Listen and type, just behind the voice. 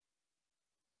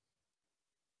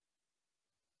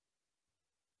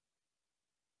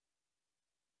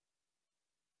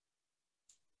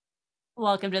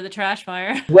Welcome to the trash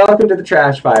fire. Welcome to the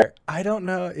trash fire. I don't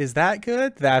know. Is that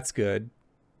good? That's good.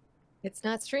 It's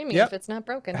not streaming Yep. if it's not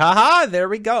broken. Haha, there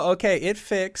we go. Okay, it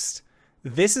fixed.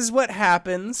 This is what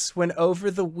happens when over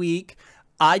the week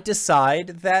I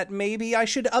decide that maybe I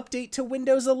should update to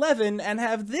Windows 11 and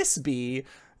have this be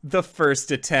the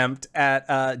first attempt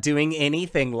at doing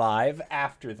anything live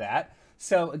after that.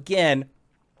 So again,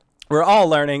 we're all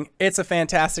learning. It's a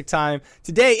fantastic time.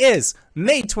 Today is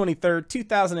May 23rd,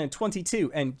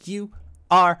 2022, and you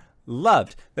are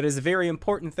loved. That is a very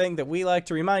important thing that we like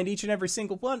to remind each and every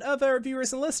single one of our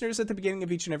viewers and listeners at the beginning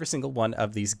of each and every single one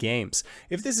of these games.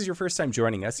 If this is your first time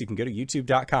joining us, you can go to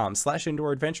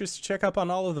youtube.com/indooradventures to check up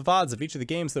on all of the VODs of each of the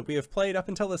games that we have played up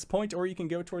until this point, or you can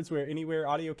go towards anywhere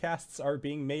audio casts are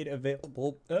being made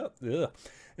available.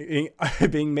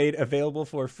 Being made available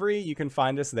for free. You can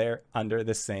find us there under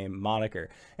the same moniker.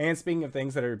 And speaking of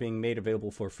things that are being made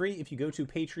available for free, if you go to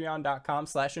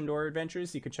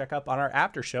patreon.com/indooradventures, you can check up on our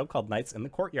after show called Nights in the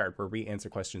Courtyard, where we answer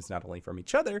questions not only from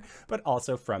each other, but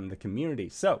also from the community.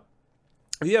 So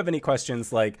if you have any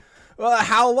questions like,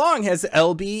 how long has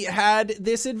LB had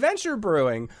this adventure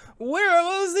brewing? Where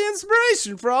was the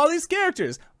inspiration for all these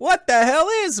characters? What the hell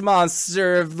is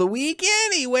Monster of the Week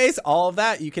anyways? All of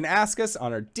that you can ask us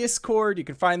on our Discord. You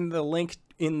can find the link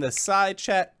in the side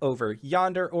chat over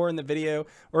yonder, or in the video,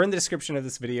 or in the description of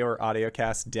this video or audio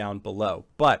cast down below.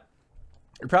 But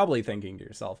you're probably thinking to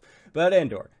yourself, but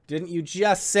Indor, didn't you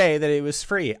just say that it was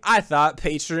free? I thought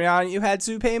Patreon you had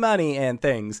to pay money and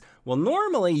things. Well,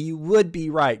 normally you would be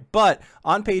right, but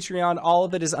on Patreon, all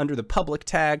of it is under the public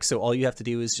tag, so all you have to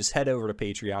do is just head over to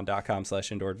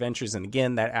patreon.com/indooradventures, and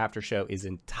again, that after show is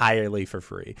entirely for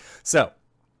free. So,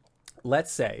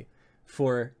 let's say,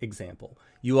 for example,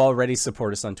 you already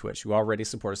support us on Twitch, you already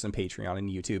support us on Patreon and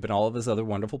YouTube and all of those other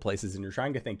wonderful places, and you're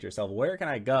trying to think to yourself, where can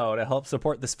I go to help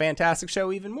support this fantastic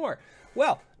show even more?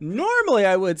 Well, normally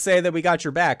I would say that we got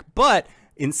your back, but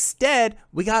instead,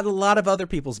 we got a lot of other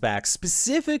people's back.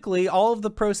 Specifically, all of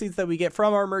the proceeds that we get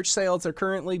from our merch sales are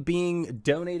currently being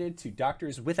donated to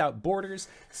Doctors Without Borders.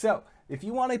 So, if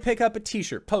you want to pick up a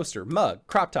t-shirt, poster, mug,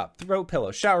 crop top, throw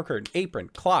pillow, shower curtain, apron,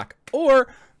 clock, or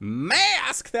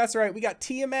mask, that's right, we got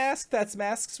Tia Mask. That's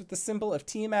masks with the symbol of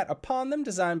Tiamat upon them,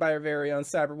 designed by our very own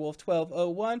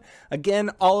Cyberwolf1201. Again,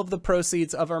 all of the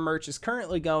proceeds of our merch is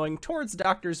currently going towards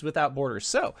Doctors Without Borders.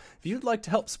 So, if you'd like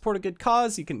to help support a good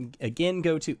cause, you can again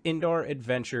go to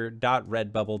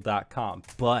indooradventure.redbubble.com.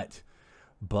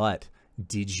 But,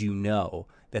 did you know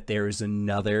that there is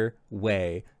another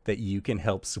way that you can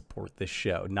help support this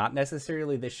show? Not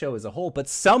necessarily this show as a whole, but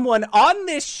someone on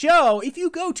this show. If you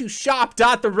go to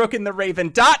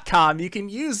shop.therookandtheraven.com, you can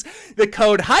use the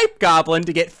code HYPEGOBLIN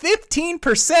to get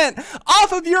 15%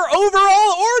 off of your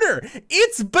overall order.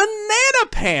 It's banana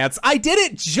pants. I did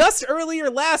it just earlier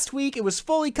last week. It was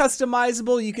fully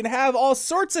customizable. You can have all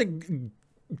sorts of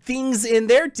things in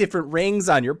there, different rings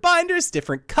on your binders,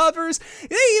 different covers.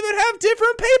 They even have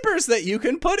different papers that you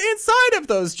can put inside of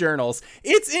those journals.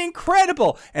 It's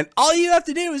incredible. And all you have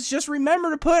to do is just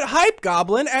remember to put Hype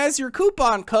Goblin as your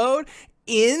coupon code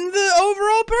in the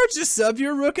overall purchase of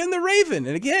your Rook and the Raven.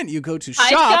 And again, you go to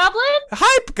Hype shop. Goblin?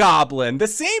 Hype Goblin, the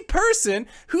same person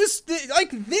who's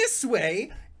like this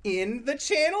way in the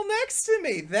channel next to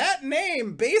me. That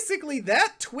name, basically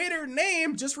that Twitter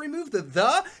name, just remove the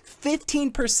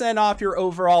 15% off your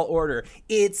overall order.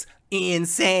 It's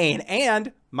insane.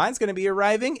 And mine's going to be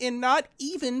arriving in not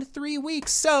even 3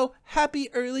 weeks. So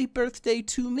happy early birthday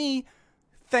to me.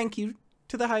 Thank you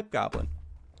to the Hype Goblin.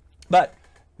 But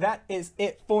that is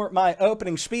it for my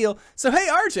opening spiel. So hey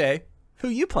RJ, who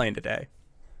you playing today?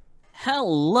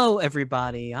 Hello,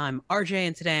 everybody. I'm RJ,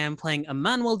 and today I'm playing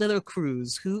Emmanuel de la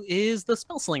Cruz, who is the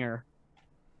Spellslinger.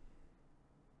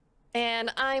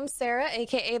 And I'm Sarah,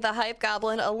 aka the Hype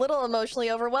Goblin, a little emotionally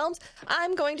overwhelmed.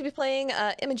 I'm going to be playing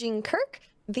Imogen Kirk,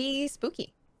 the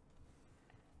Spooky.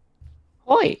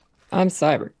 Hi, I'm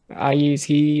Cyber. I use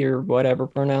he or whatever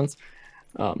pronouns.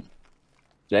 Today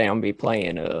I'm gonna be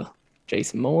playing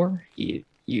Jason Moore. He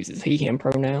uses he him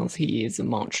pronouns. He is a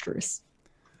monstrous.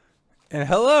 And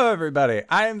hello everybody,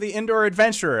 I am the Indoor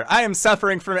Adventurer. I am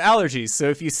suffering from allergies, so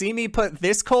if you see me put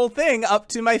this cold thing up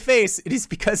to my face, it is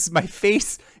because my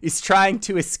face is trying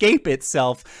to escape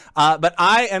itself. But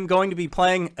I am going to be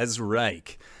playing as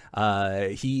Reich.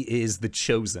 He is the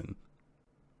Chosen.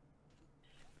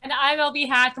 And I'm LB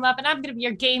Hackemup, and I'm going to be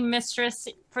your game mistress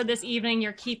for this evening,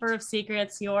 your keeper of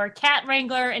secrets, your cat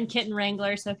wrangler and kitten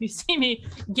wrangler. So if you see me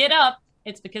get up,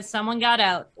 it's because someone got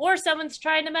out, or someone's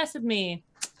trying to mess with me.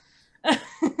 But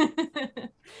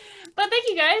thank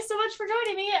you guys so much for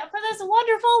joining me for this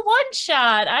wonderful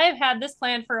one-shot. I have had this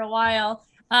planned for a while.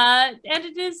 And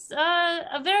it is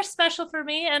very special for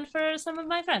me and for some of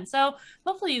my friends. So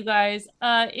hopefully you guys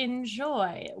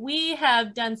enjoy. We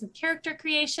have done some character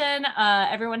creation.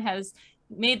 Everyone has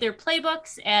made their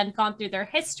playbooks and gone through their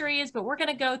histories, but we're going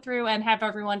to go through and have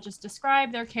everyone just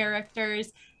describe their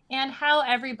characters and how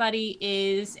everybody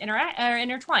is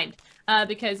intertwined.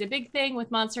 Because a big thing with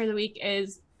Monster of the Week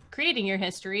is creating your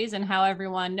histories and how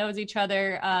everyone knows each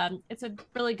other. It's a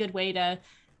really good way to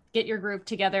get your group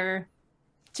together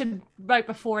to right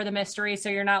before the mystery, so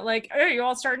you're not like, oh, you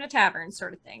all start in a tavern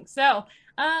sort of thing. So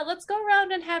let's go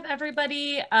around and have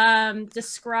everybody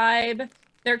describe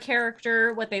their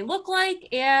character, what they look like,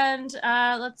 and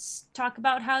let's talk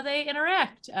about how they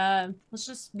interact. Let's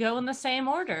just go in the same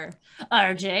order.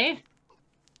 RJ.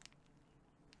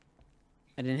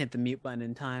 I didn't hit the mute button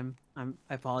in time. I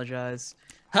apologize.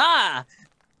 Ha!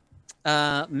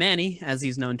 Manny, as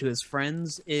he's known to his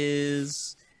friends,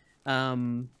 is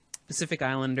Pacific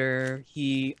Islander.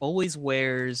 He always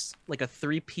wears like a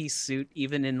 3-piece suit,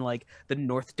 even in like the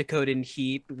North Dakotan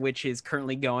heat, which is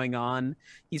currently going on.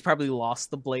 He's probably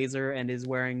lost the blazer and is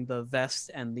wearing the vest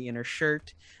and the inner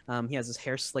shirt. He has his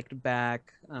hair slicked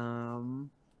back. And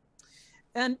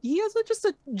he has just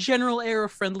a general air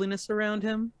of friendliness around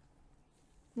him.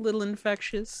 Little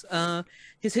infectious.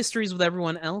 His histories with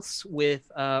everyone else,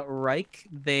 with Reich,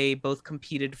 they both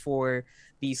competed for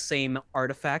the same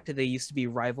artifact. They used to be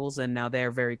rivals, and now they are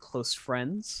very close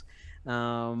friends.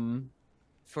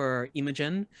 For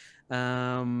Imogen,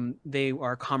 they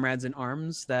are comrades in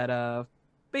arms that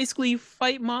basically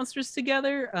fight monsters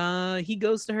together. He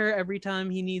goes to her every time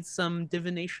he needs some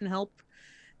divination help.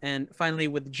 And finally,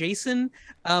 with Jason,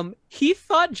 he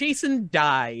thought Jason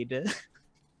died.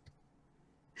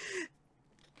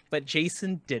 But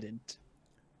Jason didn't.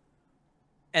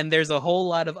 And there's a whole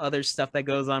lot of other stuff that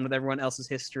goes on with everyone else's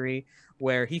history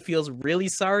where he feels really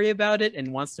sorry about it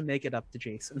and wants to make it up to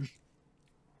Jason.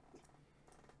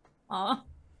 Aw.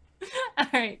 All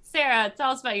right, Sarah,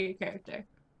 tell us about your character.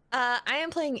 I am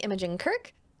playing Imogen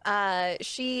Kirk.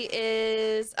 She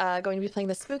is going to be playing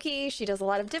the spooky. She does a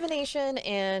lot of divination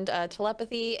and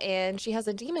telepathy, and she has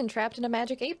a demon trapped in a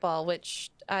magic 8-ball, which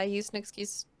I used an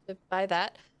excuse to buy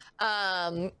that.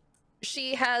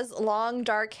 She has long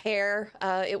dark hair.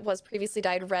 It was previously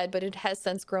dyed red, but it has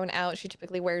since grown out. She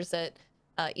typically wears it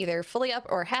either fully up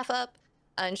or half up.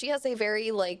 And she has a very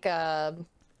like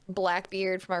black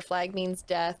beard from Our Flag Means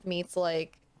Death meets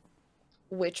like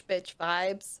witch bitch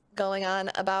vibes going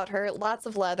on about her. Lots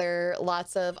of leather,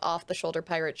 lots of off the shoulder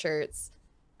pirate shirts.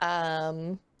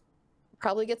 Probably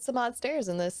get some odd stares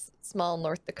in this small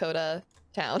North Dakota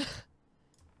town.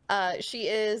 She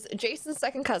is Jason's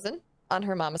second cousin on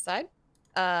her mama's side,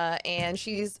 and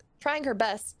she's trying her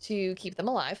best to keep them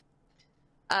alive.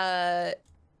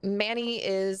 Manny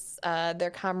is their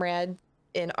comrade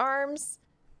in arms.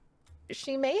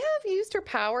 She may have used her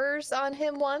powers on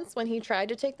him once when he tried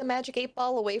to take the magic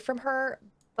 8-ball away from her,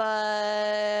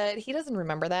 but he doesn't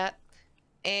remember that.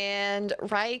 And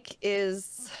Reich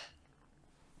is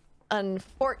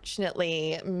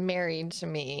unfortunately married to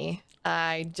me.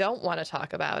 I don't want to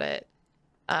talk about it.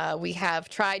 We have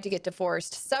tried to get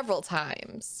divorced several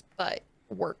times, but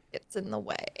work gets in the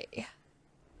way.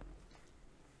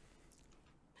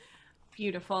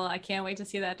 Beautiful. I can't wait to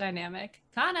see that dynamic.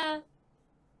 Kana.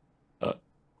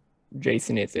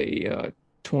 Jason is a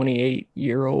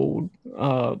 28-year-old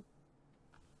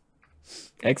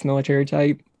ex-military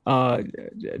type.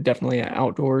 Definitely an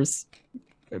outdoors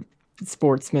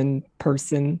sportsman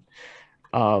person.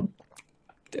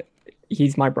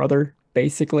 He's my brother,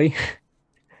 basically.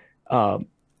 Suntan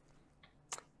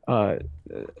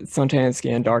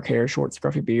skin, dark hair, short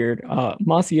scruffy beard.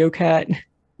 Mossy cat,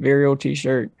 very old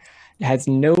t-shirt. Has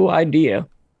no idea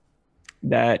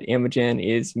that Imogen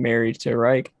is married to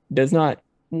Reich. Does not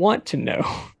want to know.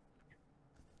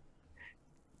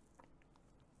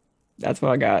 That's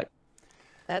what I got.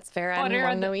 That's fair. I don't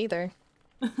want to know either.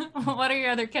 What are your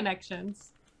other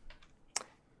connections?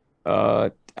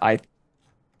 I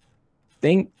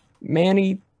think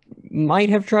Manny might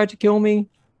have tried to kill me.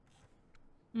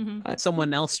 Mm-hmm.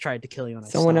 Someone else tried to kill you. And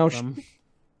someone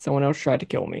else tried to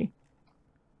kill me.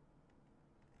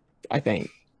 I think.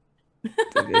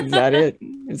 Is that it?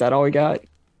 Is that all we got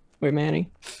with Manny?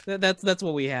 That's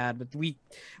what we had. But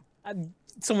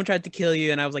someone tried to kill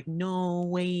you, and I was like, no,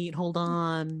 wait, hold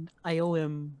on. I owe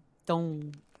him.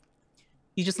 Don't.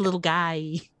 He's just a little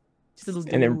guy. Just a little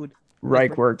dude. And then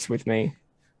Reich works with me.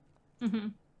 Mm-hmm.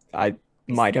 I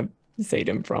might have saved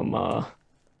him from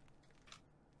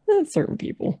certain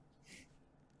people.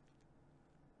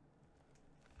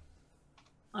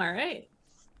 All right.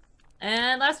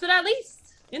 And last but not least,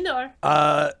 Indoor.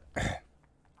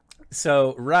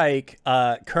 So Reich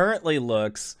currently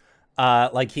looks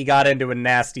like he got into a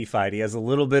nasty fight. He has a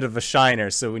little bit of a shiner.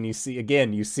 So when you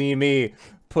see me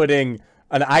putting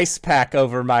an ice pack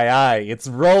over my eye. It's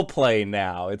role play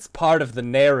now. It's part of the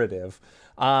narrative.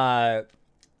 But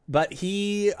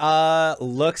he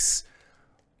looks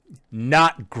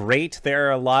not great. There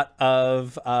are a lot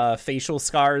of facial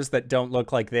scars that don't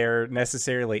look like they're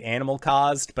necessarily animal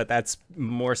caused, but that's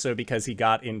more so because he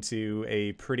got into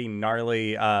a pretty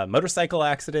gnarly motorcycle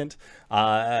accident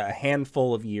a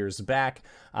handful of years back.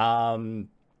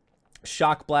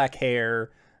 Shock black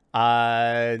hair,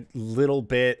 little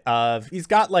bit of,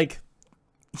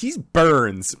 he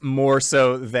burns more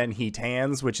so than he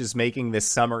tans, which is making this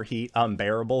summer heat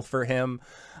unbearable for him.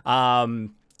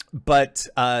 But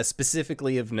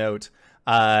specifically of note,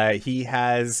 he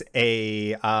has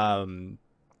a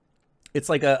it's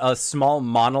like a small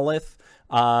monolith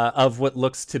of what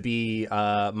looks to be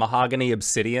mahogany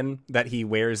obsidian that he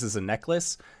wears as a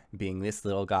necklace, being this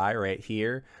little guy right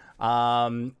here.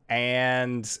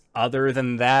 And other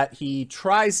than that, he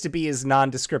tries to be as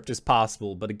nondescript as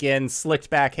possible, but again, slicked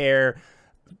back hair,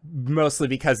 mostly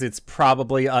because it's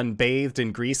probably unbathed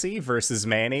and greasy versus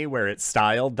Manny, where it's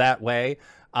styled that way.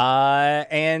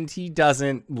 And he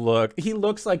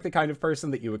looks like the kind of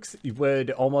person that you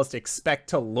would almost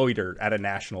expect to loiter at a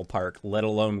national park, let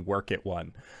alone work at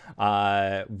one,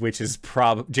 which is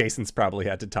Jason's probably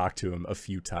had to talk to him a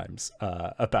few times,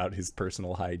 about his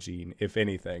personal hygiene, if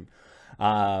anything.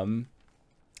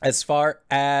 As far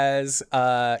as,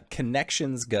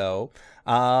 connections go,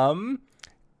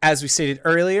 as we stated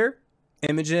earlier,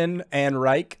 Imogen and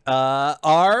Reich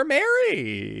are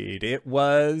married. It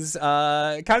was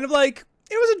kind of like,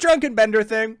 it was a drunken bender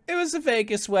thing. It was a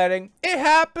Vegas wedding. It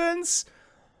happens.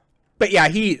 But yeah,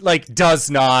 he does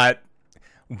not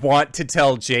want to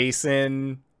tell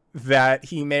Jason that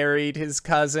he married his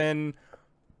cousin.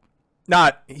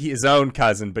 Not his own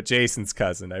cousin, but Jason's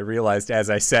cousin. I realized as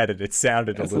I said it, it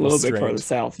sounded a little strange. Bit further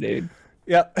south, dude.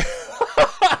 Yep.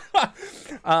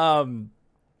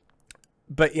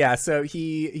 But yeah, so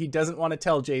he doesn't want to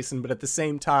tell Jason, but at the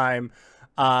same time,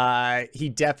 he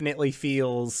definitely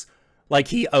feels like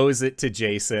he owes it to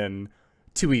Jason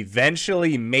to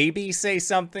eventually maybe say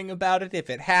something about it if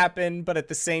it happened. But at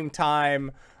the same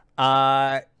time,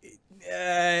 it'll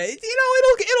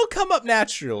come up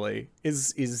naturally.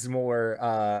 Is more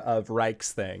of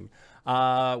Reich's thing.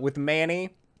 With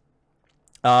Manny,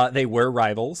 they were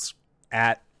rivals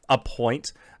at a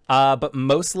point. But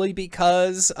mostly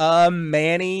because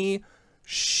Manny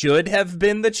should have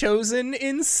been the chosen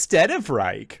instead of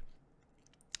Reich.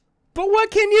 But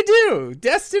what can you do?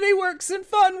 Destiny works in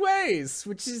fun ways,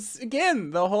 which is,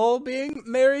 again, the whole being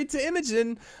married to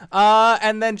Imogen,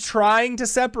 and then trying to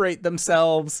separate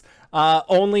themselves,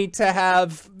 only to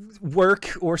have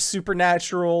work or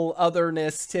supernatural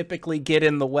otherness typically get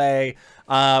in the way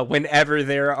whenever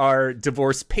there are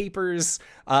divorce papers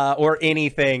or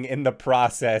anything in the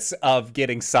process of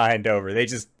getting signed over.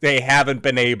 They haven't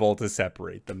been able to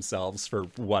separate themselves for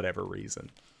whatever reason.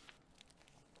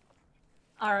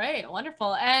 All right,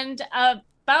 wonderful. And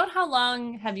about how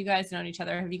long have you guys known each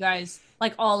other? Have you guys,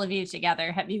 all of you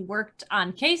together, have you worked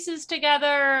on cases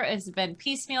together? Has it been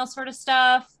piecemeal sort of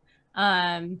stuff?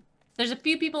 There's a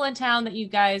few people in town that you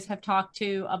guys have talked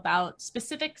to about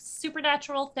specific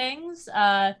supernatural things.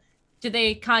 Did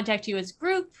they contact you as a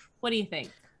group? What do you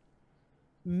think?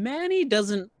 Manny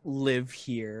doesn't live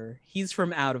here. He's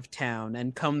from out of town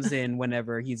and comes in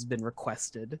whenever he's been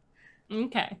requested.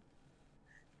 Okay.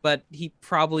 But he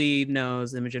probably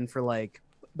knows Imogen for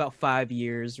about 5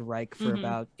 years, Reich for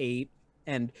about 8.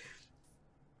 And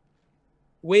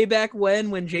way back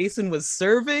when Jason was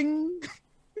serving,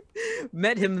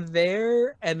 met him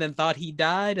there and then thought he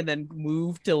died and then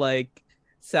moved to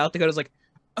South Dakota. Was like,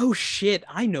 oh shit,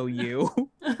 I know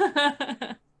you.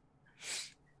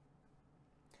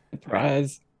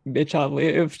 Surprise, bitch, I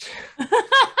lived.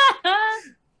 I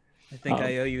think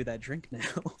I owe you that drink now.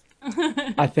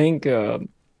 I think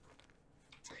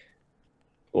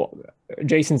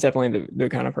Jason's definitely the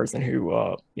kind of person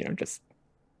who just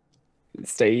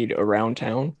stayed around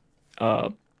town.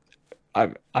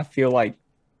 I feel like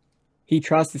he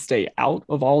tries to stay out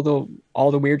of all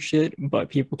the weird shit, but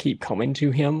people keep coming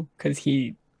to him because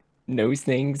he knows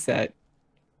things that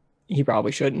he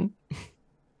probably shouldn't.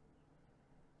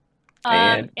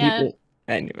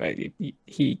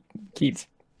 He keeps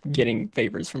getting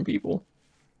favors from people.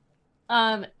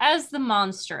 As the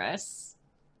monstrous,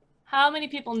 how many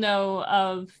people know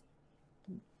of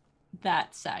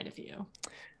that side of you?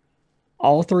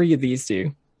 All 3 of these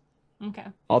do. Okay.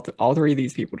 All 3 of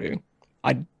these people do.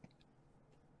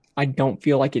 I don't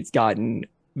feel like it's gotten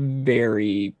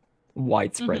very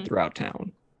widespread Mhm. throughout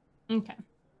town. Okay.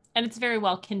 And it's very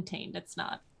well contained. It's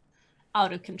not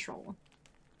out of control.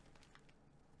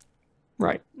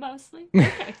 Right. Mostly.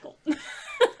 Okay, cool.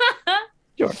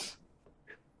 Sure.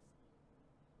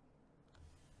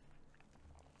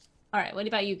 All right. What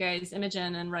about you guys,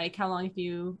 Imogen and Reich? How long have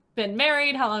you been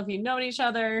married? How long have you known each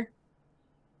other?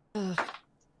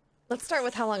 Let's start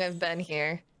with how long I've been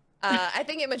here. I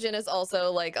think Imogen is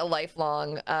also like a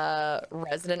lifelong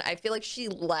resident. I feel like she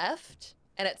left,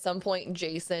 and at some point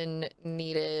Jason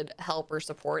needed help or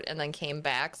support and then came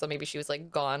back. So maybe she was like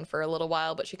gone for a little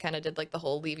while, but she kind of did like the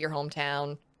whole leave your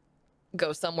hometown,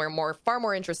 go somewhere far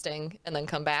more interesting, and then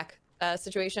come back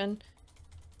situation.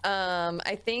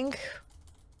 I think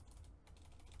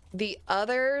the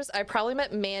others, I probably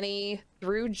met Manny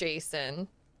through Jason,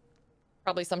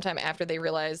 probably sometime after they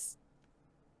realized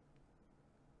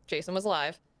Jason was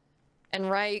alive.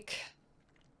 And Reich,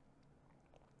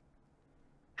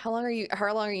 how long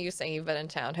are you saying you've been in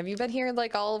town? Have you been here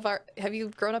like have you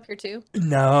grown up here too?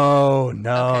 No.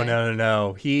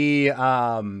 He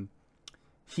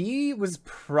was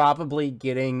probably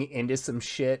getting into some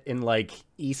shit in like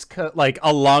East Coast, like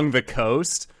along the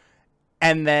coast,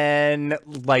 and then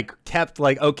like kept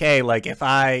like, okay, like if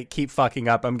I keep fucking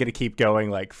up, I'm gonna keep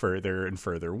going like further and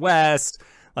further west,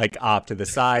 like off to the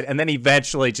side, and then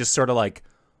eventually just sort of like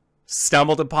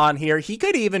stumbled upon here. He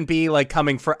could even be like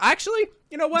coming for, actually,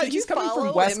 you know what? He's coming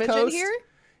from West Coast. Here?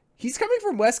 He's coming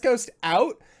from West Coast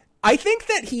out. I think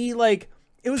that he like,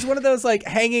 it was one of those like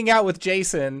hanging out with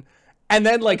Jason and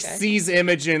then like sees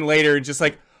Imogen later and just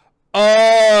like,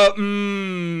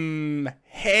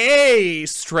 hey,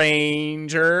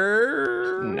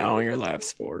 stranger. No, your laugh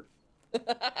sport.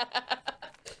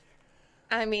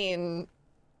 I mean,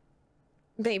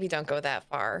 maybe don't go that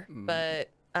far, but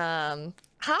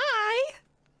hi,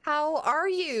 how are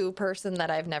you, person that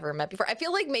I've never met before? I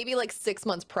feel like maybe like 6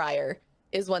 months prior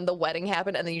is when the wedding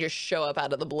happened, and then you just show up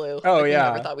out of the blue. Oh, like, yeah.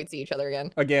 We never thought we'd see each other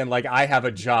again. Again, like I have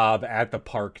a job at the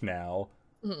park now.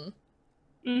 And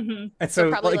so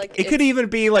like it could even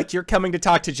be like you're coming to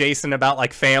talk to Jason about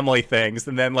like family things,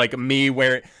 and then like me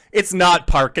where it's not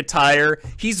park attire.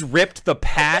 He's ripped the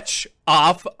patch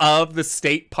off of the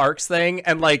state parks thing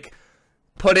and like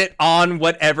put it on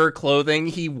whatever clothing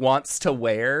he wants to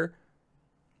wear.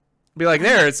 Be like,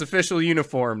 there, it's official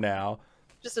uniform now.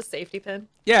 Just a safety pin.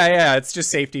 Yeah, it's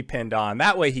just safety pinned on.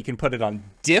 That way he can put it on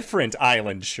different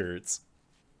island shirts.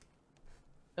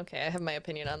 Okay, I have my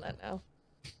opinion on that now.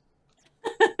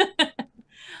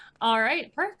 All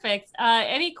right, perfect.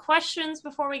 Any questions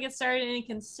before we get started? Any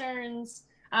concerns?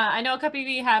 I know a couple of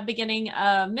you have beginning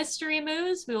mystery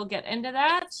moves. We will get into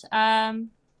that.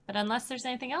 But unless there's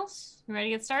anything else, you ready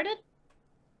to get started?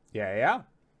 Yeah.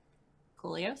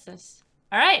 Cooliosis.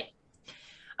 All right.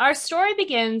 Our story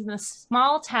begins in the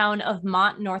small town of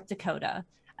Mott, North Dakota,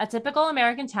 a typical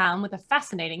American town with a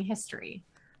fascinating history.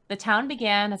 The town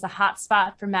began as a hot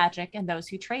spot for magic and those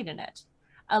who trade in it.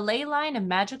 A ley line of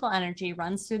magical energy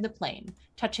runs through the plain,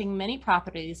 touching many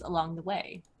properties along the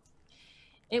way.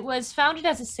 It was founded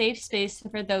as a safe space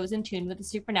for those in tune with the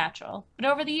supernatural, but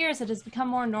over the years it has become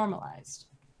more normalized.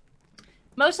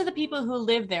 Most of the people who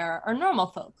live there are normal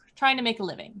folk, trying to make a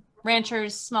living.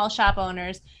 Ranchers, small shop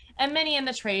owners, and many in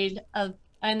the trade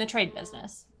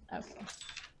business. Okay,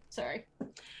 sorry.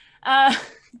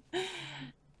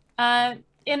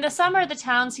 In the summer, the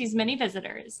town sees many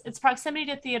visitors. Its proximity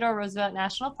to Theodore Roosevelt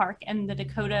National Park and the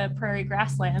Dakota Prairie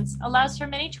grasslands allows for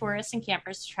many tourists and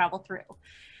campers to travel through.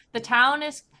 The town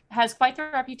has quite the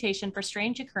reputation for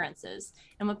strange occurrences,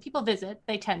 and when people visit,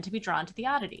 they tend to be drawn to the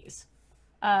oddities.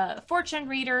 Fortune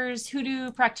readers,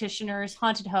 hoodoo practitioners,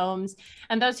 haunted homes,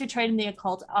 and those who trade in the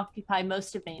occult occupy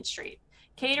most of Main Street,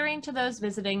 catering to those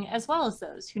visiting as well as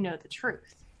those who know the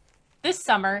truth. This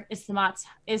summer is Mott's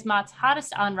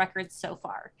hottest on record so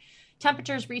far.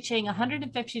 Temperatures reaching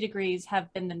 150 degrees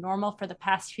have been the normal for the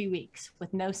past few weeks,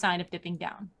 with no sign of dipping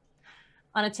down.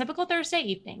 On a typical Thursday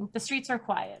evening, the streets are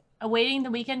quiet, awaiting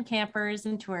the weekend campers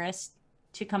and tourists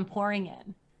to come pouring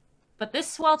in. But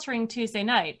this sweltering Tuesday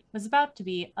night was about to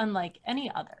be unlike any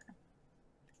other.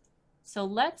 So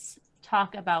let's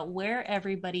talk about where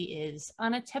everybody is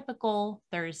on a typical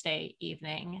Thursday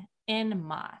evening in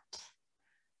Mott.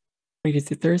 Wait, is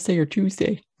it Thursday or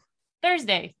Tuesday?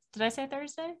 Thursday. Did I say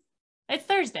Thursday? It's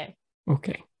Thursday.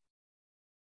 Okay.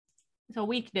 It's a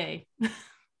weekday.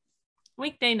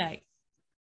 Weekday night.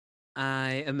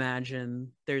 I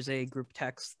imagine there's a group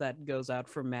text that goes out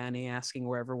from Manny asking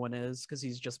where everyone is because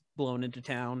he's just blown into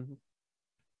town.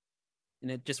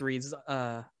 And it just reads,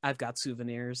 I've got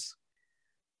souvenirs.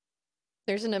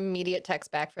 There's an immediate text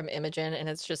back from Imogen, and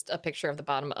it's just a picture of the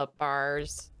bottom up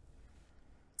bars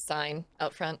sign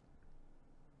out front.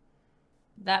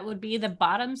 That would be the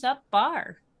Bottoms Up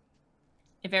Bar.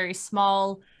 A very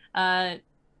small dive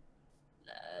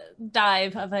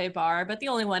of a bar, but the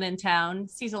only one in town.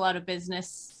 Sees a lot of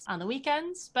business on the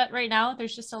weekends, but right now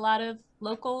there's just a lot of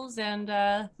locals and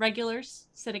regulars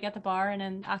sitting at the bar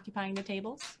and occupying the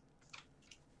tables.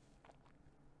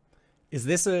 Is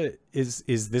this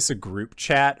a group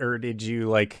chat, or did you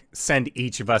like send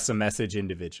each of us a message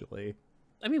individually?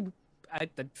 I mean, I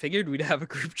figured we'd have a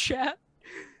group chat.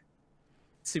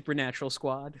 Supernatural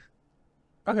Squad.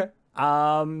 Okay.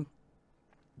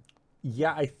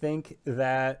 Yeah, I think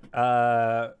that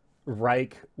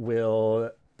Reich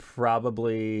will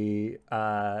probably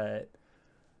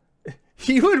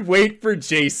he would wait for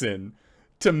Jason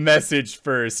to message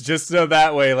first, just so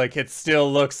that way like it still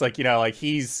looks like, you know, like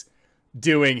he's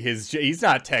doing he's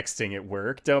not texting at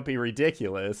work. Don't be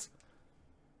ridiculous.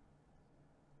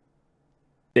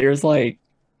 There's like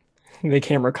the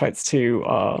camera cuts to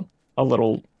a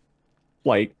little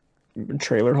like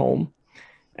trailer home,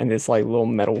 and this like little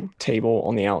metal table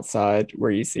on the outside where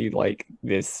you see like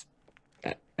this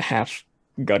half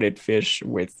gutted fish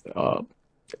with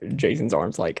Jason's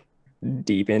arms like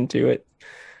deep into it.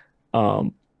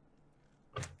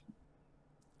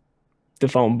 The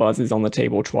phone buzzes on the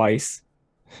table twice,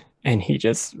 and he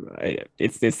just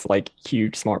it's this like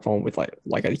huge smartphone with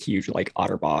like a huge like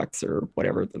OtterBox or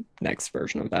whatever the next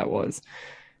version of that was.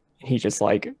 And he just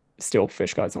like still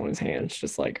fish guts on his hands,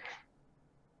 just like,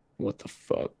 what the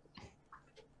fuck?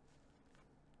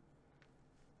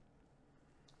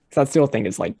 So I still think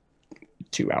it's like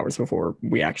 2 hours before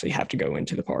we actually have to go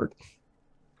into the park.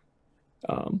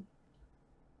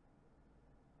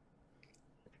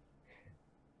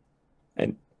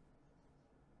 And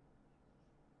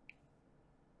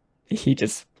he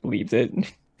just leaves it.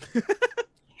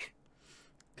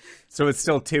 So it's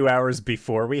still 2 hours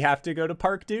before we have to go to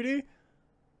park duty?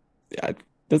 Yeah,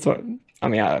 that's what I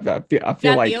mean. I feel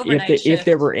Not like the overnight if shift.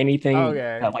 there were anything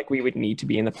Okay. that like we would need to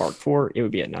be in the park for, it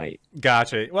would be at night.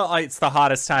 Gotcha. Well, it's the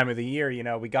hottest time of the year, you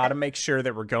know. We got to make sure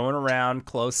that we're going around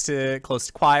close to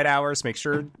quiet hours. Make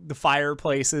sure the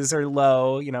fireplaces are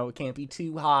low. You know, it can't be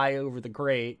too high over the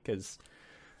grate, because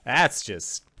that's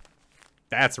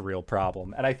a real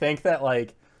problem. And I think that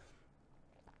like,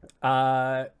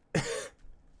 if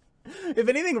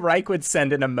anything, Reich would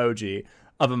send an emoji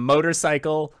of a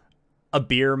motorcycle, a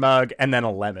beer mug, and then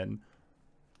a lemon.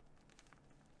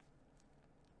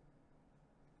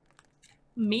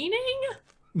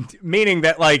 Meaning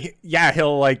that, like, yeah,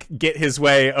 he'll, like, get his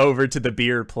way over to the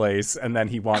beer place, and then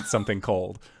he wants something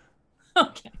cold.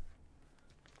 Okay.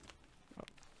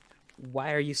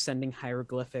 Why are you sending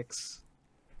hieroglyphics?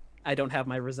 I don't have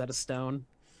my Rosetta Stone.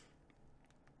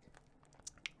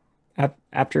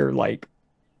 After like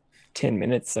 10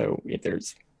 minutes, so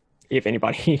if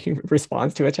anybody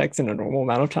responds to a text in a normal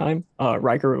amount of time,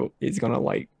 Riker is gonna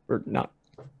like, or not,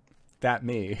 That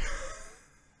me.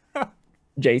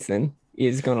 Jason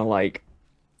is gonna like,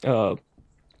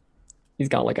 he's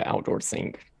got like an outdoor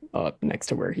sink next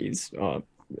to where he's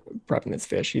prepping his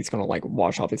fish. He's gonna like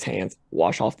wash off his hands,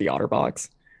 wash off the OtterBox,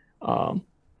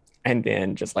 and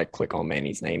then just like click on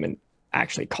Manny's name and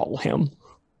actually call him.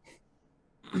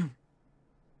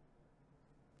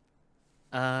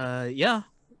 Yeah.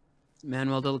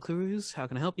 Manuel de la Cruz, how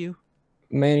can I help you?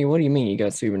 Manny, what do you mean you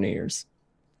got souvenirs?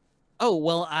 Oh,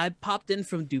 well, I popped in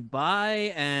from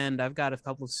Dubai, and I've got a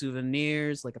couple of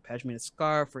souvenirs, like a pashmina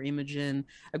scarf for Imogen.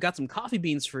 I've got some coffee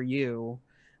beans for you.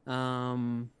 I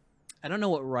don't know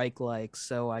what Reich likes,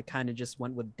 so I kind of just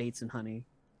went with dates and honey.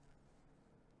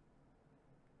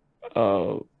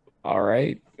 All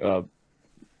right.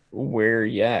 Where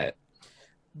you at?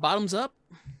 Bottoms up.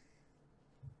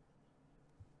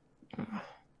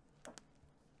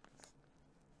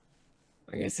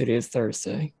 I guess it is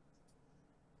Thursday.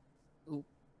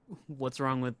 What's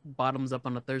wrong with bottoms up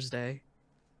on a Thursday?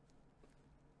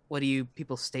 What do you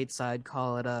people stateside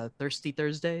call it? Thirsty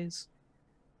Thursdays?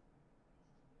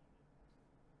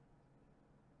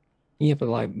 Yeah, but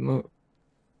like,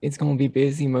 it's gonna be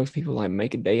busy. Most people like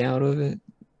make a day out of it.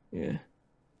 Yeah.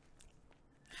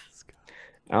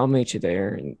 I'll meet you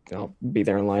there, and I'll be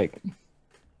there in like, I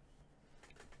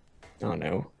don't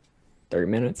know, 30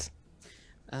 minutes.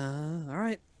 All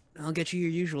right. I'll get you your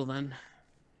usual then.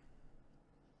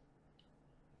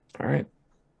 All right.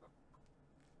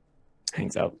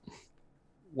 Hangs up.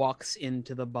 Walks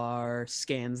into the bar,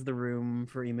 scans the room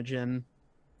for Imogen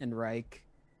and Reich.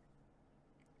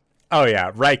 Oh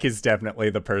yeah, Reich is definitely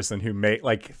the person who made,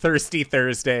 like, Thirsty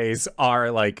Thursdays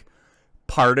are like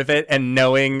part of it and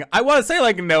knowing, I want to say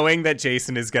like knowing that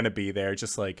Jason is going to be there,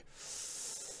 just like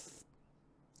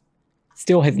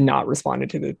Still has not responded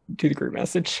to the group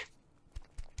message.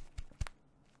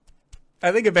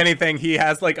 I think if anything, he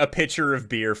has like a pitcher of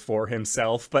beer for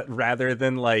himself, but rather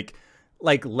than like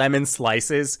lemon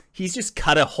slices, he's just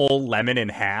cut a whole lemon in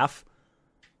half.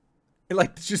 And,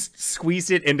 like just squeezed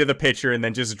it into the pitcher and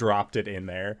then just dropped it in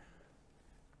there.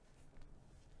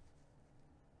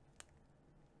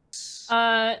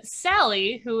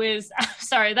 Sally, who is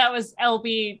sorry, that was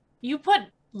LB. You put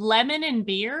lemon in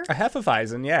beer? A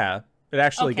Hefeweizen, yeah. It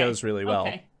actually Okay, goes really well.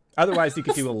 okay. Otherwise, you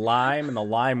could do a lime, and the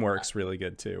lime works really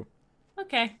good too.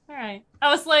 Okay, all right. I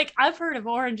was like, I've heard of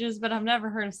oranges, but I've never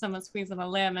heard of someone squeezing a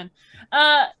lemon.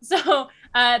 So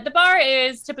the bar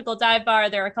is typical dive bar.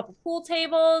 There are a couple pool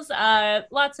tables,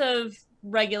 lots of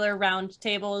regular round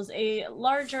tables, a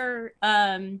larger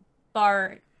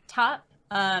bar top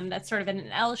that's sort of in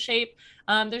an L shape.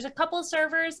 There's a couple of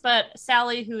servers, but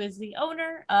Sally, who is the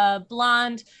owner,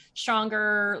 blonde,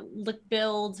 stronger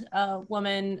build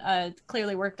woman,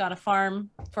 clearly worked on a farm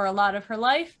for a lot of her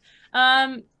life,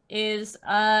 is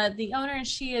the owner, and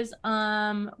she is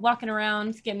walking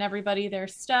around getting everybody their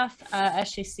stuff as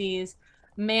she sees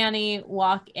Manny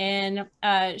walk in.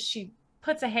 She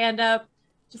puts a hand up,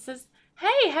 just says,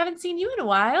 "Hey, haven't seen you in a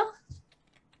while."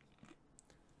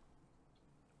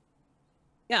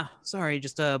 Yeah, sorry,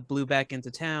 just blew back into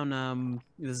town,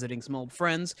 visiting some old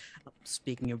friends.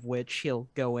 Speaking of which, he'll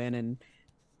go in and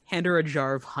hand her a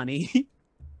jar of honey.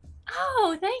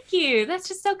 Oh, thank you. That's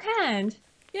just so kind.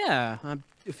 Yeah, I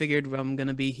figured I'm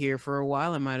gonna be here for a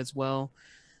while. I might as well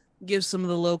give some of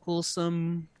the locals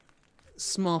some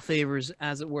small favors,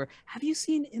 as it were. Have you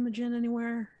seen Imogen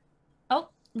anywhere? Oh,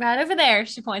 right over there,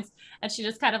 she points, and she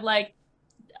just kind of like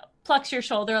plucks your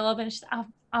shoulder a little bit. And she's, "Oh,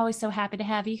 always so happy to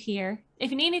have you here. If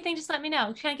you need anything, just let me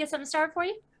know. Can I get something started for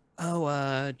you?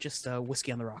 Oh, just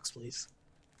whiskey on the rocks, please.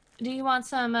 Do you want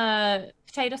some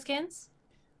potato skins?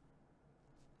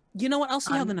 You know what? I'll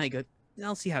see how the night goes.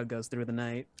 I'll see how it goes through the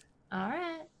night. All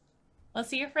right. Let's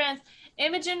see your friends.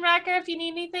 Imogen Wrecker, if you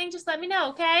need anything, just let me know,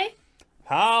 okay?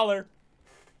 Holler.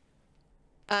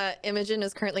 Imogen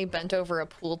is currently bent over a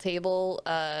pool table,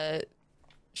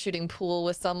 shooting pool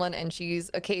with someone, and she's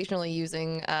occasionally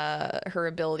using her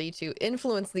ability to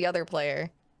influence the other player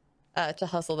to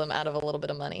hustle them out of a little bit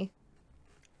of money.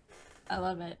 I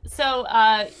love it. So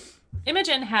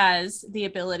Imogen has the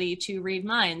ability to read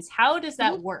minds. How does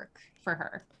that work for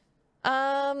her?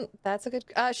 That's a good.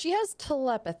 She has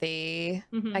telepathy.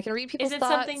 Mhm. I can read people's it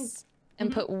thoughts something- and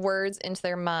Mhm. put words into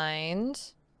their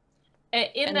mind.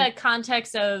 In the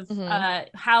context of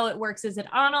how it works, is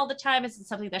it on all the time? Is it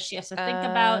something that she has to think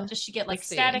about? Does she get like let's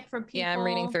see. static from people? Yeah, I'm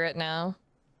reading through it now.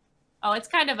 Oh, it's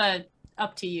kind of a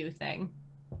up to you thing.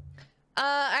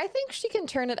 I think she can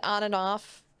turn it on and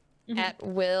off Mhm. at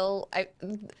will.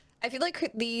 I feel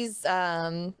like these,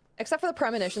 except for the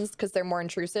premonitions, because they're more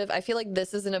intrusive, I feel like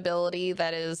this is an ability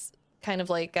that is kind of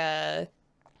like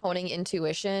honing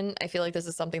intuition. I feel like this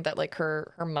is something that like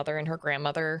her mother and her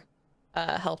grandmother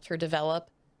helped her develop,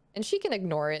 and she can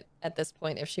ignore it at this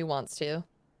point if she wants to.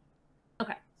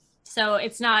 Okay. So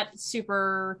it's not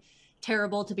super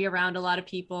terrible to be around a lot of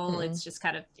people. Mm-mm. It's just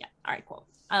kind of, yeah. All right, cool.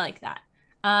 I like that.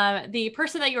 The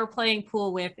person that you were playing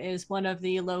pool with is one of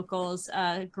the locals,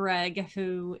 Greg,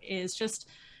 who is just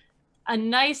a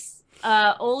nice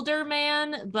older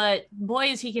man, but boy,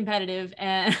 is he competitive,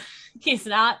 and he's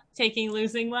not taking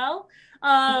losing well.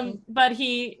 But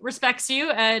he respects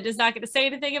you and is not going to say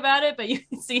anything about it, but you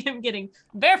can see him getting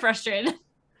very frustrated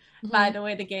by the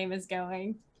way the game is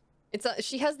going. It's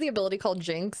she has the ability called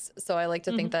Jinx, so I like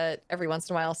to think that every once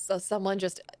in a while, someone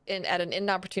just at an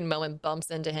inopportune moment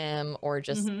bumps into him, or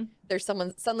just there's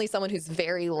suddenly someone who's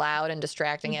very loud and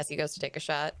distracting as he goes to take a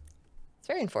shot. It's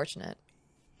very unfortunate.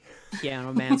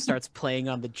 Piano Man starts playing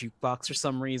on the jukebox for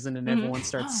some reason, and everyone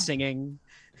starts singing.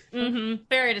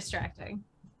 Very distracting.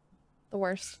 The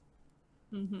worst.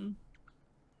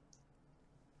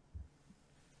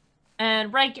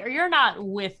 And Riker, you're not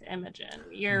with Imogen.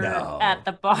 You're No. at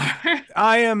the bar.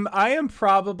 I am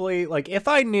probably like, if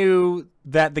I knew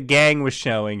that the gang was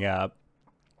showing up,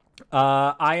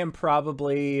 I am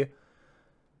probably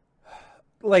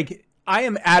like, I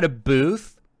am at a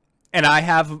booth and I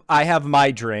have my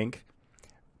drink,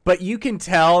 but you can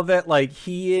tell that like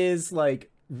he is like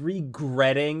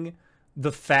regretting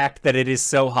the fact that it is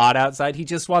so hot outside. He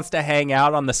just wants to hang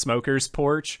out on the smoker's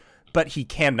porch, but he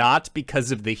cannot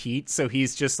because of the heat. So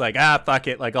he's just like, fuck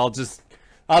it. Like, I'll just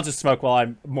smoke while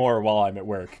I'm at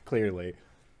work. Clearly.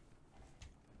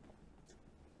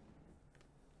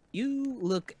 You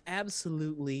look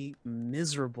absolutely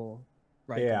miserable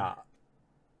right Yeah. now.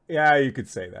 Yeah, you could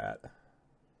say that.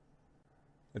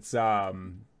 It's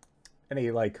and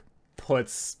he like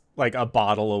puts like a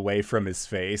bottle away from his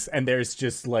face, and there's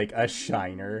just like a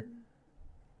shiner.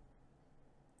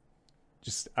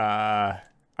 Just I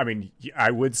mean,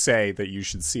 I would say that you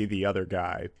should see the other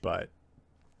guy, but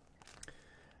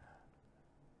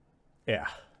yeah.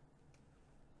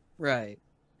 Right.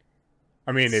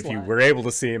 I mean, if you Slide. were able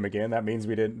to see him again, that means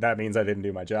we didn't. That means I didn't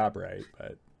do my job right.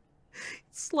 But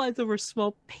Slides over a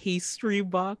small pastry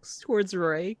box towards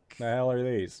Reich. the hell are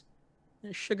these?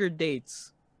 Sugar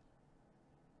dates.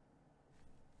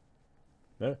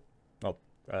 Well,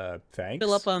 thanks.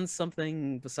 Fill up on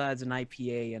something besides an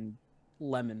IPA and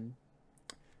lemon.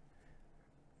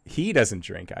 He doesn't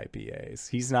drink IPAs.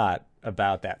 He's not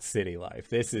about that city life.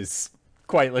 This is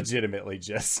quite legitimately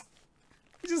just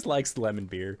he just likes lemon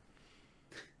beer.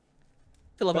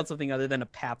 Fill up on something other than a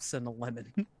Pabst and a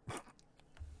lemon.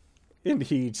 And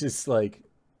he just like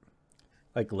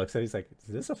looks at it, he's like,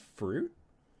 is this a fruit?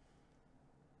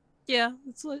 Yeah,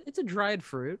 it's a dried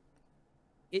fruit.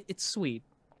 It's sweet.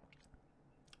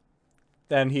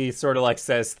 Then he sort of like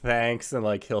says thanks, and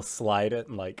like he'll slide it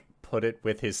and like put it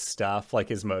with his stuff, like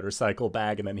his motorcycle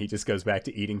bag, and then he just goes back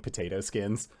to eating potato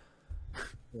skins.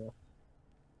 Yeah.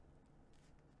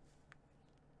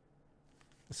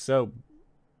 So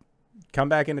come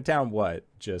back into town, what?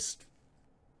 Just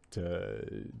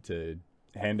to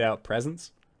hand out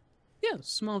presents? Yeah,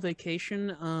 small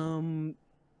vacation.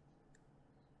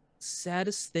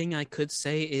 Saddest thing I could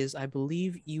say is I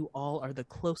believe you all are the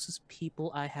closest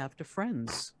people I have to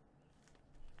friends.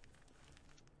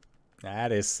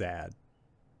 That is sad.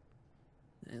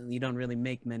 And you don't really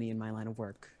make many in my line of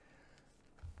work.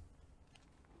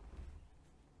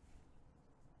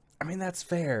 I mean, that's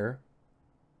fair.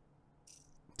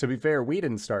 To be fair, we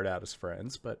didn't start out as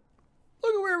friends, but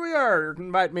look at where we are.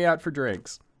 Invite me out for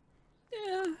drinks.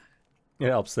 Yeah. It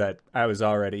helps that I was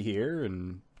already here,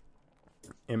 and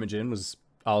Imogen was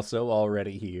also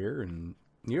already here, and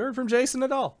you heard from Jason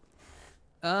at all?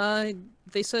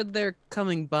 They said they're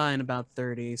coming by in about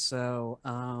 30, so,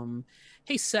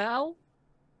 hey, Sal,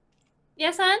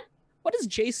 Yes, hon? what does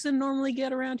Jason normally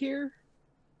get around here?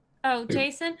 Oh,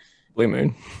 Jason? Blue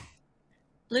Moon.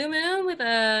 Blue Moon with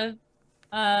a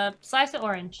slice of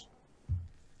orange.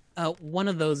 One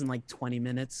of those in like 20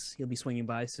 minutes. He'll be swinging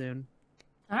by soon.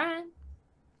 All right.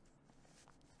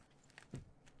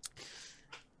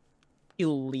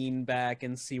 He'll lean back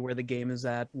and see where the game is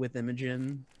at with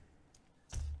Imogen.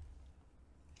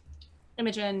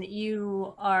 Imogen,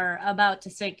 you are about to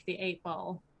sink the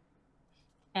 8-ball.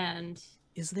 And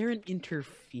Is there an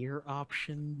interfere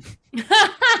option?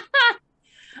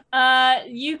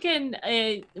 you can,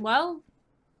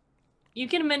 you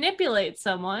can manipulate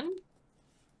someone.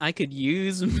 I could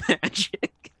use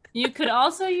magic. You could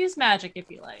also use magic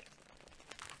if you like.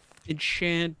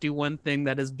 Enchant, do one thing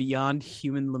that is beyond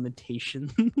human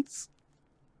limitations.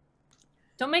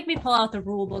 Don't make me pull out the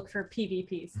rule book for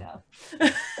PvP stuff.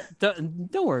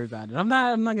 Don't worry about it. I'm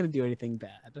not gonna do anything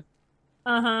bad.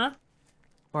 Uh-huh.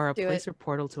 Or a Do place it. or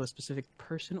portal to a specific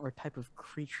person or type of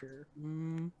creature.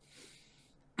 I'm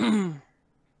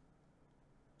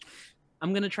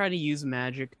gonna try to use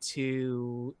magic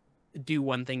to do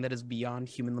one thing that is beyond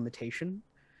human limitation.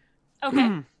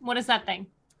 Okay. What is that thing?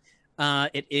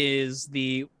 It is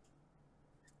the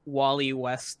Wally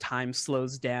West time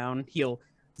slows down. He'll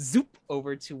zoop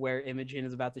over to where Imogen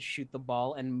is about to shoot the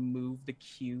ball and move the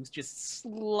cues just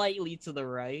slightly to the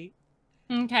right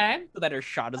Okay. so that her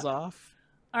shot is off.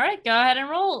 All right, go ahead and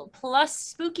roll. Plus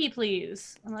spooky,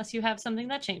 please. Unless you have something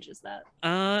that changes that.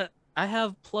 I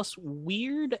have plus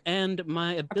weird, and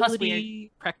my plus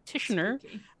ability practitioner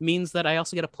Spooky. means that I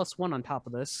also get a +1 on top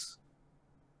of this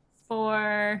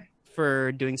For...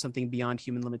 for doing something beyond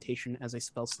human limitation as a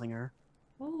spell slinger.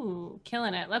 Ooh,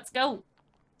 killing it. Let's go.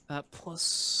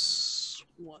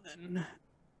 +1.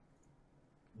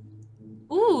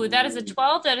 Ooh, that is a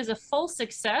 12. That is a full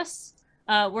success.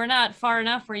 We're not far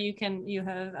enough where you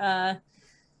have,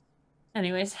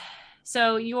 anyways.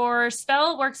 So your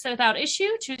spell works without issue.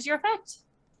 Choose your effect.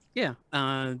 Yeah.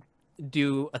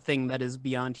 Do a thing that is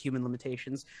beyond human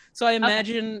limitations. So I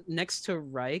imagine next to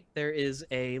Reich there is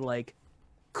a like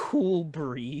cool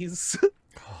breeze,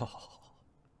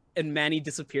 and Manny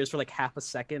disappears for like half a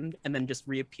second and then just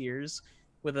reappears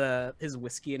with his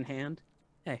whiskey in hand.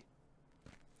 Hey,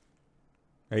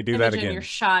 Hey, do that Imogen, again. your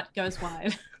shot goes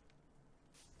wide.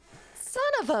 Son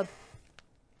of a.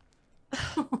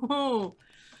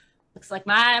 Looks like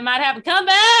I might have a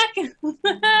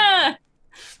comeback.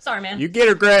 Sorry, man. You get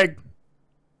her, Greg.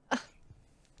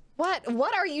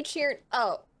 What are you cheering?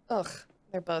 Oh, ugh,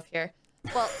 they're both here.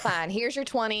 Well, fine. Here's your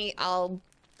 20. I'll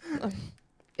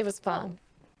It was fun.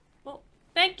 Well,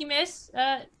 thank you, miss.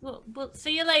 We'll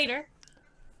see you later.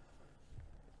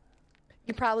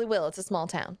 You probably will. It's a small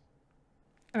town.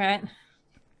 All right.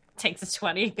 Takes a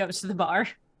 20, goes to the bar.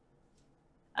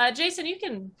 Jason, you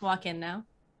can walk in now.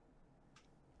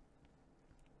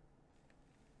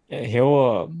 Yeah,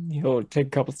 he'll take a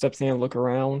couple steps in and look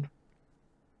around.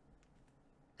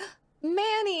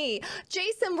 Manny!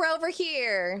 Jason, we're over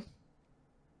here.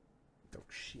 Oh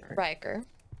shit. Riker.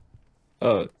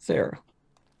 Sarah.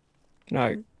 Can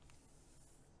I?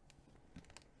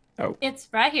 Oh, It's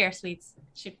right here, sweets.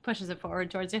 She pushes it forward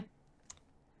towards you.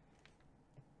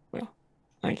 well,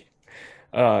 thank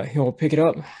you. He'll pick it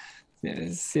up,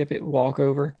 sip it, walk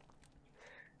over,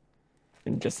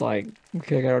 and just like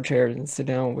kick out our chairs and sit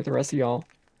down with the rest of y'all.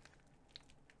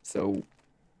 So,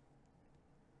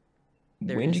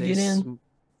 There when did is you get in?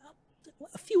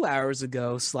 A few hours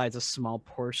ago, slides a small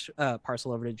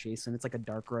parcel over to Jason. It's like a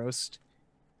dark roast.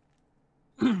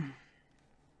 Well,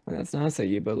 that's nice of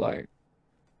you, but like,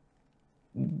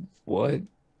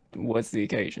 what's the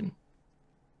occasion?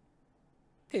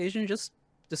 Asian just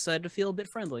decided to feel a bit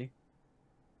friendly.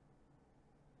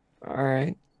 All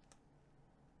right.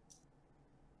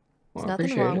 There's Well, I nothing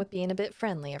appreciate wrong it. with being a bit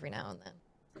friendly every now and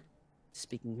then.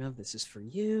 Speaking of, this is for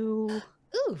you.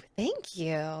 Ooh, thank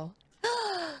you.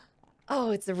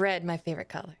 Oh, it's red, my favorite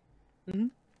color.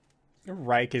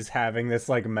 Reich is having this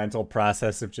like mental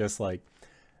process of just like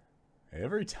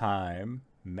every time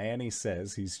Manny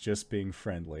says he's just being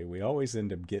friendly, we always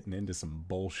end up getting into some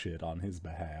bullshit on his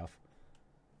behalf.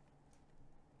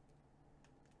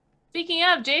 Speaking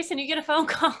of, Jason, you get a phone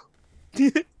call.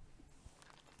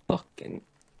 Fucking.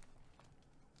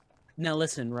 Now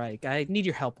listen, Reich, I need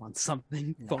your help on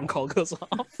something. Phone call goes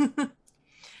off.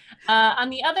 On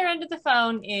the other end of the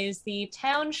phone is the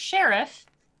town sheriff,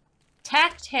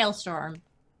 Tact Hailstorm.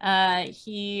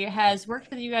 He has worked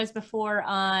with you guys before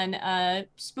on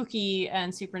spooky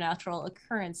and supernatural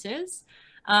occurrences.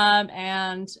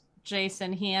 And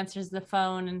Jason, he answers the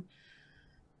phone and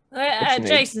What's your name?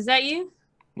 Jason, is that you?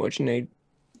 What you need?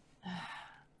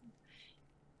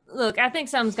 Look, I think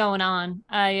something's going on.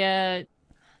 I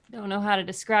don't know how to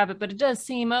describe it, but it does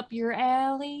seem up your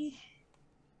alley.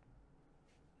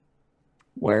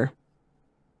 Where?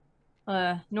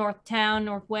 North town,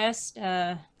 northwest.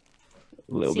 A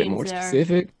little bit more Seems there.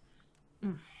 specific.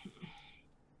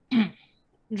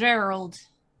 Gerald,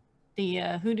 the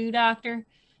hoodoo doctor,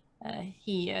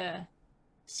 he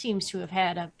seems to have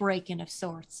had a break-in of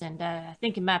sorts, and I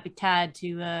think it might be tied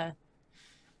to,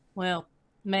 well,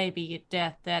 maybe a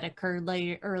death that occurred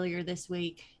earlier this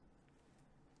week.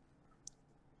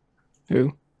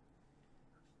 Who?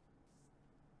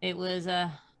 It was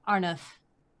Arnulf.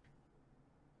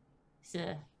 He's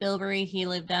a Bilberry. He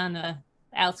lived on the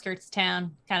outskirts of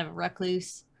town, kind of a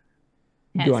recluse.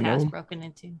 Had Do his I know house him? broken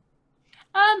into.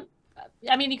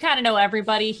 I mean, you kind of know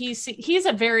everybody. He's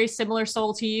a very similar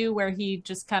soul to you, where he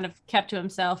just kind of kept to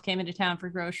himself, came into town for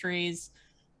groceries,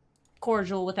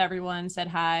 cordial with everyone, said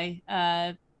hi.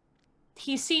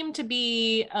 He seemed to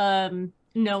be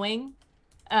knowing.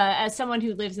 As someone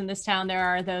who lives in this town, there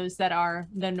are those that are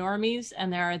the normies,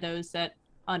 and there are those that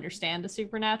understand the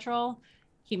supernatural.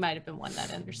 He might have been one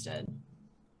that understood.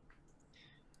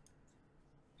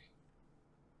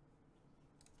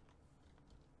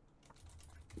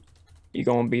 You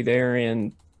gonna be there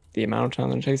in the amount of time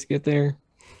that it takes to get there?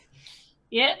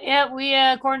 Yeah, we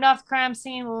cordoned off the crime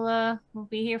scene. We'll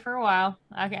be here for a while.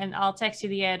 I'll text you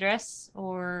the address,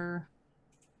 or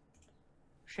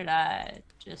should I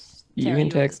just You tell can over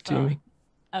the text to phone? me.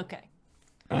 Okay.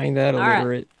 I ain't that All right.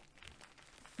 illiterate.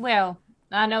 Well,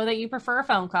 I know that you prefer a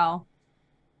phone call.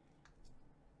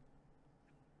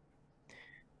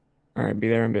 All right, be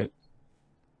there in a bit.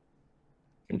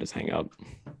 And just hang up.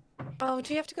 Oh,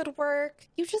 do you have to go to work?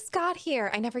 You just got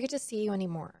here. I never get to see you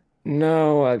anymore.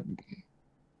 No,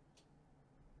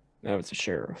 that was the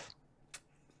sheriff.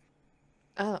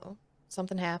 Oh,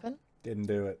 something happened? Didn't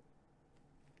do it.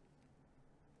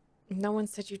 No one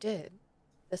said you did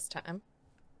this time.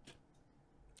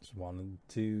 Just wanted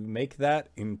to make that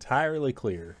entirely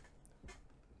clear.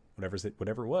 Whatever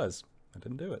it was, I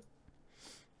didn't do it.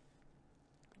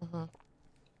 Mhm.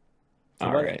 So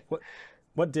All right.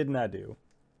 What didn't I do?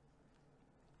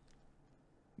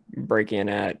 Break in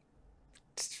at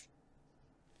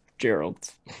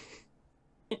Gerald's.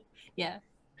 Yeah.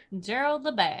 Gerald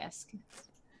LeBasque.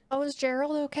 Oh, is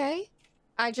Gerald okay?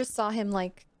 I just saw him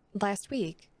like last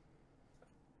week.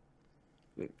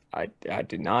 I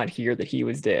did not hear that he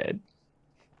was dead,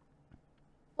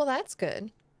 Well, that's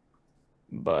good.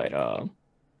 but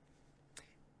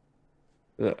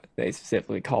they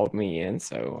specifically called me in,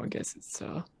 so I guess it's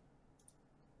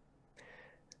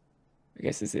I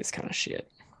guess it's this kind of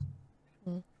shit.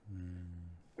 Mm.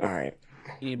 All right.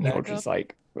 You need He'll backup? just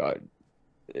like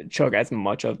chug as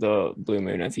much of the blue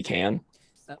moon as he can,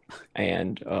 Oh.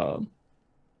 and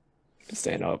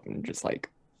stand up and just like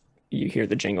you hear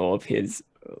the jingle of his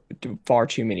far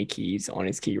too many keys on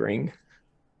his key ring.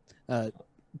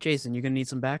 Jason, you gonna need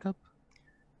some backup?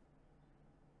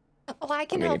 Oh, I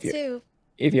can mean, help if you- too.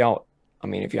 If y'all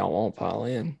won't pile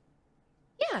in,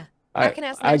 Yeah. I can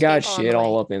ask I Magic got 8-Ball on shit the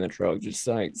all way. up in the truck, just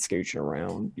like scooching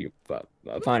around. You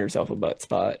find yourself a butt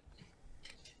spot.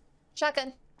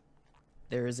 Shotgun.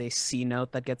 There is a C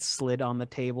note that gets slid on the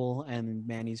table, and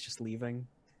Manny's just leaving.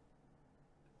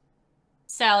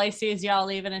 Sally sees y'all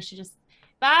leaving and she just,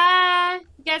 bye.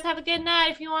 You guys have a good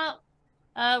night. If you want,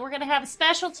 we're gonna have a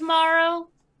special tomorrow.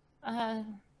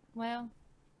 Well,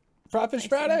 Crawfish nice and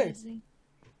Friday. busy.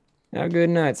 Have a good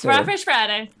night, sir. Crawfish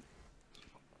Friday.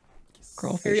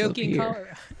 Crawfish up Karaoke and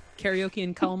here. karaoke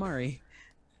and calamari.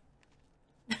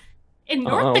 In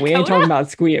North Dakota? We ain't talking about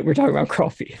squid. We're talking about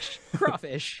crawfish.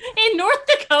 Crawfish. In North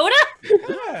Dakota?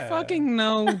 Yeah. Fucking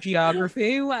no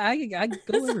geography. I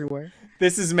go everywhere.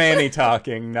 This is Manny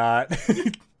talking, not.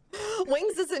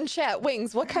 Wings is in chat.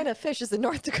 Wings, what kind of fish is in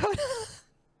North Dakota?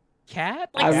 Cat?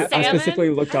 Like I salmon? specifically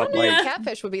looked I up don't know like if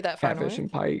catfish would be that far catfish north.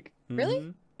 and pike. Really?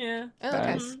 Mhm. Yeah. Oh,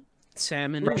 okay. Bass.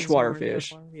 Salmon. Freshwater is more fish.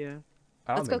 that far, Yeah.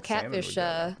 I don't Let's go think salmon would catfish, go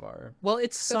that far. Well,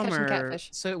 it's Go catch some summer, catfish.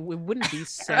 so it wouldn't be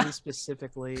salmon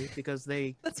specifically because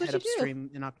they That's what head you do. upstream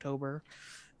in October.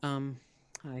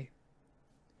 Hi.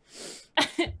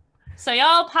 So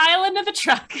y'all pile into the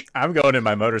truck. I'm going in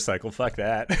my motorcycle. Fuck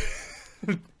that.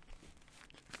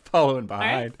 Following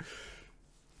behind.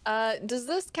 Does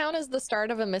this count as the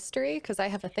start of a mystery? Because I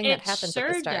have a thing that It happens sure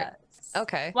at the start. does.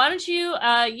 Okay. Why don't you,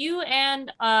 you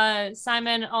and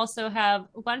Simon also have,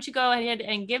 why don't you go ahead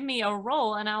and give me a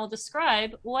roll and I'll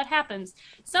describe what happens.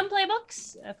 Some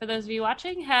playbooks, for those of you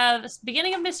watching, have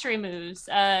beginning of mystery moves.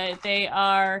 They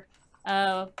are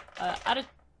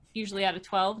usually out of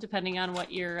 12, depending on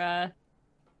what your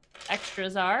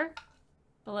extras are.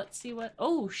 But let's see what,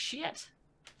 oh shit.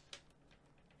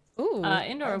 Ooh.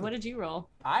 Indoor, what did you roll?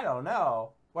 I don't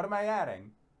know. What am I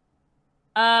adding?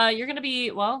 You're gonna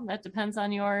be, well, that depends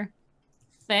on your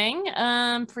thing.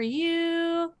 For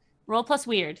you, roll plus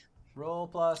weird. Roll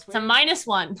plus. It's a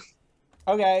 -1.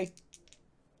 Okay.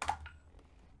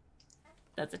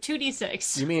 That's a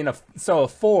 2d6. You mean a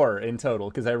 4 in total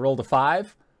because I rolled a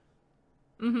 5?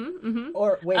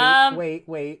 Or wait, Um,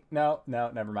 wait. No,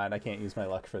 never mind. I can't use my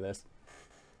luck for this.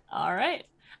 All right.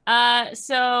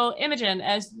 So Imogen,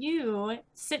 as you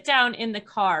sit down in the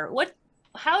car,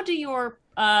 how do your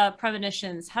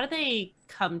premonitions, how do they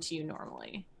come to you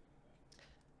normally?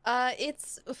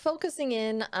 It's focusing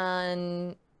in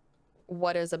on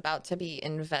what is about to be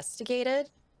investigated.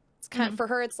 It's kind for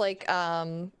her, it's like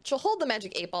she'll hold the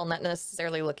magic 8-Ball, not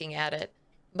necessarily looking at it,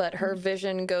 but her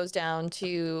vision goes down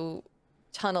to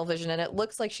tunnel vision, and it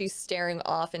looks like she's staring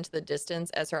off into the distance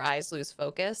as her eyes lose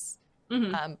focus.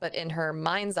 But in her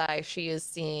mind's eye, she is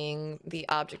seeing the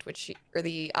object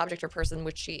the object or person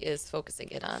which she is focusing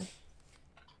in on.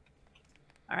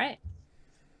 All right.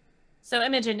 So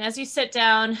Imogen, as you sit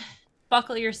down,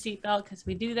 buckle your seatbelt because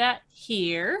we do that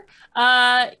here.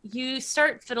 You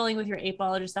start fiddling with your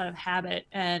 8-Ball just out of habit,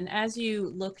 and as you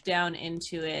look down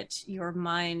into it, your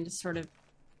mind sort of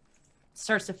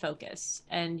starts to focus,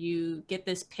 and you get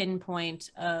this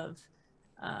pinpoint of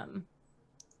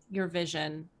your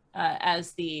vision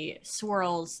as the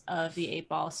swirls of the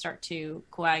 8-Ball start to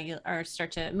coagulate or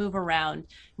start to move around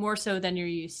more so than you're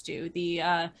used to.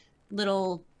 The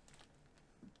little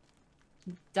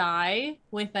die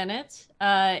within it,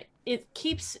 it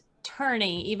keeps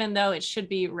turning even though it should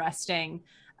be resting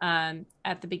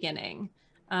at the beginning.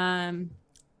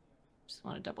 Just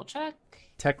want to double check.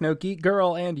 Techno Geek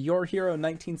Girl and Your Hero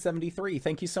 1973.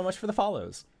 Thank you so much for the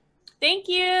follows. Thank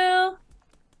you.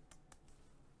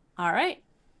 All right.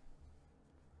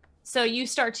 So you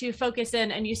start to focus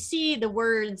in and you see the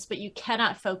words, but you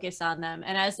cannot focus on them.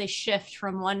 And as they shift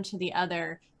from one to the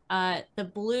other, the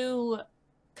blue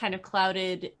kind of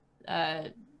clouded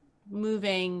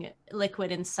moving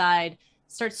liquid inside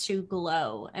starts to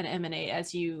glow and emanate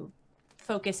as you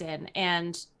focus in,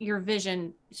 and your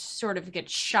vision sort of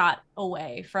gets shot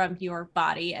away from your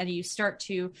body and you start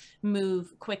to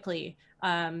move quickly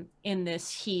in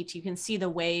this heat. You can see the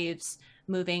waves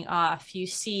moving off. You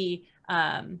see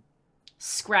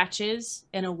scratches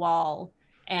in a wall,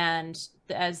 and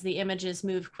as the images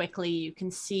move quickly, you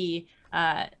can see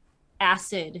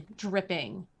acid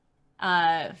dripping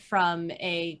from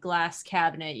a glass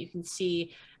cabinet. You can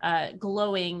see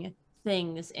glowing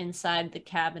things inside the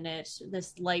cabinet,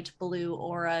 this light blue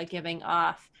aura giving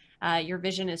off Your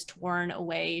vision is torn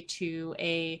away to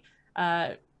a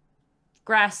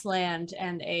grassland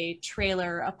and a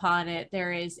trailer upon it.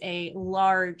 There is a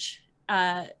large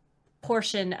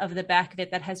portion of the back of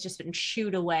it that has just been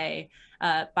chewed away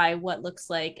by what looks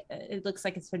like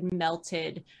it's been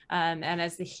melted. And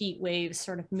as the heat waves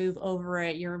sort of move over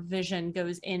it, your vision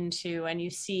goes into, and you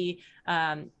see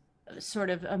sort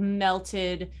of a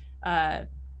melted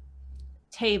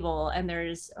table, and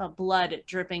there's blood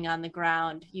dripping on the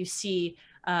ground. You see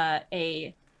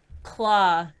a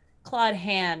clawed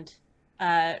hand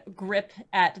grip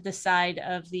at the side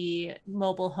of the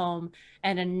mobile home,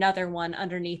 and another one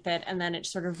underneath it, and then it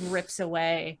sort of rips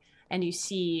away, and you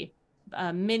see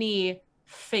many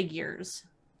figures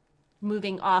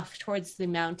moving off towards the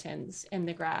mountains in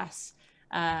the grass.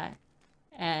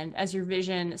 And as your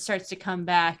vision starts to come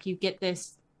back, you get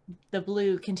the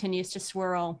blue continues to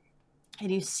swirl,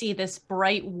 and you see this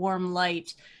bright, warm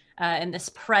light and this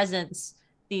presence,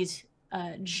 these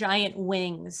giant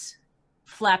wings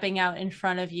flapping out in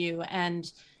front of you.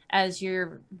 And as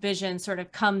your vision sort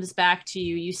of comes back to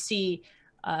you, you see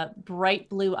bright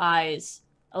blue eyes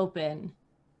open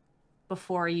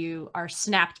before you are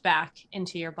snapped back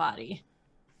into your body.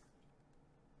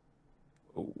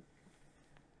 Oh.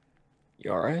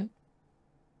 You all right?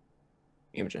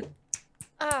 Imogen.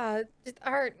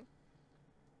 Art.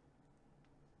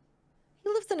 He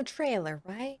lives in a trailer,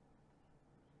 right?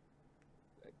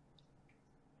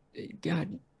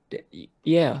 God,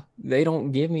 yeah, they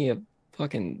don't give me a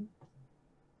fucking...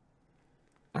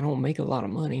 I don't make a lot of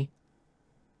money.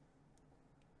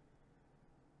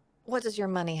 What does your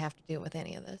money have to do with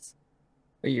any of this?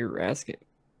 You're asking...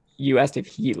 You asked if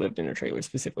he lived in a trailer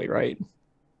specifically, right?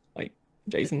 Like,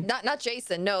 Jason? Not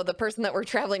Jason, no, the person that we're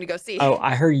traveling to go see. Oh,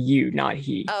 I heard you, not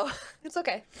he. Oh, it's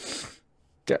okay.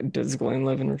 Does Glenn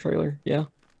live in a trailer? Yeah.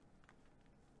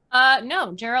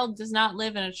 No, Gerald does not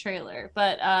live in a trailer,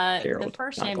 but Gerald, the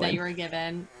first not name Glenn. that you were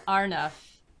given, Arnulf,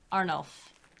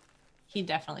 he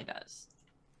definitely does.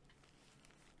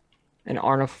 And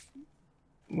Arnulf...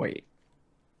 Wait.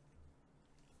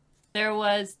 That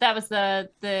was the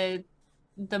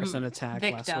Person attack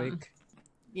last victim. week.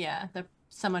 Yeah,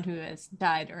 someone who has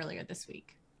died earlier this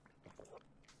week.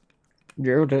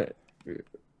 Gerald...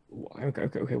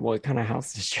 Okay, what kind of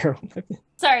house does Gerald live in?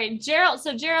 Sorry, Gerald.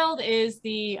 So Gerald is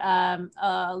the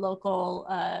local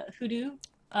hoodoo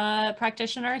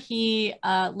practitioner. He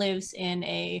lives in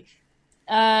a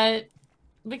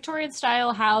Victorian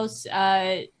style house.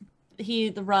 He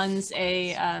runs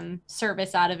a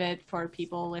service out of it for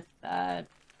people with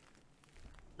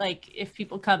like if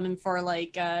people come in for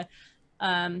like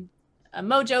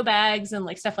mojo bags and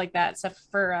like stuff like that. Stuff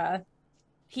for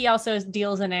he also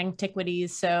deals in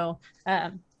antiquities. So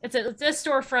it's a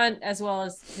storefront as well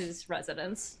as his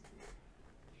residence.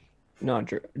 No,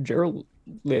 Gerald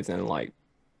lives in like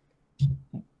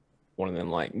one of them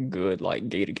like good like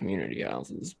gated community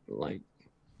houses. Like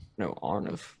no,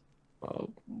 Arnulf,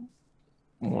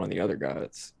 one of the other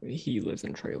guys, he lives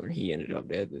in a trailer. He ended up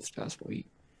dead this past week.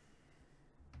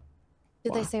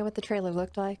 Did Wow. they say what the trailer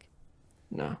looked like?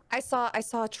 No. I saw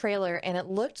a trailer and it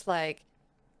looked like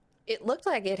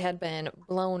it had been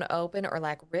blown open or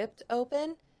like ripped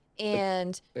open,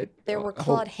 and there were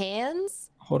clawed hands.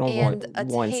 Hold on and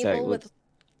one sec. table with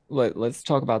Let's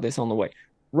talk about this on the way.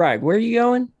 Rag, where are you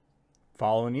going?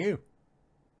 Following you.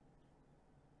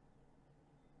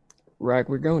 Rag,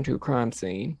 we're going to a crime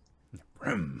scene.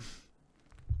 Vroom.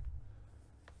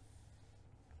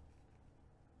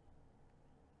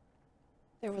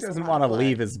 there He was a doesn't lot want of to blood.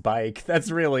 leave his bike.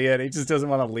 That's really it. He just doesn't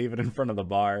want to leave it in front of the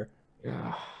bar.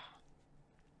 Yeah.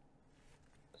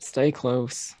 Stay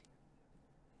close.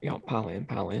 Y'all pile in.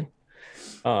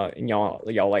 And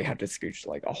y'all like have to scooch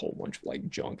like a whole bunch of like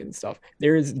junk and stuff.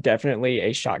 There is definitely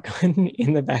a shotgun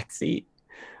in the back seat.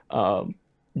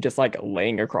 Just like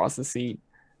laying across the seat.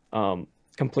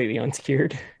 Completely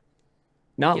unsecured.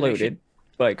 Not You know, loaded,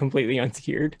 but completely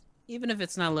unsecured. Even if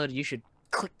it's not loaded, you should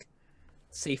click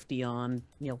safety on.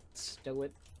 You'll stow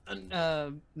it.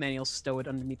 Manual stow it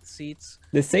underneath the seats.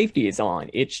 The safety is on,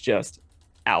 it's just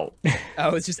out.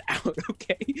 Oh, it's just out.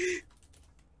 Okay.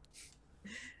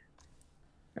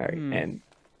 All right, Hmm. and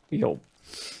he'll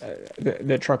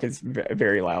the truck is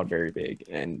very loud, very big,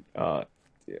 and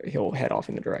he'll head off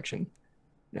in the direction.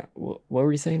 Now, what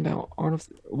were you saying about Arnold?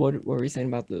 What were you saying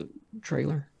about the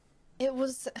trailer? It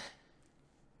was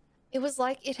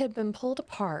like it had been pulled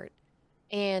apart,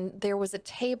 and there was a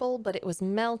table, but it was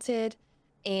melted,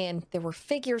 and there were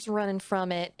figures running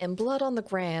from it, and blood on the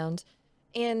ground,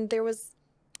 and there was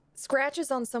scratches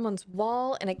on someone's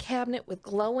wall, and a cabinet with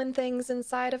glowing things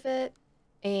inside of it,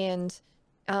 and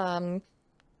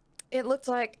it looked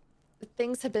like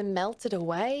things had been melted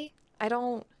away. I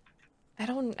don't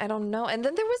know. And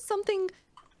then there was something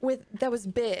that was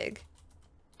big,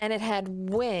 and it had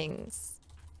wings,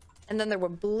 and then there were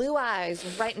blue eyes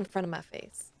right in front of my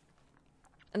face,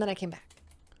 and then I came back.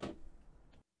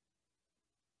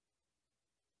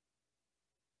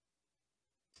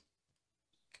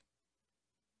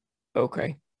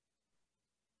 Okay.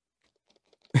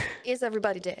 Is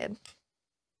everybody dead?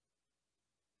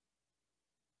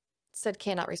 Said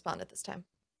cannot respond at this time.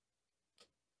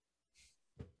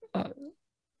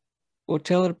 Well,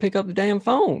 tell her to pick up the damn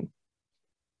phone.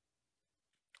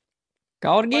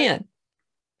 Call it again.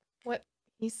 What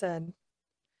he said.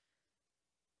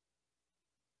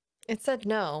 It said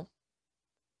no.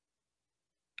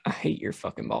 I hate your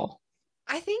fucking ball.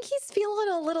 I think he's feeling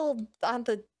a little on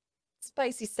the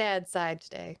spicy sad side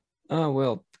today. Oh,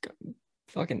 well,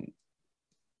 fucking.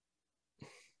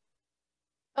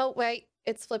 Oh, wait.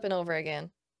 It's flipping over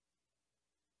again.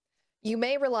 You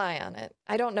may rely on it.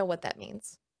 I don't know what that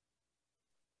means.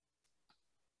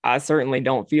 I certainly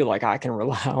don't feel like I can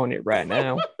rely on it right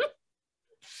now.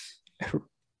 I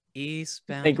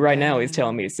Eastbound. think right now he's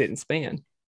telling me to sit and spin.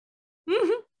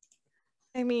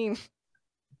 I mean,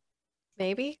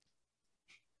 maybe.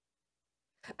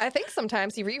 I think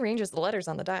sometimes he rearranges the letters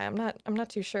on the die. I'm not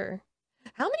too sure.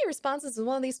 How many responses is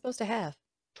one of these supposed to have?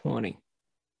 20.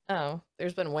 Oh,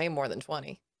 there's been way more than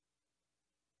 20.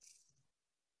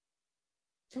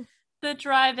 The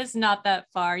drive is not that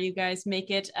far. You guys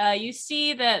make it. You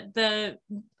see that the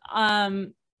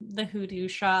Hoodoo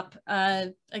shop,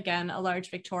 again, a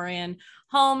large Victorian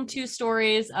home, 2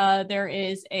 stories. There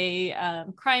is a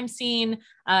crime scene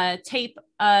tape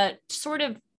sort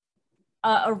of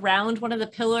around one of the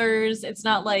pillars. It's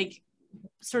not like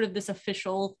sort of this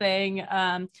official thing.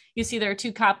 You see there are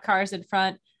 2 cop cars in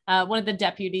front. One of the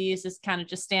deputies is kind of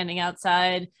just standing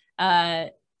outside,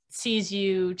 sees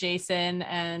you, Jason,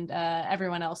 and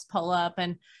everyone else pull up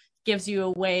and gives you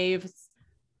a wave.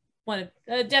 One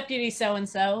of deputy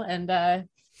so-and-so, and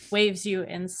waves you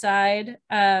inside.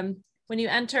 When you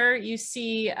enter, you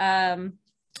see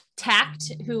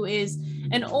Tact, who is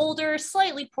an older,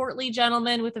 slightly portly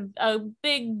gentleman with a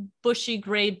big, bushy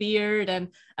gray beard and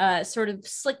sort of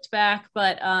slicked back,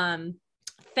 but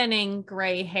thinning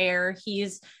gray hair.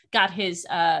 He's got his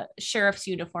sheriff's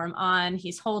uniform on.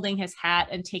 He's holding his hat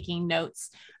and taking notes.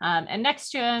 And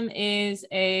next to him is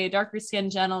a darker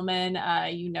skinned gentleman.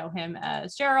 You know him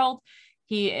as Gerald.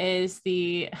 He is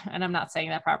and I'm not saying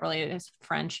that properly, it's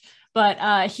French,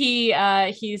 but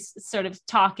he's sort of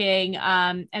talking.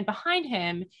 And behind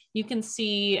him, you can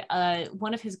see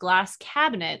one of his glass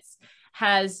cabinets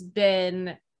has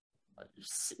been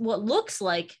what looks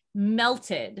like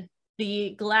melted.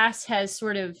 The glass has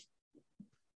sort of,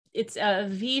 it's a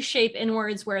V shape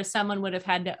inwards, whereas someone would have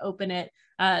had to open it,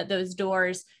 those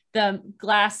doors. The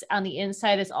glass on the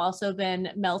inside has also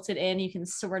been melted in. You can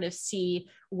sort of see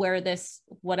where this,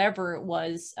 whatever it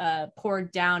was,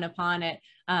 poured down upon it.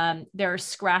 There are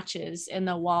scratches in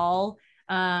the wall,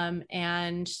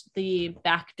 and the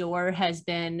back door has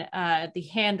been, the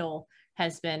handle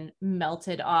has been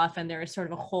melted off, and there is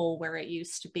sort of a hole where it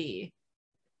used to be.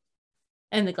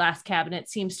 And the glass cabinet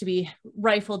seems to be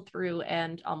rifled through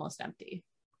and almost empty.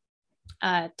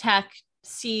 Tech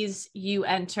sees you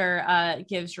enter,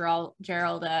 gives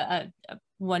Gerald a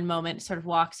 1 moment, sort of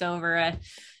walks over,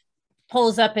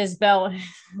 pulls up his belt.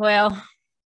 Well,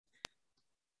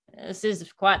 this is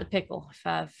quite the pickle if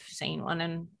I've seen one,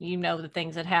 and you know the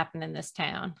things that happen in this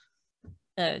town.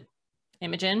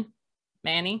 Imogen,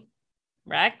 Manny,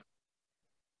 Rack.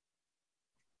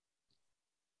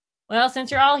 Well,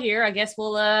 since you're all here, I guess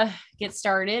we'll get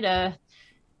started.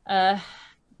 The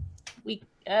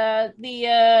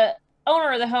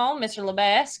owner of the home, Mr.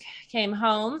 LeBasque, came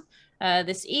home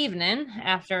this evening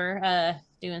after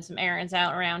doing some errands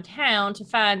out around town to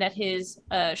find that his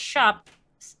shop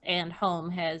and home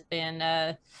has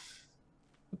been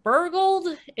burgled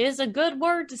is a good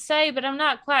word to say, but I'm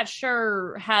not quite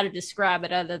sure how to describe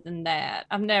it other than that.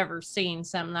 I've never seen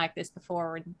something like this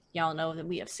before, and y'all know that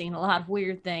we have seen a lot of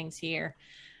weird things here.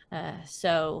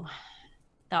 So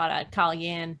thought I'd call you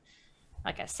in.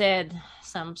 Like I said,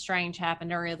 something strange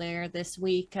happened earlier this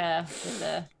week with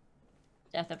the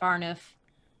death of Arnulf.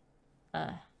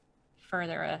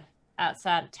 Further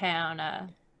outside of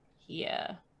town,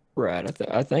 Right.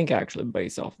 I think actually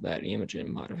based off of that,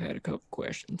 Imogen might have had a couple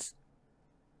questions.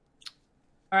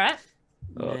 All right.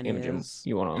 Imogen,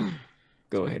 you want to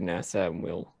go ahead and ask that, and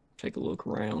we'll take a look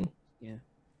around. Yeah.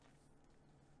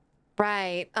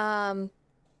 Right.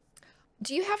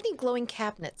 Do you have any glowing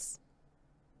cabinets?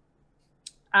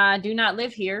 I do not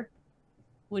live here.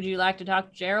 Would you like to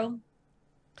talk to Gerald?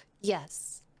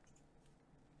 Yes.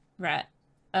 Right.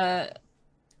 Mr.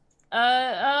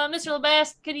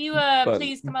 Lebast, could you But-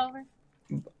 please come over?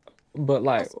 But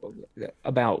like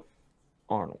about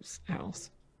Arnold's house.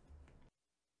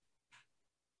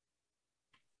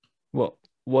 Well,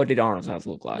 what did Arnold's house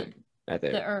look like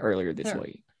earlier this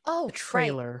week? Oh, A right.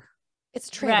 trailer. It's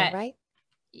a trailer, right?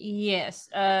 Yes.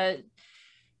 A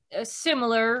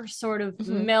similar sort of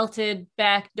Mhm. melted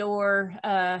back door.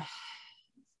 I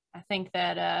think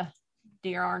that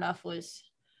dear Arnuff was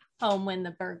home when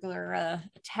the burglar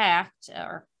attacked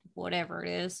or whatever it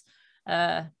is.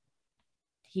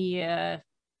 He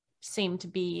seemed to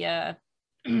be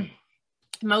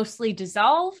mostly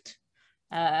dissolved.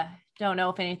 Don't know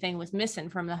if anything was missing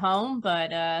from the home, but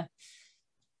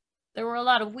there were a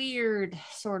lot of weird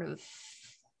sort of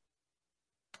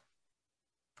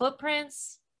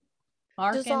footprints,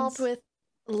 markings. Dissolved with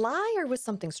lye or with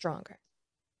something stronger?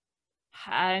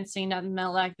 I didn't see nothing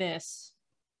melt like this.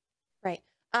 Right.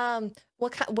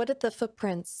 What did the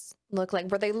footprints look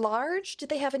like? Were they large? Did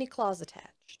they have any claws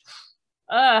attached?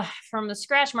 From the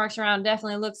scratch marks around,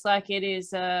 definitely looks like it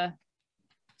is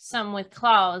some with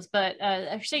claws, but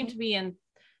there seem to be in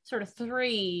sort of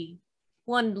three,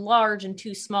 one large and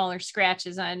two smaller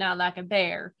scratches, not like a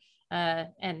bear.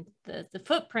 And the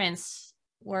footprints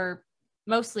were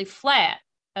mostly flat,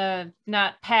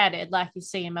 not padded like you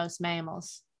see in most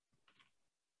mammals.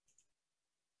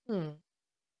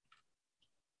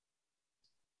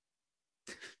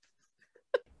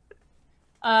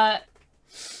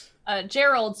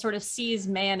 Gerald sort of sees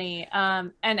Manny,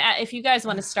 and if you guys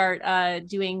want to start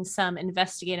doing some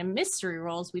investigative mystery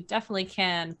rolls, we definitely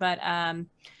can, but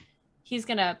he's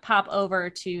gonna pop over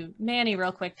to Manny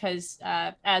real quick because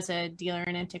as a dealer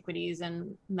in antiquities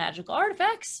and magical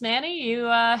artifacts, Manny, you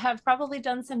have probably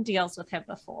done some deals with him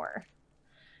before.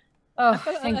 Oh,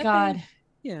 thank God.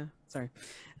 Yeah, sorry.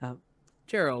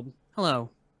 Gerald, hello.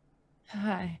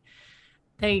 Hi.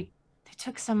 They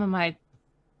took some of my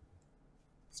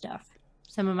stuff,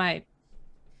 some of my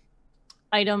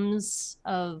items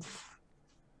of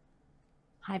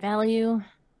high value.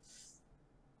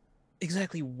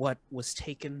 Exactly what was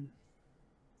taken?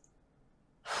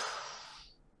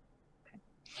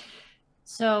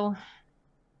 So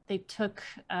they took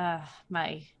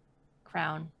my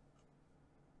crown,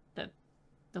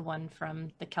 the one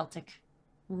from the Celtic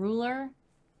ruler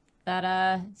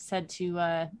that said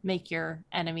to make your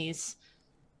enemies,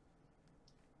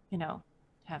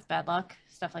 have bad luck,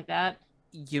 stuff like that.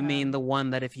 You mean the one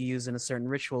that if you use in a certain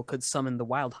ritual could summon the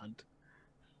Wild Hunt?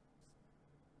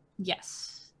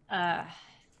 Yes.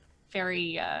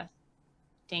 Very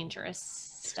dangerous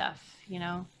stuff,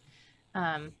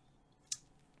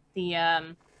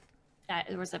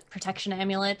 there was a protection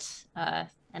amulet, an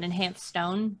enhanced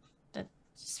stone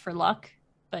that's for luck,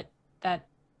 but that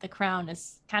the crown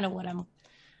is kind of what I'm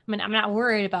not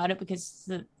worried about it because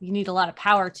you need a lot of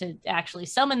power to actually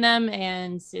summon them,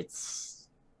 and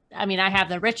I have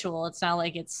the ritual. It's not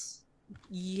like it's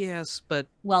Yes, but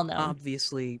well known.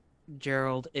 obviously,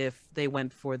 Gerald, if they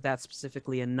went for that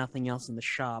specifically and nothing else in the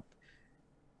shop,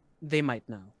 they might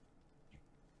know.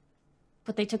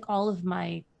 But they took all of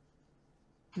my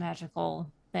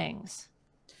magical things.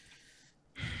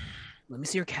 Let me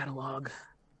see your catalog.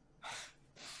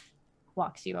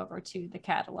 Walks you over to the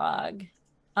catalog.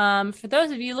 For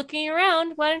those of you looking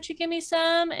around, why don't you give me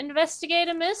some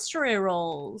investigative mystery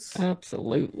rolls?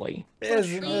 Absolutely. It's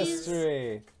a Please.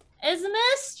 mystery. It's a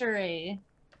mystery.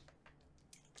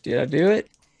 Did I do it?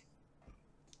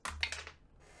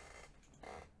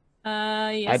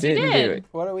 Yes, I didn't you did. do it.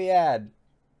 What do we add?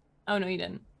 Oh no, you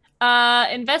didn't.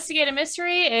 Investigative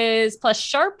mystery is plus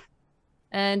sharp,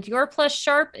 and your plus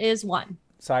sharp is 1.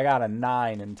 So I got a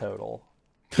 9 in total.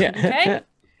 Yeah. Okay.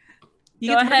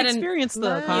 You Go get to mark ahead and- experience,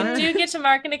 though, Nice. Connor. You do get to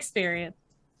mark an experience.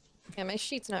 Yeah, my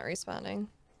sheet's not responding.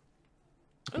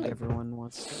 Everyone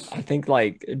wants to. I think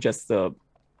like just the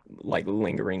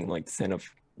lingering scent of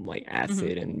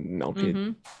acid and melted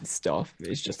Mhm. stuff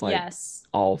is just Yes.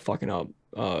 all fucking up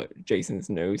Jason's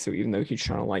nose. So even though he's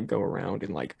trying to go around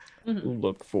and Mhm.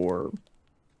 look for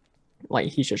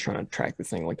he's just trying to track this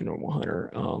thing like a normal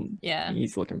hunter. Yeah.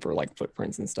 He's looking for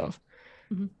footprints and stuff.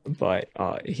 Mhm. But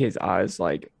his eyes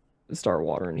start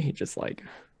watering. He just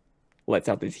lets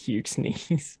out this huge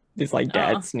sneeze, this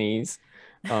dad Aw. sneeze.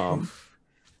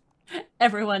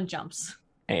 Everyone jumps.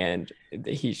 And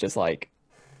he's just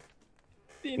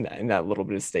in that little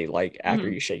bit of state after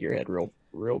you shake your head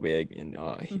real big, and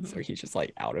so he's just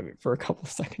out of it for a couple of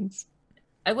seconds.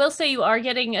 I will say you are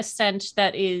getting a stench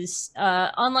that is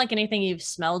unlike anything you've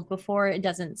smelled before. It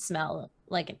doesn't smell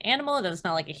like an animal. It doesn't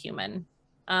smell like a human.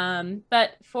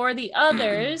 But for the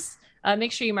others,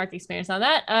 Make sure you mark the experience on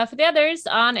that. For the others,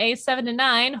 on a 7 to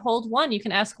 9, hold 1. You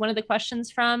can ask one of the questions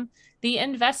from the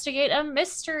Investigate a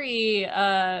Mystery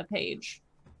page.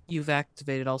 You've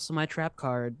activated also my trap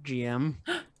card, GM.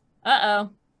 Uh-oh.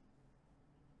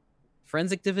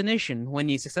 Forensic divination. When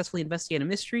you successfully investigate a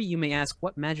mystery, you may ask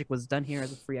what magic was done here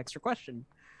as a free extra question.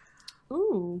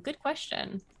 Ooh, good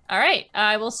question. All right,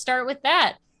 I will start with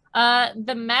that.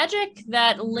 The magic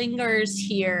that lingers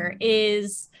here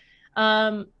is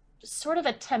sort of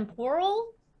a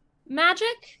temporal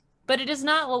magic, but it is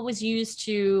not what was used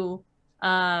to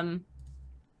burn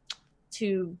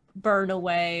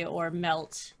away or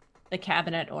melt the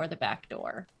cabinet or the back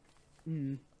door.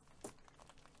 Mm.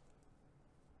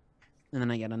 And then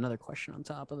I get another question on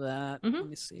top of that. Mhm. Let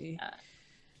me see.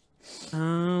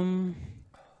 I'm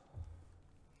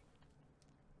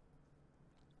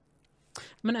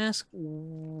gonna ask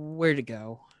where to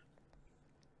go.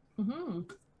 Mm-hmm.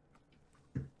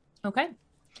 Okay.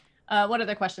 What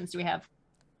other questions do we have?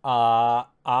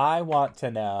 I want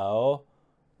to know,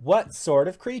 what sort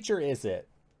of creature is it?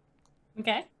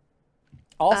 Okay.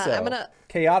 Also, I'm gonna.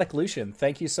 Chaotic Lucian,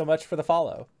 thank you so much for the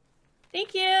follow.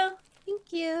 Thank you.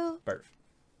 Thank you. Burf.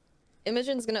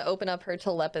 Imogen's gonna open up her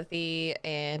telepathy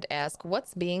and ask,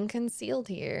 "What's being concealed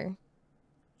here?"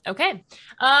 Okay.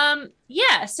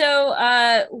 Yeah, so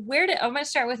I'm gonna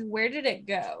start with where did it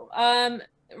go?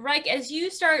 Reich, as you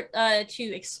start to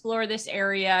explore this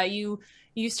area,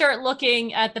 you start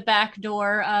looking at the back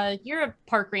door. You're a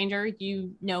park ranger,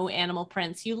 you know animal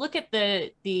prints. You look at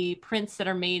the prints that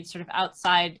are made sort of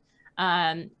outside,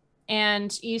 and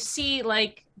you see,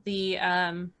 like the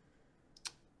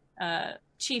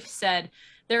chief said,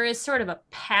 there is sort of a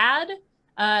pad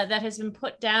that has been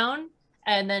put down,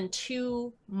 and then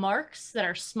 2 marks that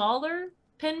are smaller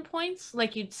pinpoints,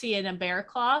 like you'd see in a bear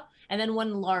claw, and then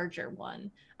 1 larger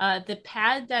one. The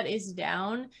pad that is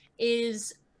down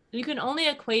is, you can only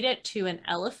equate it to an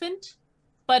elephant,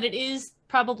 but it is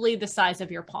probably the size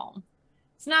of your palm.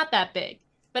 It's not that big.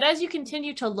 But as you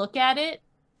continue to look at it,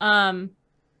 and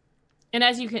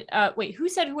as you can, wait, who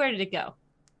said where did it go?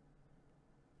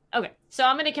 Okay, so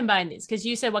I'm going to combine these because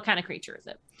you said what kind of creature is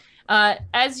it?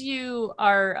 As you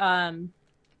are,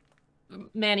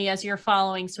 Manny, as you're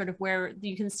following sort of where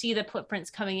you can see the footprints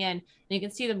coming in, and you can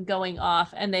see them going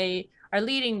off, and they are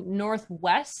leading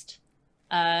northwest.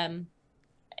 And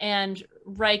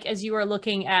Reich, as you are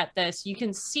looking at this, you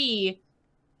can see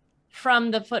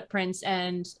from the footprints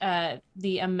and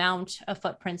the amount of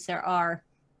footprints there are,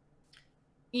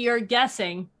 you're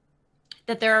guessing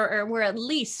that there were at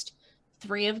least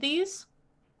 3 of these.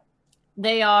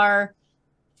 They are,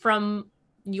 from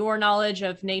your knowledge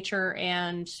of nature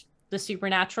and the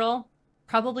supernatural,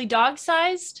 probably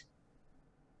dog-sized.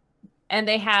 And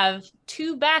they have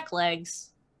 2 back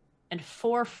legs and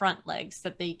 4 front legs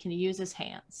that they can use as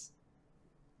hands.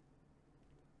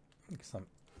 Some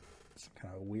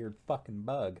kind of weird fucking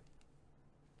bug.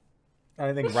 I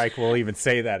don't think Reich will even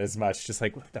say that as much. Just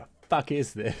like, what the fuck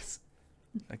is this?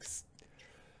 Like,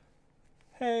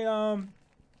 hey,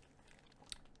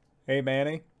 hey,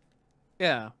 Manny.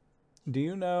 Yeah. Do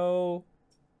you know,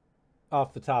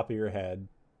 off the top of your head,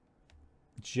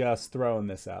 just throwing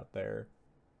this out there,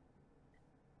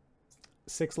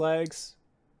 6 legs?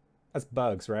 That's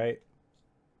bugs, right?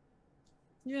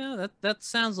 Yeah, that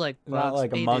sounds like Not bugs.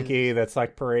 like a They monkey do. that's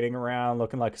like parading around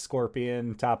looking like a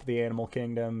scorpion, top of the animal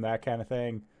kingdom, that kind of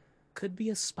thing. Could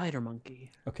be a spider monkey.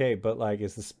 Okay, but like,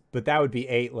 but that would be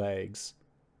 8 legs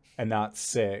and not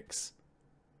 6.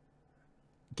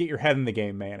 Get your head in the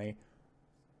game, Manny.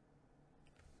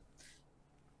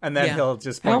 And then Yeah. he'll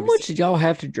just How point much did y'all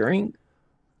have to drink?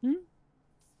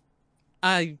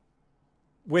 I'm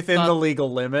within the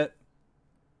legal limit.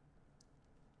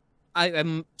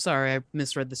 I'm sorry, I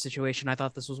misread the situation. I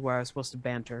thought this was where I was supposed to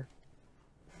banter.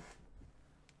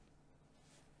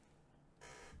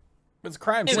 It's a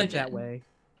crime It scene. went that way.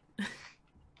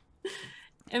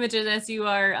 Imogen, as you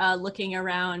are looking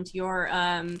around, you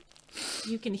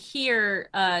can hear,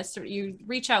 you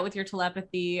reach out with your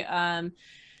telepathy.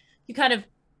 You kind of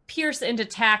pierce into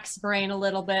Tack's brain a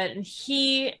little bit, and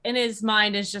he, in his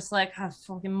mind, is just like, oh,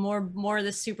 fucking more of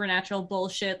this supernatural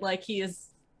bullshit. Like, he is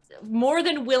more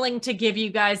than willing to give you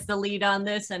guys the lead on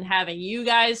this and having you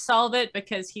guys solve it,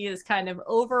 because he is kind of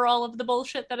over all of the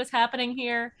bullshit that is happening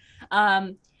here.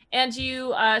 And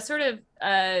you sort of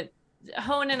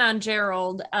hone in on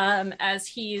Gerald as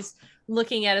he's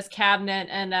looking at his cabinet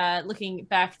and looking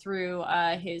back through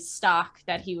his stock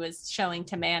that he was showing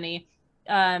to Manny.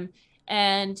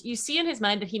 And you see in his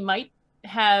mind that he might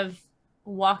have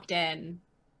walked in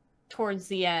towards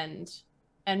the end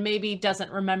and maybe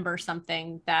doesn't remember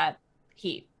something that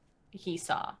he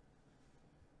saw.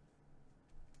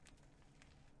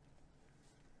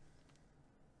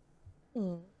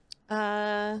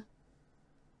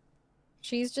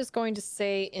 She's just going to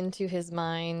say into his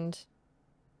mind,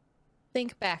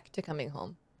 think back to coming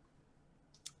home.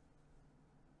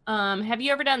 Have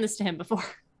you ever done this to him before?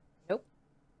 Nope.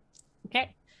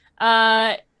 Okay.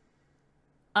 All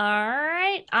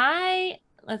right.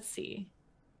 Let's see.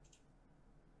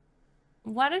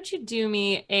 Why don't you do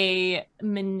me a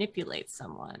manipulate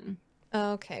someone?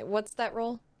 Okay, what's that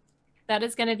roll? That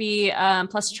is going to be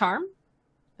plus charm.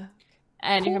 Okay.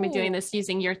 And you're going to be doing Cool. this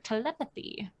using your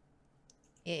telepathy.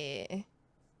 Yeah.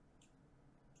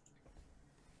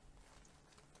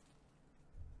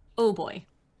 Oh boy.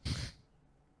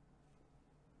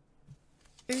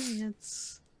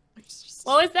 Experience.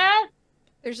 What was that?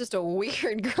 There's just a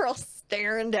weird girl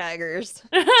staring daggers.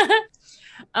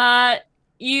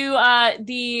 You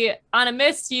on a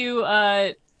miss you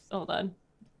hold on.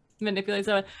 Manipulate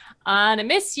someone. On a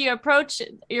miss you approach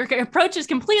your approach is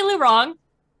completely wrong.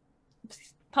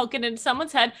 Poking into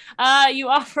someone's head. You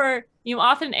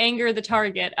often anger the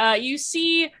target. You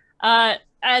see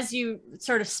as you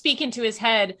sort of speak into his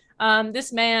head,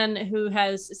 this man who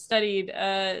has studied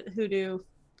hoodoo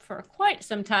for quite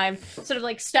some time sort of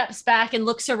like steps back and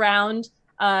looks around,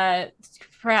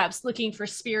 perhaps looking for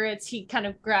spirits. He kind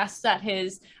of grasps at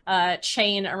his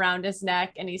chain around his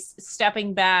neck and he's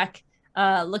stepping back,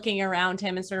 looking around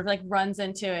him, and sort of like runs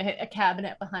into a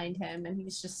cabinet behind him, and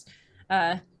he's just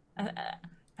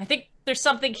I think there's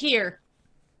something here.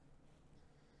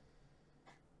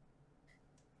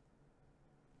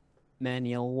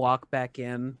 Manuel walk back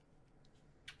in.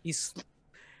 He's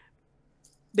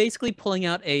basically pulling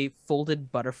out a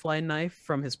folded butterfly knife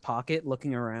from his pocket,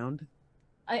 looking around.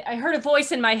 I heard a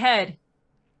voice in my head.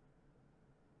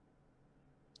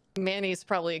 Manny's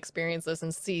probably experienced this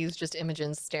and sees just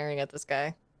Imogen staring at this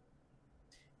guy.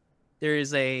 There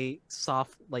is a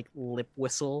soft, like, lip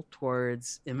whistle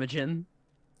towards Imogen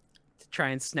to try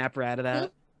and snap her out of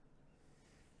that.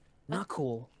 Not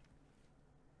cool.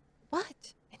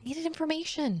 What? I needed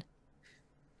information.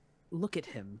 Look at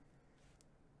him.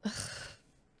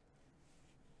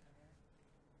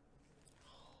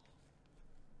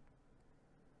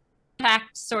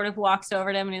 Pact sort of walks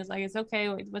over to him and he's like, "It's okay.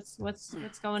 What's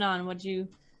going on? What'd you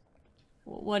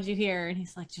hear?" And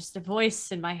he's like, "Just a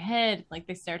voice in my head." Like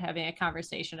they start having a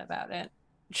conversation about it.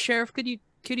 Sheriff, could you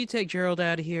take Gerald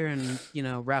out of here and,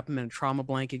 wrap him in a trauma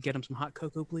blanket, get him some hot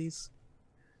cocoa, please?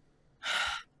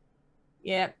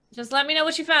 Yeah, just let me know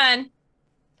what you find.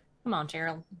 Come on,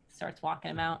 Gerald. Starts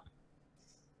walking him out.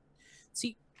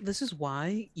 See, this is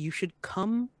why you should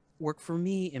come work for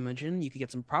me, Imogen. You could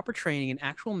get some proper training in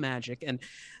actual magic. And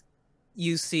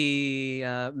you see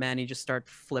Manny just start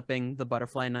flipping the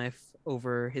butterfly knife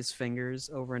over his fingers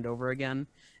over and over again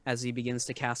as he begins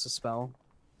to cast a spell.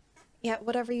 Yeah,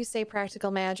 whatever you say,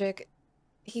 practical magic.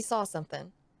 He saw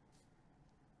something.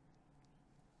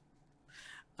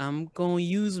 I'm going to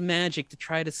use magic to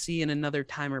try to see in another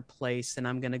time or place, and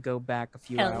I'm going to go back a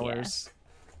few Hell yeah. hours.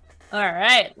 All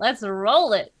right, let's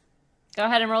roll it. Go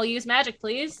ahead and roll use magic,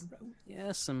 please.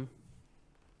 Yes,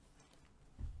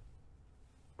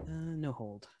 no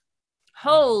hold.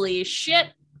 Holy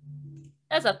shit.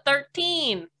 That's a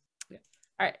 13. Yeah.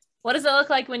 All right. What does it look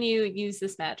like when you use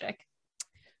this magic?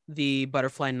 The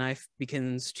butterfly knife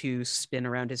begins to spin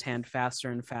around his hand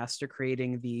faster and faster,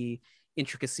 creating the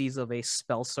intricacies of a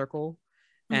spell circle.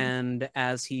 Mm-hmm. And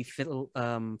as he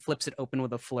flips it open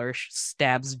with a flourish,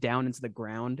 stabs down into the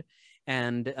ground,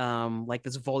 and like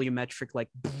this volumetric like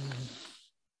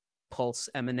pulse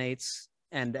emanates,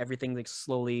 and everything like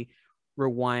slowly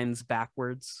rewinds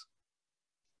backwards.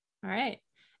 All right.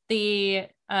 The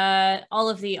all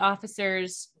of the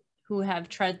officers who have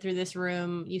tread through this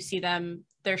room, you see them,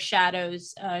 their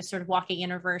shadows sort of walking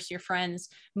in reverse, your friends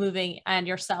moving and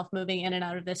yourself moving in and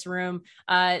out of this room.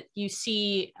 You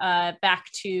see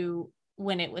back to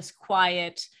when it was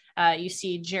quiet, you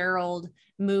see Gerald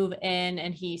move in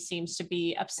and he seems to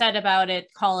be upset about it,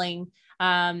 calling.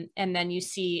 And then you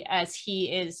see as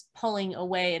he is pulling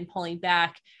away and pulling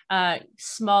back,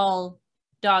 small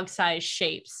dog-sized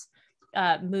shapes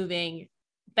moving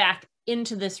back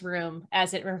into this room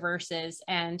as it reverses.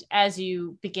 And as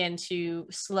you begin to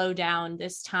slow down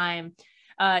this time,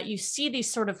 you see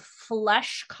these sort of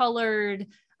flesh-colored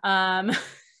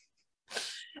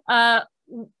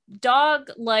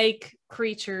dog-like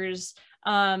creatures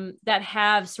that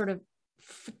have sort of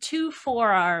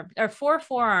four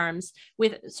forearms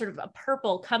with sort of a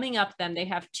purple coming up them. They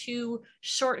have 2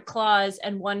 short claws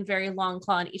and 1 very long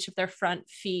claw on each of their front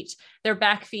feet. Their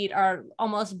back feet are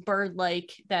almost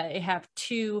bird-like. They have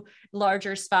 2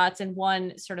 larger spots and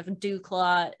 1 sort of dew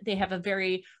claw. They have a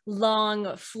very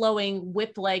long, flowing,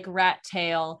 whip-like rat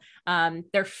tail.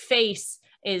 Their face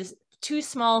is too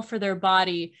small for their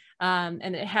body,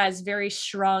 and it has very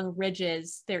strong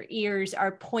ridges. Their ears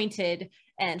are pointed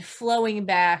and flowing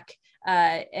back,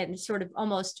 and sort of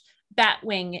almost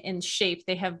batwing in shape.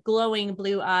 They have glowing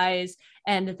blue eyes,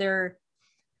 and their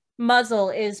muzzle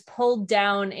is pulled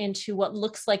down into what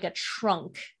looks like a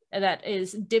trunk that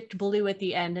is dipped blue at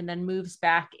the end and then moves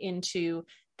back into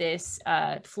this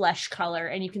flesh color.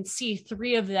 And you can see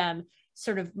 3 of them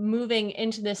sort of moving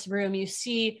into this room. You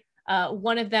see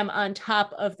one of them on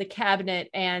top of the cabinet,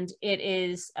 and it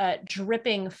is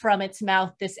dripping from its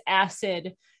mouth this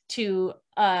acid to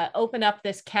open up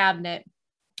this cabinet,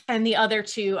 and the other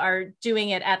 2 are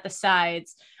doing it at the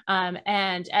sides.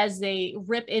 And as they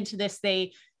rip into this,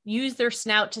 they use their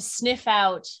snout to sniff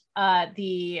out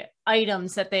the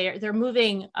items that they're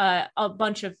moving a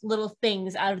bunch of little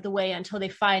things out of the way until they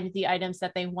find the items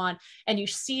that they want. And you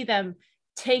see them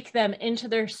take them into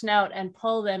their snout and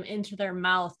pull them into their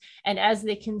mouth. And as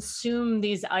they consume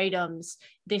these items,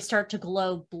 they start to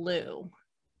glow blue.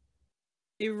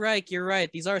 You're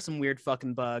right. These are some weird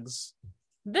fucking bugs.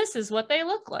 This is what they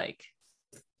look like.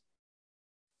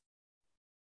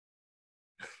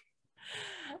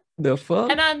 The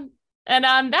fuck? And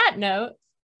on that note,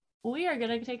 we are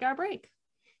gonna take our break.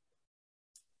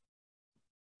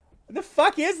 What the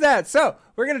fuck is that? So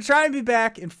we're gonna try and be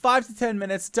back in 5 to 10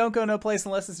 minutes. Don't go no place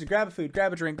unless it's to grab a food,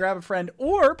 grab a drink, grab a friend,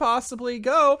 or possibly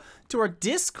go to our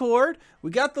Discord.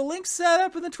 We got the link set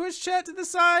up in the Twitch chat to the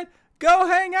side. Go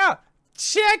hang out.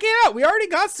 Check it out. We already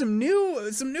got some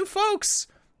new folks.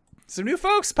 Some new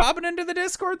folks popping into the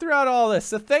Discord throughout all this.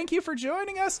 So thank you for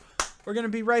joining us. We're going to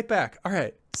be right back. All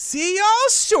right. See y'all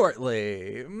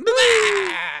shortly. And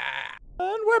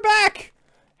we're back.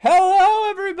 Hello,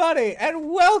 everybody, and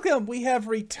welcome. We have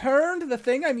returned. The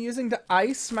thing I'm using to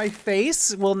ice my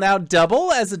face will now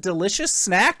double as a delicious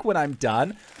snack when I'm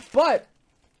done. But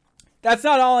that's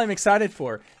not all I'm excited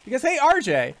for. Because, hey,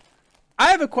 RJ, I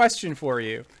have a question for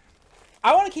you.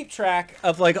 I want to keep track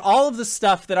of, like, all of the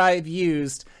stuff that I've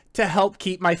used to help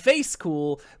keep my face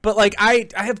cool, but, like, I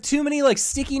have too many, like,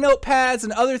 sticky notepads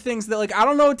and other things that, like, I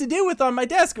don't know what to do with on my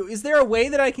desk. Is there a way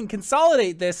that I can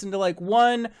consolidate this into, like,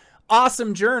 one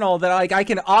awesome journal that, like, I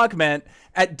can augment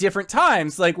at different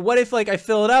times? Like, what if, like, I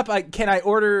fill it up, can I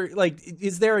order, like,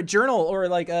 is there a journal or,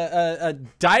 like, a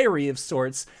diary of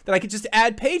sorts that I could just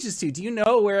add pages to? Do you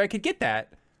know where I could get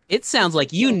that? It sounds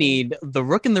like you need the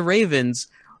Rook and the Ravens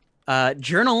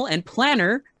journal and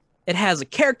planner. It has a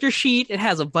character sheet. It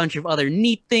has a bunch of other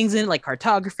neat things in it, like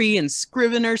cartography and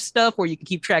Scrivener stuff, where you can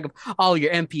keep track of all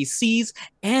your NPCs,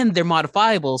 and they're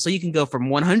modifiable. So you can go from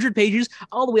 100 pages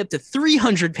all the way up to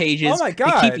 300 pages. Oh my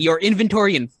God. To keep your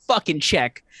inventory in fucking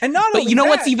check. And not but only you know that,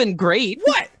 what's even great?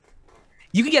 What?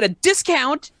 You can get a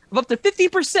discount of up to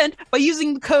 50% by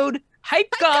using the code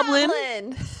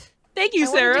HYPEGOBLIN. Thank you, I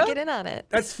wanted Sarah. to get in on it.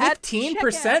 That's At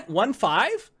 15%?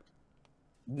 checkout.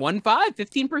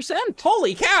 15%.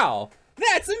 Holy cow.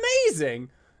 That's amazing.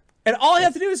 And all I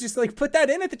have to do is just, like, put that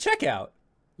in at the checkout.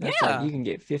 That's Yeah. like you can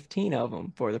get 15 of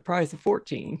them for the price of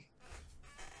 14.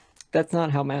 That's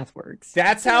not how math works.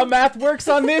 That's how math works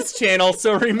on this channel,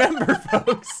 so remember,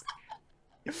 folks.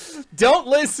 Don't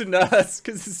listen to us,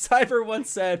 because Cypher once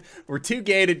said we're too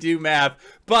gay to do math,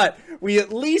 but we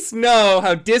at least know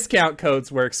how discount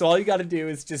codes work. So all you got to do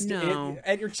is just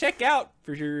at your checkout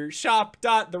for your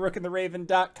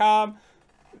shop.therookandtheraven.com,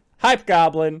 Hype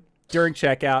Goblin during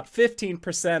checkout,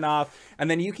 15% off,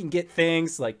 and then you can get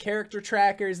things like character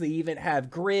trackers. They even have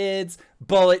grids,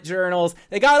 bullet journals.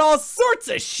 They got all sorts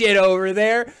of shit over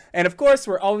there, and of course,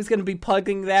 we're always going to be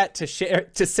plugging that to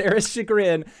Sarah's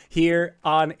chagrin here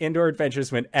on Indoor Adventures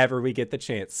whenever we get the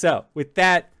chance. So with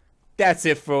that, that's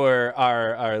it for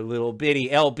our little bitty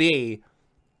LB.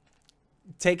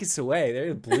 Take us away.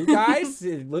 They're the blue guys.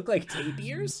 They look like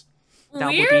tapirs.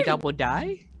 Double D, Weird. double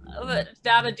die.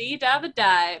 Dabba dee, dabba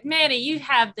die. Manny, you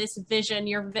have this vision.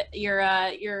 Your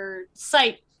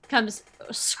sight comes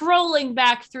scrolling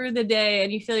back through the day,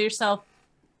 and you feel yourself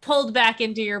pulled back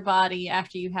into your body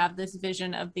after you have this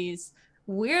vision of these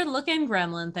weird-looking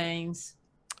gremlin things.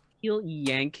 He'll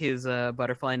yank his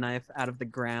butterfly knife out of the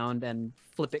ground and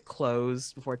flip it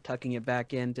closed before tucking it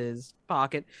back into his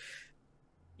pocket.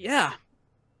 Yeah,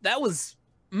 that was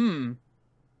a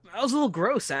little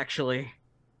gross, actually.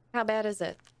 How bad is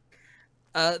it?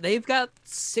 They've got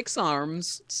 6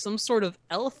 arms, some sort of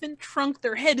elephant trunk.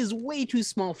 Their head is way too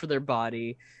small for their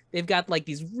body. They've got like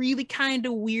these really kind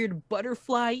of weird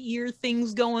butterfly ear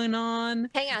things going on.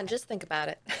 Hang on, just think about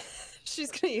it. She's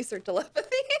gonna use her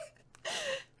telepathy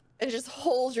and just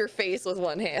hold your face with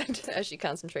one hand as she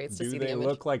concentrates to Do see the they image.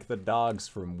 look like the dogs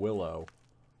from Willow?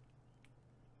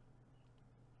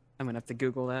 I'm gonna have to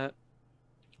Google that.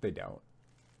 They don't.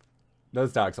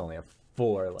 Those dogs only have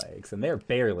 4 legs, and they're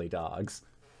barely dogs.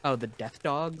 Oh, the death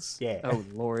dogs? Yeah. Oh,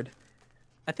 Lord.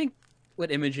 I think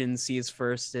what Imogen sees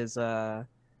first is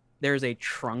there's a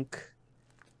trunk,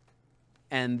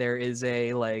 and there is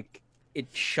a, like, it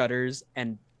shudders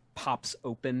and pops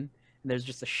open, and there's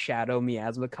just a shadow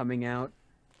miasma coming out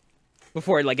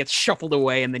before it, like, gets shuffled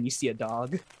away, and then you see a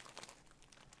dog.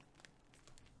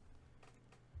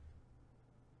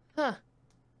 Huh.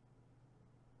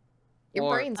 Your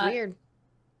Or- brain's weird.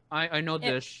 I know It-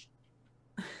 this.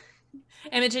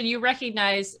 Imogen, you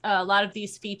recognize a lot of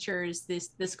these features,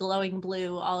 this glowing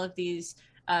blue, all of these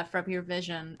from your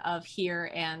vision of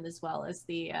here, and as well as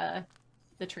the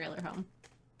trailer home.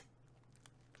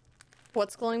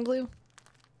 What's glowing blue?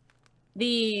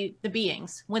 The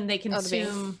beings when they Oh, the beings.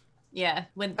 consume, yeah,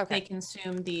 when Okay. they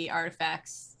consume the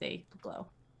artifacts, they glow.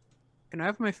 Can I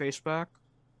have my face back?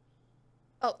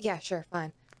 Oh, yeah, sure,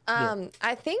 fine. Yeah.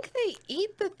 I think they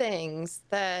eat the things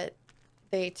that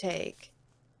they take.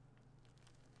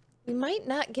 We might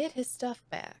not get his stuff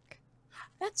back.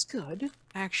 That's good,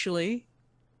 actually.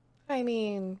 I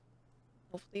mean,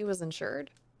 hopefully he was insured.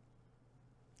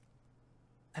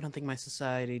 I don't think my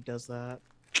society does that.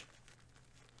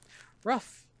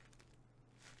 Rough.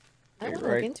 I You're want to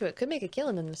look right. into it. Could make a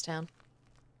killing in this town.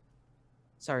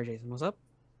 Sorry, Jason. What's up?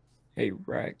 Hey,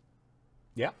 Rack.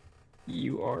 Yeah.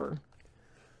 You are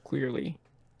clearly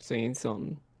saying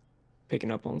something, picking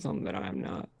up on something that I'm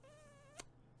not.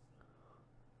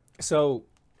 So,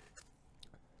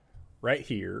 right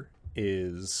here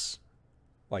is,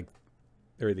 like,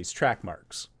 there are these track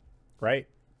marks, right?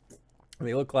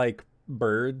 They look like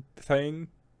bird thing,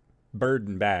 bird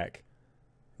in back,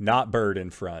 not bird in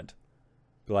front.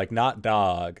 But, like, not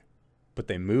dog, but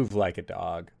they move like a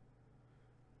dog.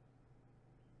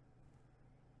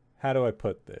 How do I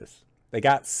put this? They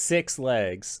got 6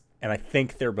 legs, and I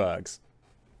think they're bugs.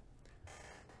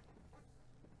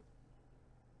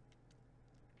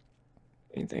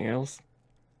 Anything else?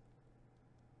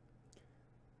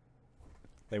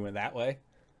 They went that way.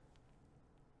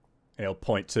 And it'll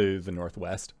point to the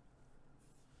northwest.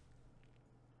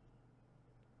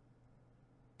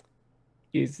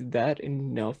 Is that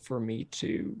enough for me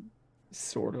to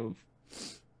sort of,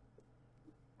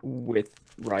 with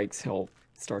Reich's help,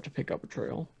 start to pick up a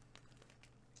trail?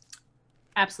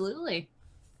 Absolutely.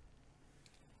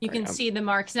 You Alright, can see the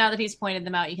marks now that he's pointed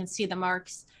them out. You can see the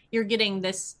marks. You're getting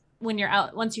this when you're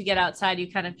out. Once you get outside,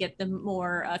 you kind of get the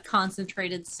more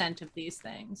concentrated scent of these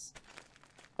things.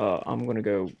 I'm gonna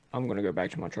go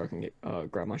back to my truck and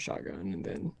get grab my shotgun and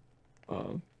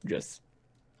then just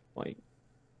like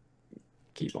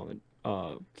keep on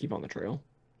the trail.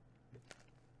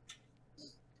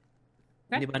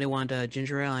 Okay. Anybody want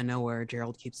ginger ale? I know where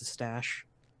Gerald keeps the stash.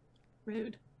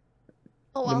 Rude.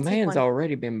 Oh, The I'll take man's one.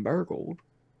 already been burgled.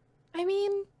 I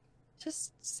mean,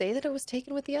 just say that it was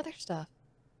taken with the other stuff.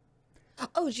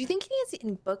 Oh, do you think he has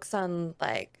eaten books on,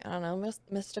 like, I don't know,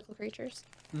 mystical creatures?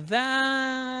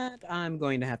 That I'm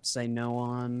going to have to say no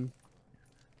on.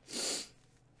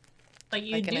 But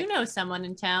you Like do know someone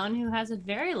in town who has a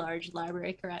very large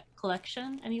library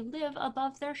collection, and you live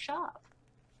above their shop.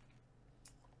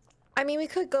 I mean, we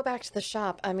could go back to the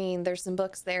shop. I mean, there's some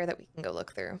books there that we can go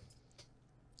look through.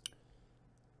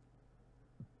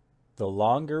 The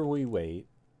longer we wait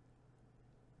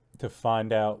to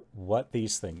find out what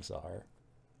these things are,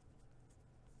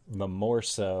 the more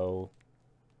so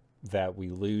that we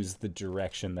lose the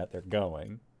direction that they're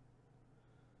going.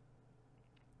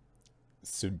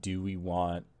 So do we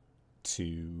want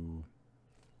to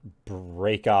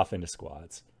break off into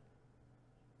squads?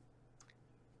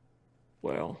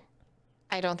 Well,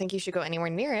 I don't think you should go anywhere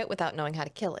near it without knowing how to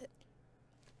kill it.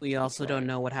 We also right. don't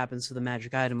know what happens to the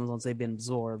magic items once they've been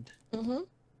absorbed. Mm-hmm.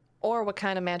 Or what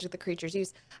kind of magic the creatures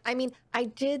use. I mean, I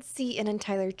did see an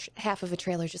entire half of a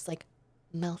trailer just, like,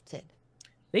 melted.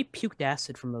 They puked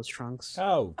acid from those trunks.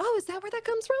 Oh, Oh, is that where that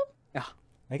comes from?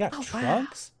 they got Oh, wow.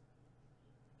 trunks?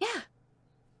 Yeah.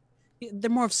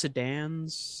 They're more of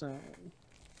sedans, so...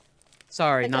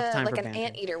 Sorry, Like, not the time like for an banter.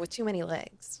 anteater with too many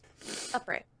legs.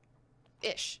 Upright.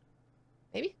 Ish.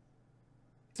 Maybe?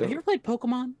 so Have you ever played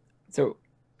Pokemon? so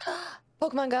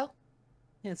Pokemon Go?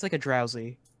 Yeah, it's like a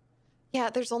drowsy. Yeah,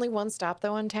 there's only one stop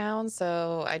though in town,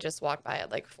 so I just walk by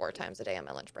it like 4 times a day on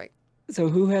my lunch break. So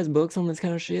who has books on this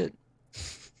kind of shit?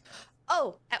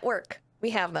 Oh, at work. We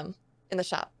have them in the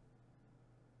shop.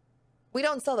 We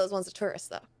don't sell those ones to tourists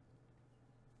though.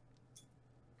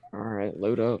 All right,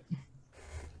 load up.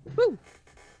 Woo! Ooh,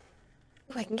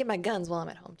 I can get my guns while I'm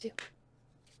at home too.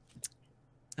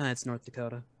 It's North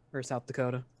Dakota or South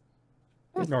Dakota.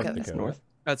 North Dakota. Dakota. North.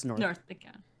 Oh, it's North. North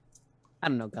Dakota. I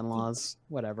don't know gun laws.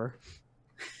 Whatever.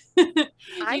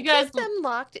 I You guys, keep them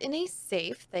locked in a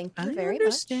safe. Thank you I very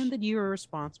understand much. that you are a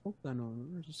responsible gun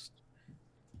owner. Just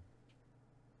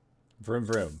Vroom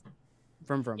vroom.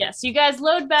 from. yes, you guys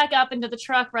load back up into the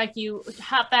truck, right? You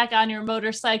hop back on your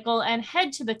motorcycle and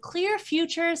head to the Clear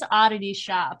Futures Oddity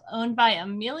Shop, owned by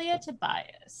Amelia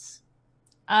Tobias.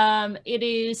 It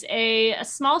is a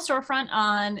small storefront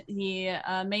on the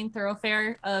main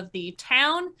thoroughfare of the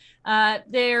town.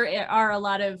 There are a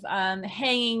lot of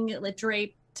hanging,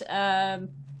 draped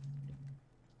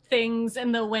things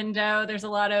in the window. There's a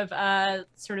lot of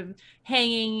sort of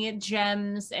hanging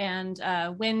gems and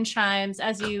wind chimes.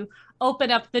 As you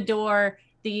open up the door,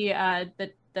 the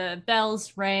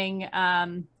bells ring.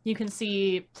 You can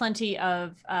see plenty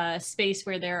of space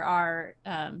where there are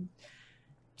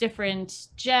different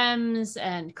gems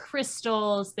and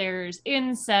crystals. There's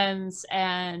incense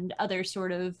and other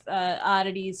sort of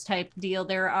oddities type deal.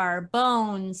 There are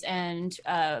bones and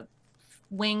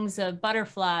wings of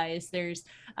butterflies. There's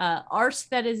art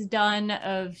that is done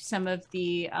of some of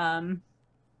the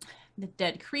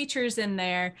dead creatures in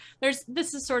there.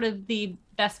 This is sort of the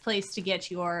best place to get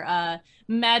your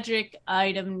magic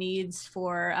item needs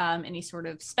for any sort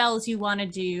of spells you want to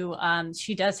do.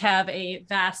 She does have a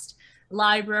vast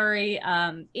library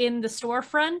in the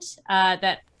storefront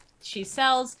that she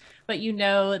sells, but you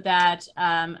know that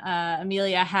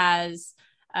Amelia has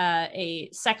a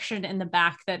section in the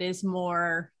back that is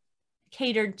more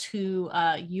catered to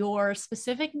your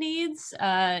specific needs.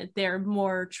 They're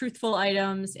more truthful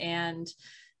items and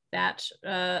that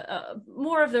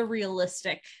more of the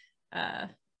realistic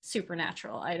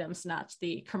supernatural items, not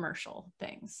the commercial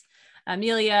things.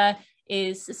 Amelia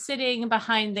is sitting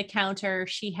behind the counter.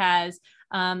 She has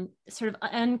sort of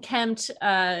unkempt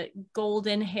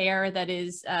golden hair that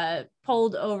is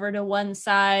pulled over to one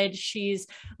side. She's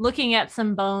looking at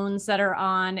some bones that are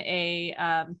on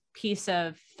a piece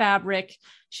of fabric.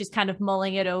 She's kind of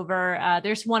mulling it over.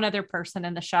 There's one other person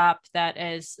in the shop that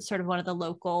is sort of one of the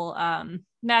local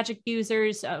magic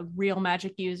users, real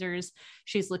magic users.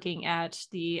 She's looking at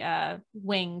the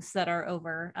wings that are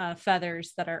over,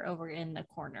 feathers that are over in the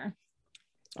corner.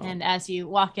 Oh. And as you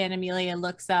walk in, Amelia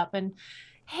looks up and,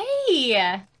 hey,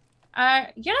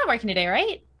 you're not working today,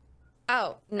 right?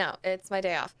 Oh, no, it's my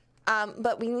day off.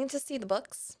 But we need to see the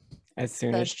books. As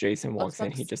soon as Jason walks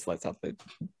in, he just lets out the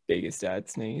biggest dad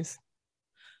sneeze.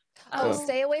 Oh,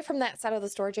 stay away from that side of the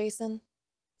store, Jason.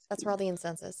 That's where all the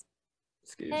incense is.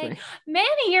 Excuse me.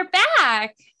 Manny, you're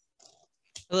back.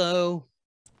 Hello.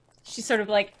 She sort of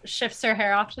like shifts her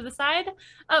hair off to the side.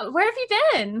 Where have you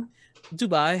been?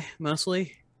 Dubai,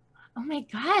 mostly. Oh my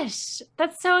gosh,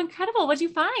 that's so incredible. What'd you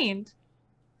find?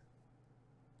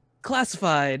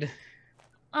 Classified.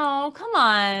 Oh, come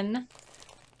on.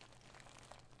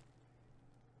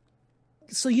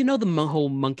 So you know the whole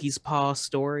monkey's paw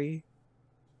story?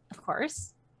 Of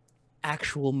course.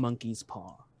 Actual monkey's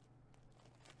paw.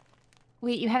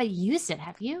 Wait, you haven't used it,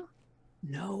 have you?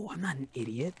 No, I'm not an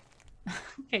idiot.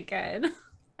 Okay, good.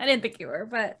 I didn't think you were,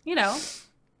 but you know,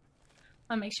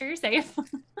 I'll make sure you're safe.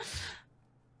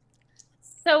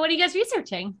 So what are you guys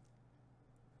researching?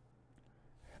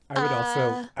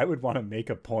 I would want to make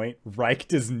a point. Reich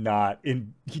does not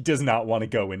want to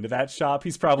go into that shop.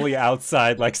 He's probably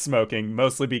outside like smoking,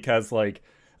 mostly because like,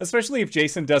 especially if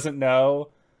Jason doesn't know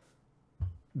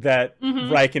that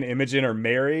Reich and Imogen are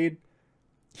married,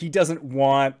 he doesn't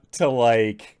want to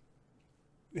like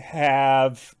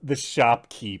have the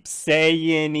shopkeep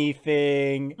say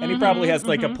anything. And he probably has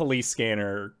like a police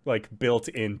scanner like built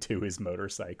into his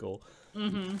motorcycle.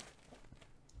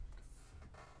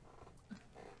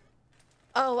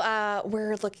 Oh,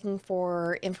 we're looking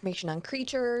for information on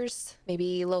creatures,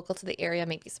 maybe local to the area,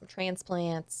 maybe some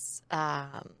transplants,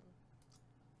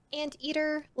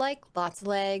 anteater, like lots of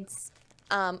legs.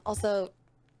 Also,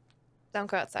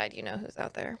 don't go outside, you know who's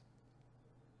out there.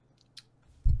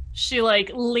 She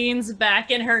like leans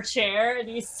back in her chair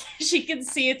and she can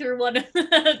see through one of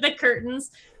the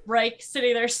curtains. Reich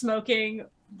sitting there smoking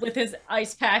with his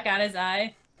ice pack on his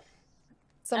eye.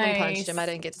 Someone punched him. I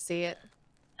didn't get to see it.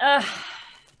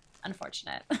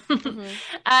 Unfortunate.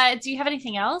 Do you have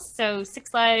anything else? So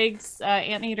 6 legs,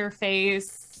 anteater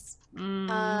face.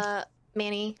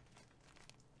 Manny,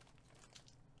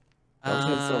 I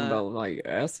said something Uh, about like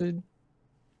acid.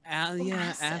 yeah,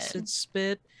 Acid. acid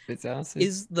spit. It's acid.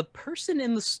 Is the person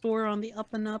in the store on the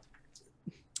up and up?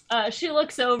 She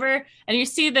looks over and you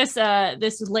see this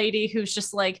lady who's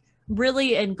just like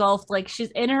really engulfed, like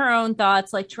she's in her own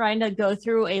thoughts, like trying to go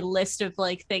through a list of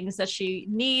like things that she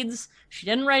needs. She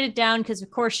didn't write it down because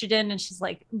of course she didn't, and she's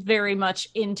like very much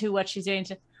into what she's doing.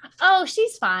 Oh,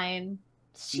 she's fine.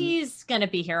 She's gonna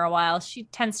be here a while. She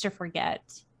tends to forget.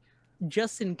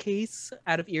 Just in case,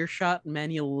 out of earshot,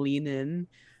 Manny will lean in.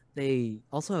 They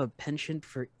also have a penchant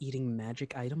for eating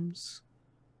magic items.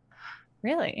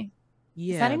 Really?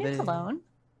 Yeah, Is that a new they- cologne?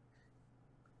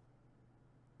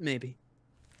 Maybe.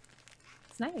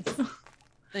 It's nice.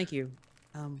 Thank you.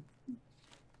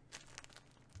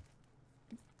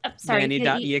 Sorry.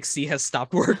 Manny.exe has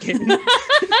stopped working.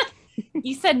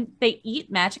 You said they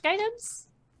eat magic items?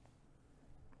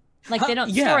 Like they don't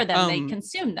Yeah, store them, they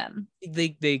consume them.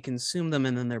 They consume them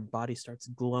and then their body starts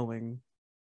glowing.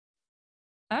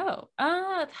 Oh,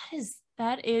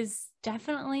 that is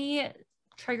definitely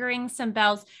triggering some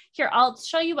bells. Here, I'll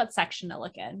show you what section to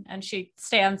look in. And she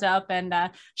stands up and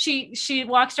she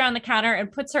walks around the counter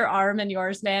and puts her arm in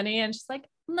yours, Manny, and she's like,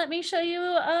 "Let me show you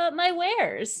my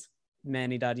wares."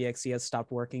 Manny.exe has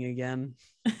stopped working again.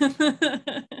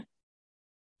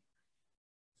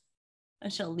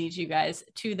 And she'll lead you guys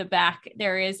to the back.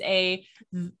 There is a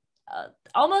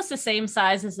almost the same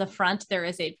size as the front. There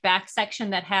is a back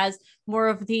section that has more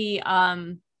of the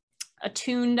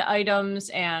attuned items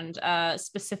and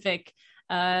specific,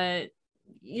 bat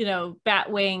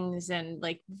wings and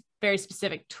like very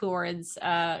specific towards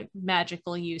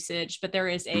magical usage. But there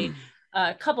is a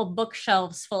couple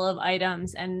bookshelves full of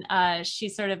items, and she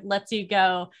sort of lets you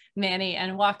go, Manny,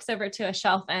 and walks over to a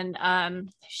shelf, and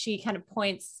she kind of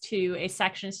points to a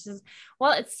section. She says,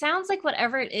 "Well, it sounds like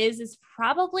whatever it is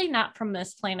probably not from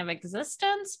this plane of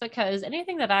existence, because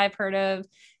anything that I've heard of,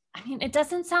 I mean, it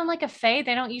doesn't sound like a fae.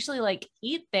 They don't usually like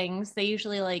eat things. They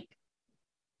usually like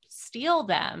steal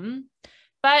them.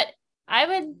 But I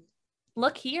would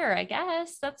look here, I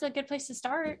guess. That's a good place to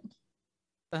start."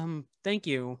 Thank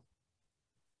you.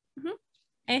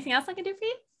 Anything else I can do for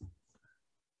you?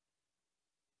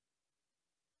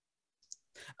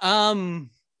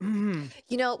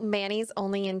 Manny's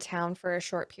only in town for a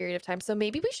short period of time, so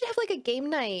maybe we should have like a game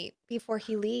night before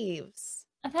he leaves.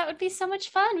 That would be so much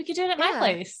fun. We could do it at my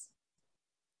place.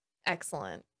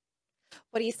 Excellent.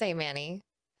 What do you say, Manny?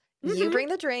 You bring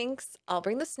the drinks, I'll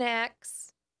bring the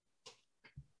snacks.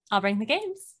 I'll bring the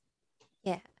games.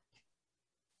 Yeah.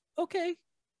 Okay.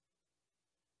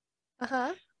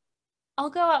 Uh-huh. I'll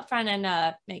go out front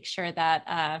and make sure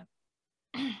that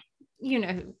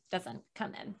who doesn't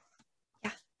come in.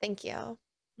 Yeah, thank you.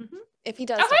 Mhm. If he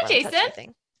does, Oh, don't hi, let him touch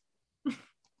Jason.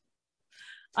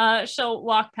 anything. She'll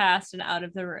walk past and out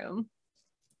of the room.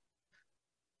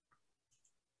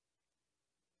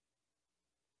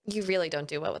 You really don't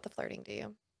do well with the flirting, do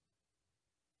you?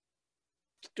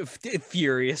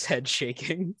 Furious head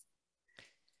shaking.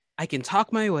 I can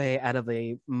talk my way out of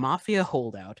a mafia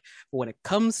holdout, but when it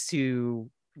comes to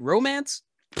romance,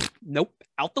 nope,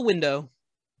 out the window.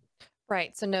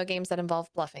 Right, so no games that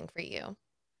involve bluffing for you.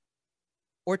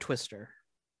 Or Twister.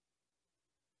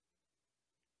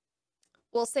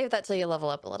 We'll save that till you level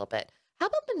up a little bit. How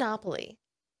about Monopoly?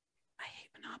 I hate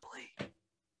Monopoly.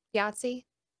 Yahtzee?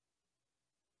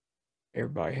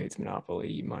 Everybody hates Monopoly.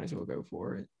 You might as well go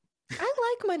for it. I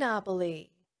like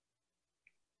Monopoly.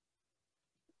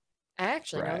 I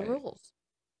actually know the Right. rules.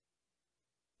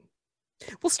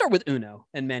 We'll start with Uno,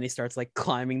 and Manny starts like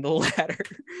climbing the ladder.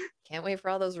 Can't wait for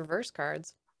all those reverse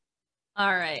cards.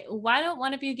 All right. Why don't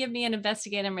one of you give me an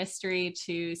investigator mystery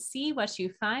to see what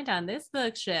you find on this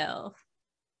bookshelf?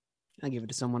 I'll give it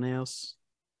to someone else.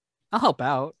 I'll help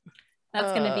out.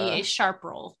 That's going to be a sharp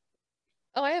roll.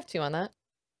 Oh, I have 2 on that.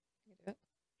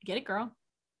 Get it, girl.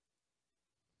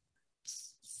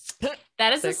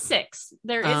 That is 6. a 6.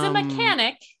 There is a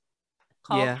mechanic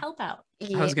called yeah. help out.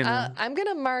 Yeah, was gonna- I'm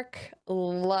gonna mark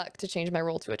luck to change my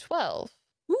roll to a 12.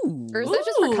 Ooh. Or is that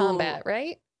just for Ooh. combat,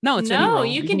 right? No, it's any No, roll.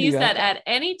 you You can can do use that. that at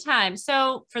any time.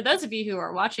 So for those of you who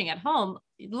are watching at home,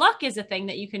 luck is a thing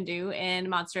that you can do in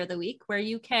Monster of the Week where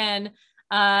you can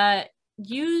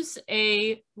use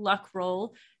a luck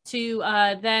roll to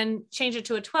then change it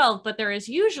to a 12, but there is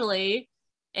usually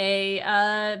a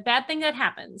bad thing that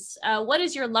happens. What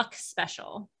is your luck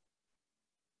special?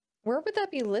 Where would that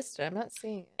be listed? I'm not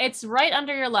seeing it. It's right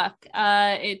under your luck.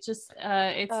 It's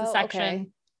the Oh, section.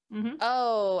 okay. Mhm.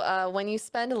 Oh, when you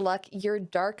spend luck, your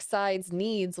dark side's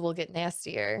needs will get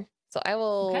nastier. So I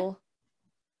will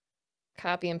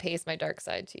copy and paste my dark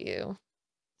side to you.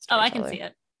 Oh, I can see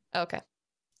it. Okay.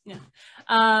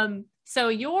 So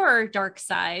your dark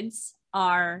sides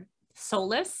are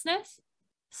soullessness,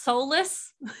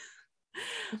 soulless,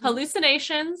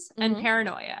 hallucinations, and Mhm.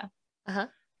 paranoia. Uh-huh.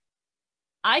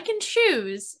 I can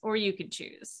choose, or you can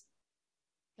choose.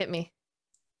 Hit me.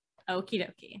 Okie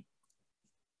dokie.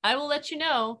 I will let you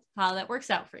know how that works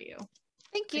out for you.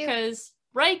 Thank you. Because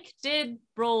Reich did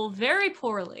roll very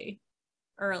poorly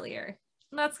earlier.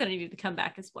 And that's going to need to come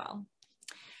back as well.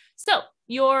 So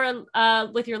your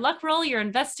with your luck roll, your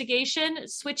investigation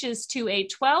switches to a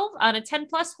 12. On a 10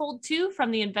 plus, hold 2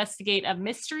 from the investigate a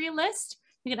mystery list.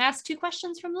 You can ask 2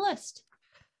 questions from the list.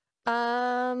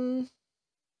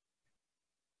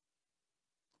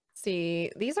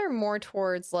 See, these are more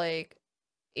towards like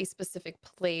a specific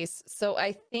place. So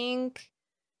I think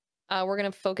we're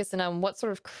going to focus in on what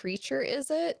sort of creature is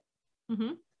it?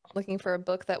 Mm-hmm. Looking for a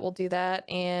book that will do that.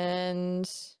 And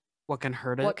What can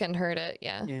hurt it? what can hurt it?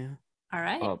 Yeah. Yeah. All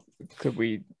right. Could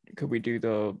we do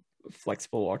the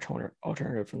flexible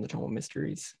alternative from the Tome of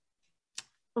Mysteries?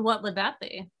 What would that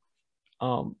be?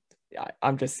 I'm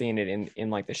just seeing it in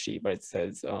like the sheet, but it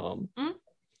says on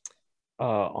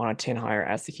a 10 higher,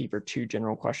 ask the keeper 2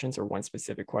 general questions or 1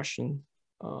 specific question.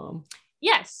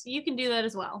 Yes, you can do that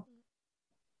as well,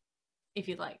 if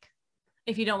you'd like.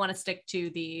 If you don't want to stick to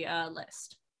the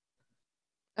list.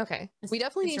 Okay. We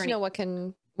definitely need to know what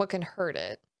can hurt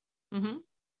it. Mm-hmm.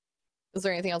 Is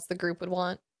there anything else the group would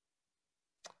want?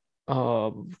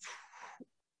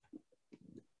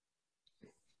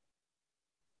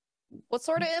 What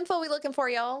sort of info are we looking for,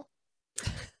 y'all?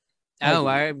 Oh,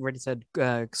 I already said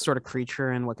sort of creature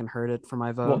and what can hurt it for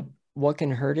my vote. What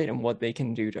can hurt it and what they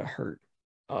can do to hurt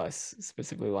us,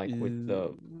 specifically like with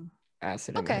the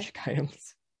acid and magic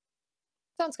items.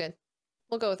 Sounds good.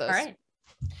 We'll go with those. All right.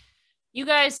 You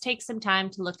guys take some time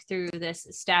to look through this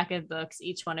stack of books,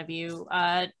 each one of you,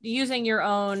 using your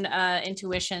own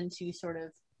intuition to sort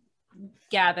of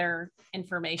gather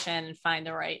information and find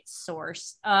the right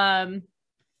source.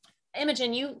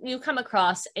 Imogen, you come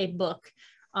across a book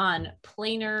on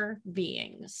planar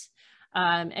beings,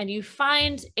 and you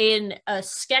find in a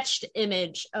sketched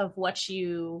image of what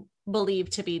you believe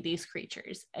to be these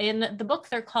creatures. In the book,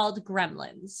 they're called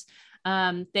gremlins.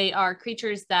 They are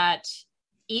creatures that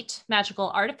eat magical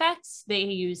artifacts. They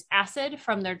use acid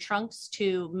from their trunks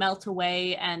to melt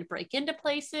away and break into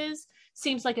places.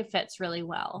 Seems like it fits really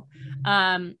well.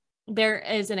 There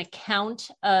is an account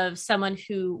of someone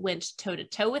who went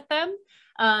toe-to-toe with them.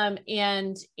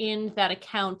 And in that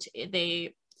account,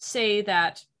 they say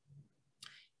that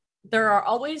there are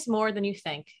always more than you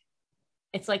think.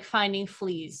 It's like finding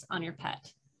fleas on your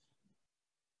pet.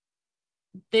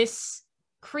 This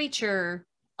creature,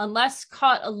 unless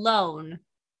caught alone,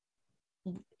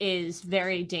 is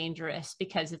very dangerous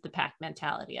because of the pack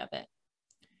mentality of it.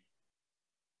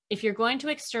 If you're going to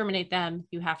exterminate them,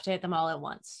 you have to hit them all at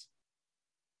once.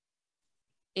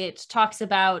 It talks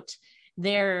about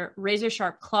their razor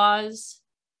sharp claws,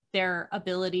 their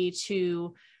ability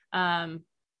to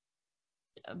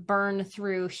burn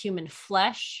through human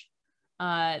flesh.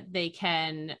 They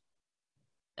can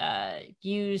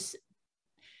use,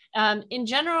 in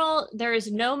general, there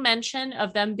is no mention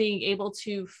of them being able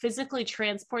to physically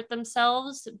transport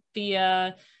themselves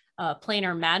via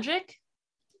planar magic,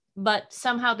 but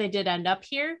somehow they did end up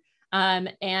here.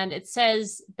 And it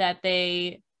says that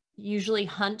they usually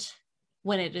hunt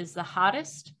when it is the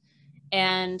hottest,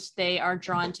 and they are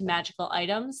drawn to magical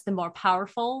items. The more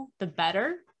powerful, the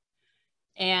better.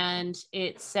 And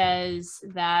it says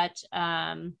that,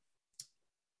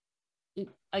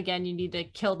 again, you need to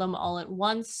kill them all at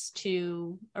once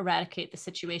to eradicate the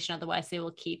situation. Otherwise, they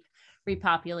will keep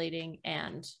repopulating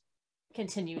and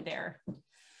continue their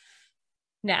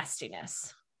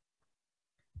nastiness.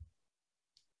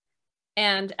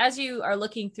 And as you are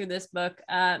looking through this book,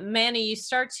 Manny, you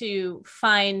start to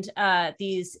find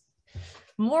these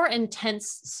more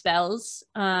intense spells.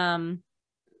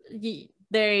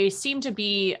 They seem to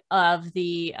be of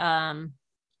the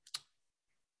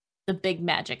big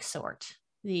magic sort.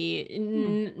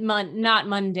 Not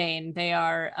mundane. They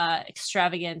are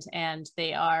extravagant and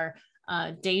they are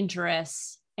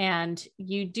dangerous. And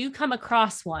you do come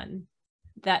across one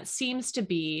that seems to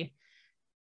be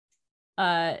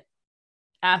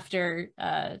after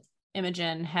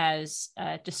Imogen has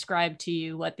described to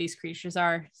you what these creatures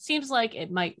are, seems like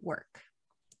it might work.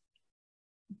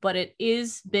 But it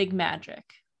is big magic.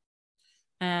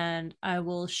 And I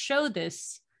will show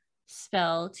this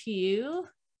spell to you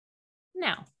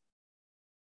now.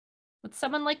 Would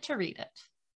someone like to read it?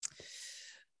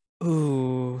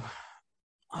 Ooh.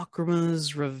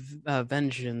 Akrama's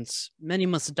vengeance. Many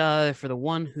must die for the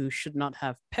one who should not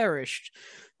have perished.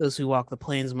 Those who walk the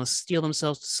plains must steel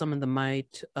themselves to summon the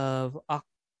might of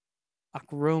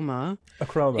Akroma.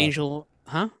 Achroma. Angel,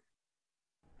 huh?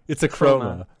 It's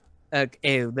Achroma.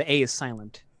 The A is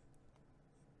silent.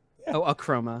 Yeah. Oh,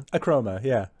 Akroma. Achroma,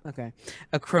 yeah. Okay.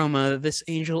 Akroma, this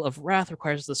angel of wrath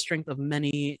requires the strength of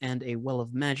many and a well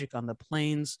of magic on the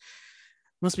plains.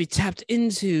 Must be tapped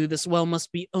into. This well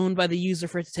must be owned by the user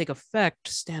for it to take effect.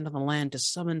 Stand on the land to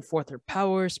summon forth her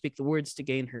power, speak the words to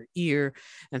gain her ear,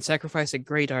 and sacrifice a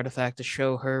great artifact to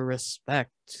show her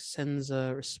respect.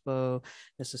 Senza rispo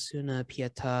nessuna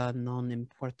pietà non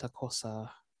importa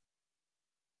cosa.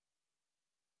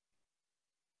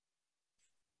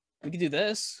 We could do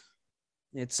this.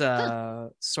 It's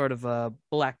sort of a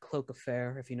black cloak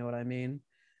affair, if you know what I mean.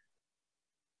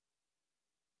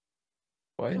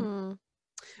 What? Hmm.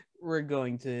 We're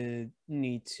going to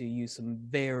need to use some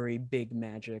very big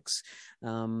magics.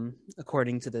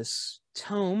 According to this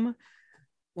tome,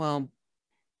 well,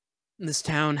 this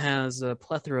town has a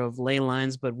plethora of ley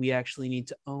lines, but we actually need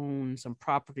to own some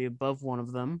property above one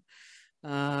of them.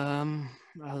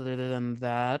 Other than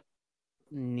that,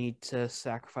 need to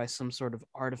sacrifice some sort of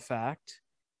artifact.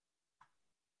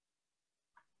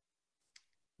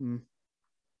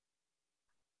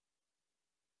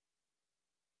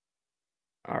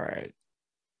 All right.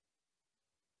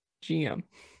 GM.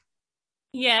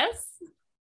 Yes.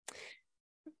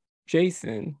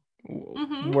 Jason,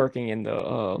 Mhm. working in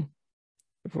the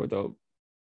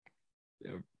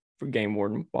for game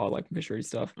warden wildlife and fishery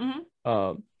stuff,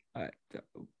 Mhm. I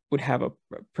would have a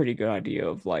pretty good idea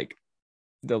of like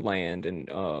the land and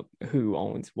who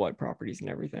owns what properties and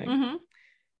everything. Mhm.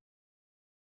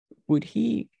 Would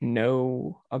he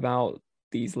know about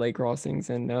these lake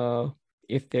crossings and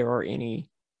if there are any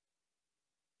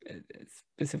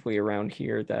specifically around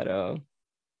here that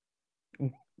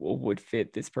would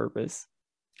fit this purpose?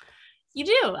 You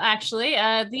do, actually.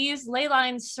 These ley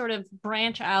lines sort of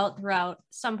branch out throughout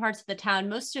some parts of the town,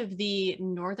 most of the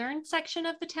northern section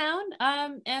of the town,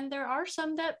 and there are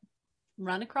some that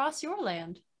run across your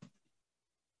land.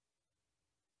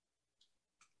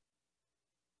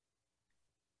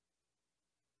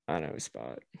 I know a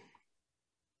spot.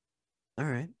 All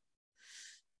right.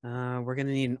 We're going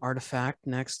to need an artifact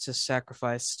next to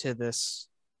sacrifice to this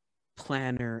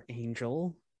planner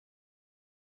angel.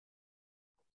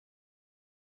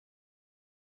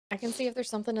 I can see if there's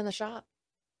something in the shop.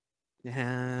 It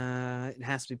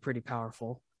has to be pretty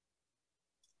powerful.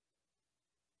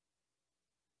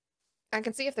 I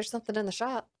can see if there's something in the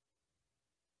shop.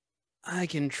 I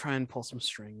can try and pull some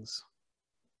strings.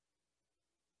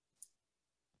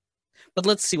 But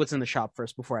let's see what's in the shop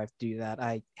first before I have to do that.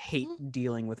 I hate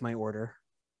dealing with my order.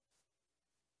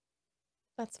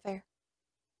 That's fair.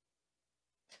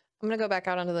 I'm going to go back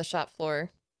out onto the shop floor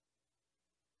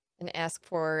and ask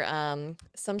for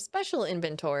some special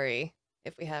inventory,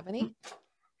 if we have any.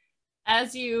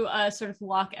 As you sort of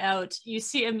walk out, you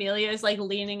see Amelia is like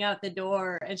leaning out the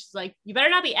door, and she's like, "You better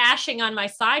not be ashing on my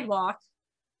sidewalk."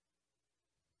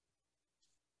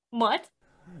 What?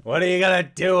 What are you gonna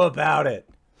do about it?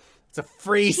 It's a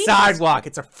free Jesus. sidewalk.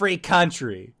 It's a free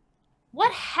country.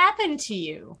 What happened to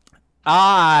you?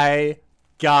 I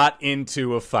got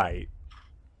into a fight.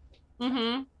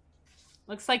 Mm-hmm.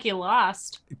 Looks like you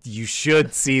lost. You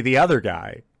should see the other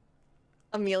guy.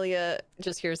 Amelia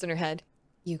just hears in her head,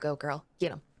 "You go, girl.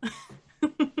 Get him."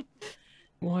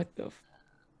 What the?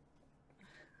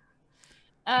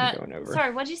 I'm going over.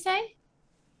 Sorry, what'd you say?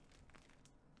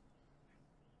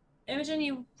 Imogen,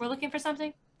 you were looking for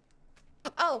something?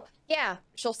 Oh, yeah.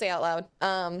 She'll say out loud.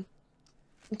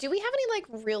 Do we have any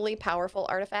like really powerful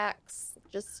artifacts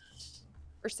just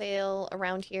for sale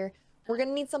around here? We're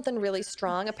gonna need something really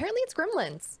strong. Apparently it's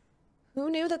gremlins. Who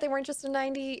knew that they weren't just a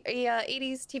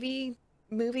 80s TV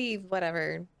movie,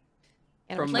 whatever.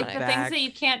 From Like my the bag. things that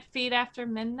you can't feed after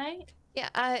midnight? Yeah,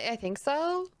 I think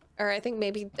so. Or I think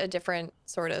maybe a different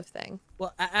sort of thing.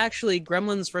 Well, actually,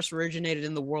 gremlins first originated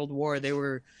in the World War. They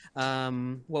were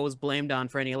what was blamed on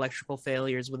for any electrical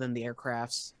failures within the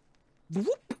aircrafts.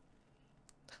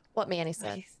 What Manny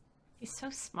said. He's so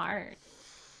smart.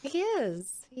 He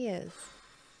is. He is.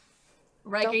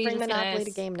 Riker, Don't you bring just Monopoly gonna...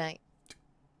 to game night.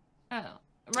 Oh.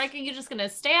 Riker, you just gonna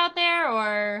stay out there,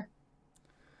 or...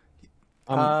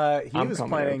 He I'm was coming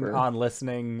planning over. on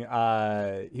listening.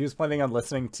 He was planning on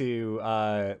listening to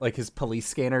like his police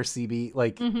scanner CB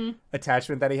like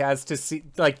attachment that he has to see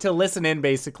like to listen in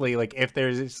basically like if there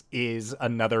is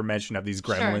another mention of these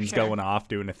gremlins sure. going off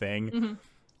doing a thing. Mhm.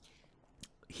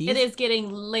 He's, It is getting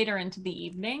later into the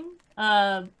evening.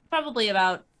 Probably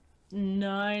about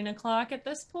 9 o'clock at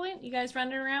this point. You guys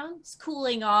running around? It's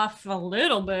cooling off a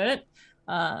little bit.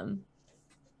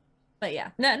 But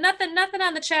yeah, nothing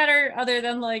on the chatter other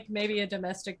than like maybe a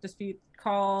domestic dispute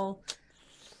call,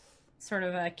 sort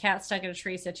of a cat stuck in a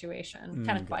tree situation.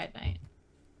 Kind of quiet night.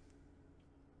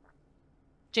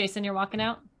 Jason, you're walking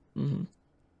out? Mm-hmm.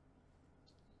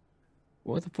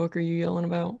 What the fuck are you yelling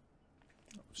about?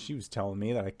 She was telling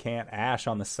me that I can't ash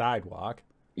on the sidewalk.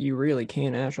 You really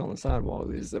can't ash on the sidewalk.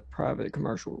 This is a private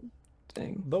commercial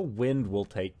thing. The wind will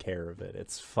take care of it.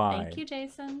 It's fine. Thank you,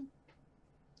 Jason.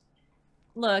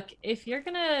 Look, if you're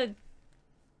gonna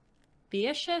be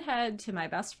a shithead to my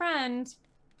best friend,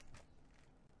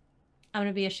 I'm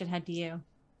gonna be a shithead to you.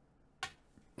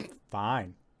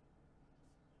 Fine.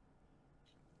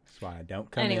 That's why I don't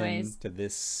come in to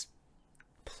this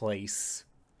place.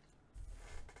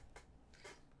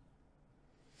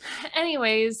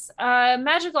 Anyways,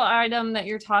 magical item that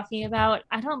you're talking about,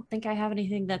 I don't think I have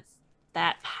anything that's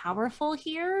that powerful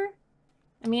here.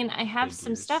 I mean, I have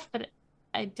some stuff, but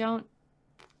I don't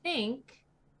think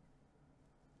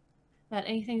that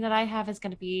anything that I have is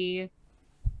going to be...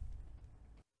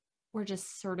 We're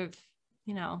just sort of,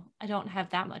 you know, I don't have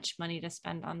that much money to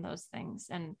spend on those things,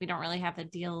 and we don't really have the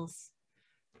deals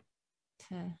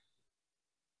to...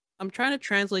 I'm trying to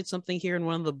translate something here in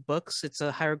one of the books. It's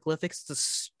a hieroglyphics. It's a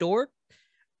stork.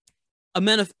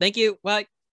 Thank you. Bye.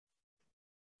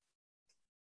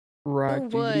 Right.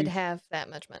 Who would have that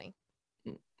much money?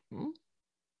 Mm-hmm.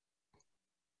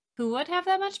 Who would have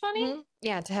that much money? Mm-hmm.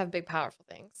 Yeah, to have big, powerful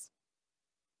things.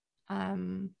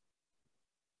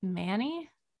 Manny?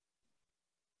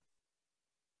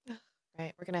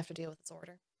 Right, we're gonna have to deal with this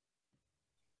order.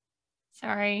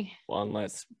 Sorry. Well,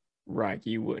 unless, Reich,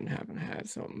 you wouldn't happen to have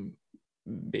something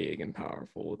big and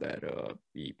powerful that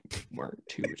you weren't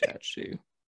too attached to.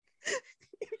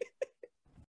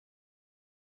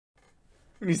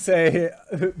 When you say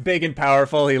big and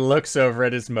powerful, he looks over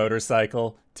at his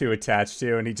motorcycle to attach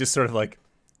to, and he just sort of like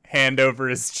hand over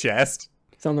his chest.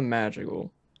 Something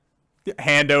magical.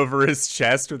 Hand over his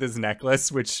chest with his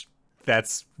necklace, which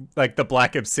that's like the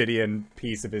black obsidian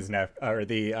piece of his neck, or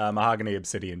the mahogany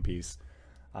obsidian piece,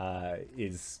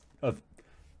 is of.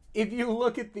 If you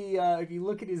look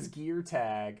at his gear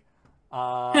tag,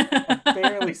 I'm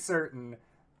fairly certain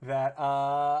that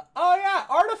oh yeah,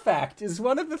 artifact is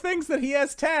one of the things that he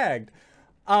has tagged.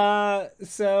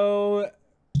 So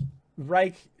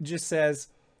Reich just says,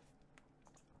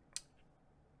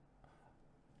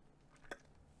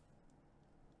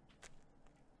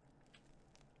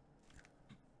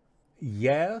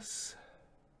 yes.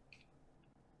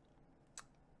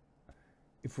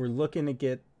 If we're looking to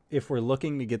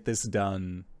get this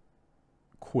done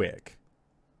quick,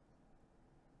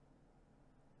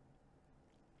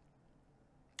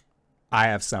 I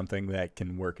have something that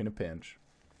can work in a pinch.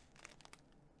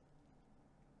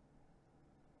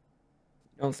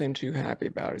 Don't seem too happy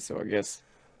about it, so I guess.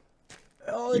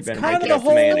 Oh, You it's better kind of make the it up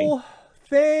to Manny. whole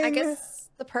thing. I guess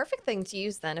the perfect thing to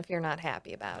use then if you're not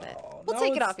happy about it. We'll no,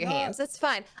 take it it's off your not. hands. It's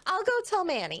fine. I'll go tell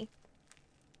Manny.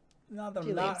 Not that She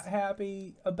I'm not leaves.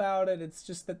 happy about it. It's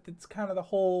just that it's kind of the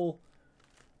whole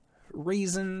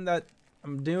reason that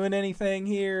I'm doing anything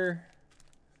here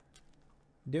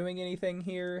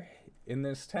in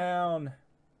this town.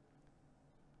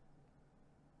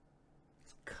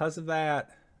 It's because of that.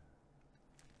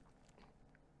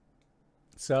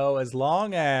 So as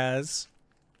long as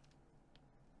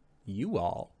you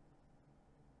all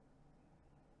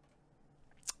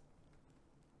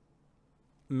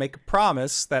make a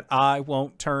promise that I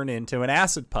won't turn into an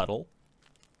acid puddle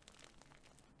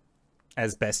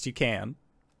as best you can.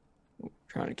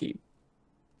 Trying to keep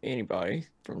anybody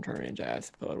from turning into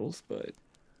acid puddles, but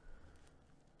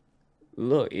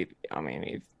look, if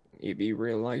you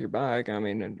really like your bike,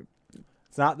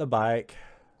 It's not the bike.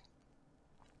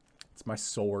 It's my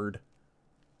sword.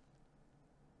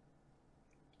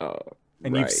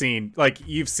 And right.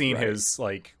 you've seen Right. his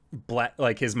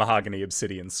black his mahogany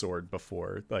obsidian sword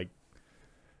before. Like,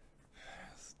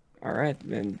 All right,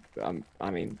 then. again,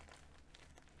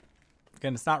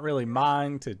 it's not really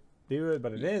mine to do it,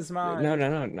 but it is mine. No.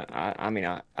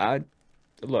 I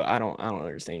look. I don't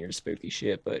understand your spooky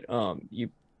shit, but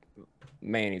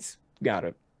Manny's got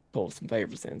to pull some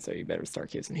favors in, so you better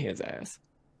start kissing his ass.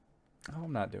 Oh,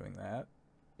 I'm not doing that.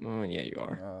 Oh, yeah, you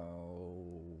are.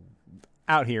 Oh,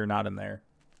 out here, not in there.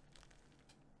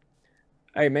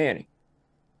 Hey, Manny.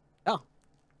 Oh.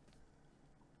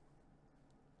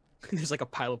 There's like a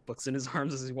pile of books in his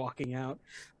arms as he's walking out.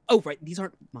 Oh, right. These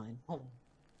aren't mine. Hold on.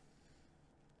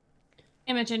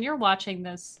 Imogen, you're watching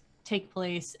this take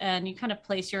place, and you kind of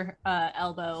place your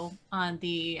elbow on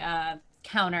the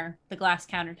counter, the glass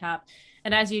countertop.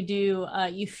 And as you do,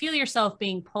 you feel yourself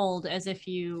being pulled as if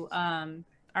you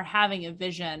are having a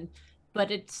vision, but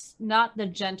it's not the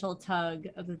gentle tug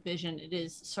of a vision. It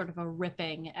is sort of a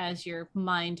ripping as your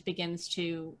mind begins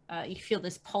to, you feel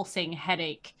this pulsing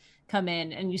headache come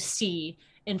in, and you see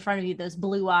in front of you those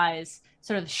blue eyes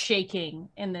sort of shaking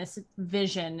in this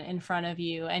vision in front of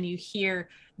you, and you hear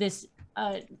this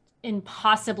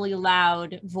impossibly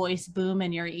loud voice boom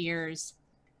in your ears.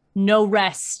 No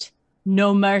rest,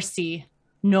 no mercy,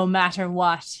 no matter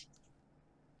what.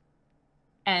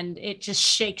 And it just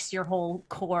shakes your whole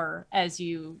core as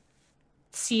you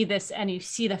see this, and you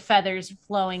see the feathers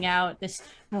flowing out, this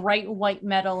bright white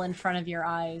metal in front of your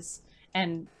eyes,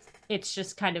 and it's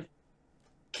just kind of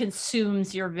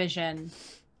consumes your vision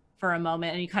for a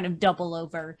moment, and you kind of double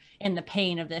over in the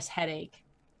pain of this headache.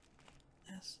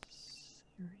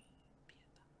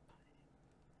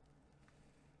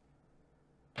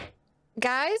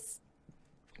 Guys?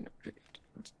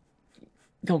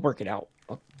 Go work it out.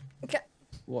 Okay.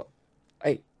 What?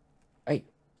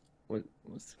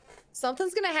 What's...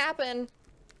 Something's gonna happen.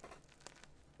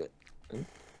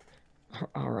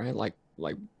 All right, like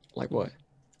what?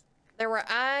 There were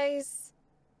eyes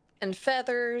and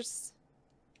feathers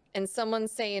and someone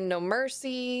saying no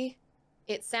mercy.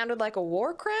 It sounded like a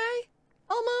war cry,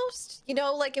 almost. You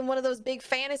know, like in one of those big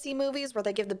fantasy movies where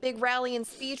they give the big rallying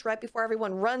speech right before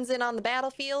everyone runs in on the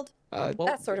battlefield.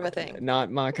 That sort of a thing.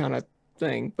 Not my kind of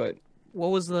thing, but What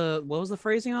was the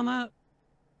phrasing on that?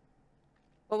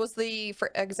 What was the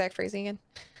exact phrasing again?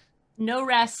 No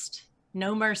rest,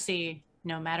 no mercy,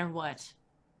 no matter what.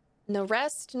 No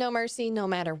rest, no mercy, no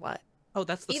matter what. Oh,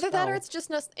 that's the Either spell. that or it's just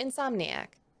insomniac.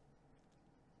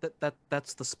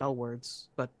 That's the spell words,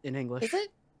 but in English. Is it?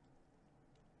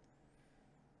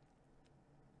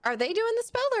 Are they doing the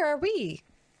spell or are we?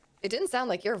 It didn't sound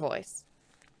like your voice.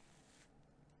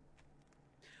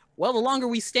 Well, the longer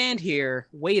we stand here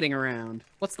waiting around,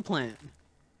 what's the plan?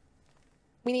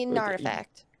 We need an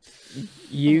artifact.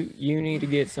 you need to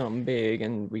get something big,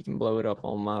 and we can blow it up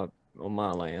on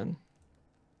my land.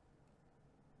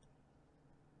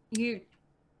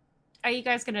 Are you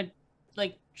guys gonna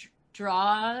like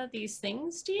draw these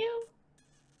things to you?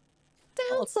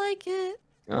 Sounds like it.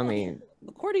 I mean,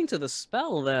 According to the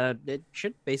spell, that it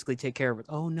should basically take care of it.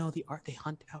 Oh no, they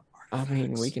hunt out artifacts. I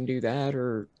mean, we can do that,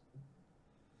 or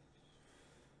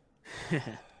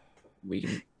we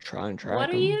can try and track What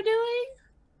are them. you doing?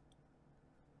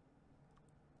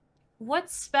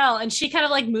 What spell? And she kind of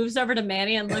like moves over to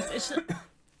Manny and looks. It's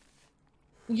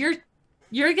just,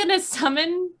 you're gonna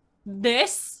summon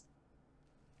this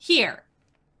here.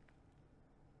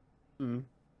 Well,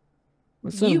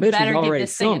 son of You a bitch is better give already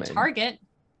this thing a summoned. target.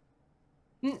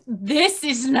 This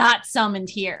is not summoned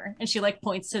here. And she like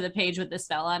points to the page with the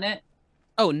spell on it.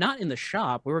 Oh, not in the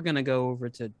shop. We were gonna go over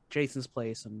to Jason's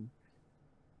place and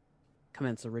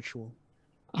commence a ritual.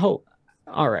 Oh,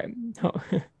 all right.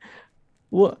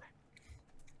 What?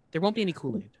 There won't be any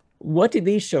Kool-Aid. What did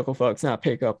these shucklefucks not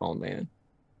pick up on, then?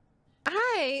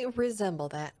 I resemble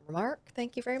that remark.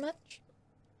 Thank you very much.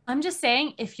 I'm just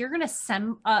saying, if you're gonna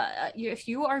if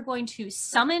you are going to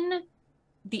summon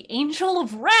the Angel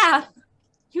of Wrath,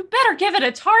 you better give it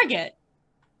a target.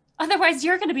 Otherwise,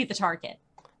 you're gonna be the target.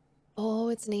 Oh,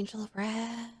 it's an angel of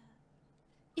wrath.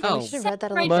 Oh. We should have read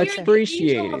that a Right little Much here, bit. the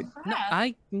appreciated. Angel of No, Wrath.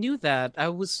 I knew that. I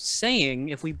was saying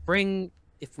if we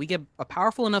get a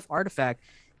powerful enough artifact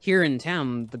here in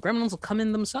town, the gremlins will come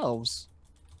in themselves,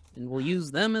 and we'll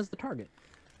use them as the target.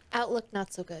 Outlook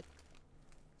not so good.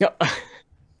 Yeah.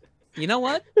 You know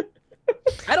what?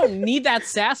 I don't need that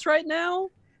sass right now.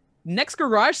 Next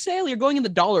garage sale, you're going in the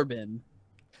dollar bin,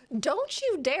 Don't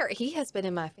you dare. He has been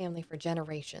in my family for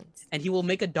generations. and he will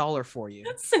make $1 for you.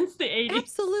 Since the 80s.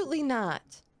 Absolutely not.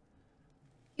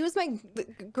 He was my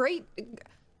great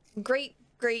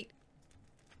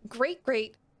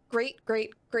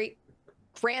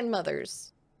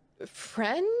grandmother's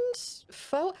friend?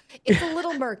 Foe? It's a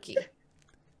little murky.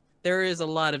 There is a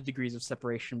lot of degrees of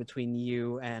separation between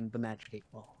you and the Magic 8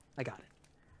 Ball. I got it.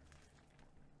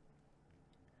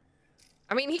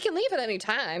 I mean, he can leave at any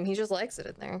time. He just likes it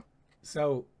in there.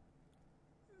 So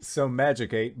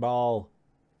Magic 8 Ball,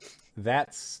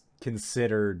 that's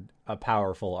considered a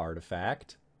powerful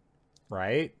artifact,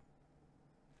 right?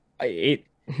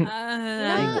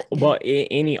 Not-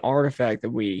 Any artifact that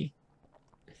we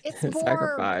It's more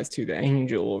sacrifice to the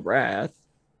Angel of Wrath.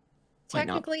 might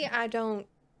not- technically I don't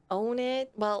own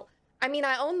it. Well, I mean,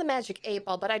 I own the Magic 8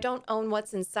 Ball, but I don't own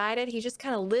what's inside it. He just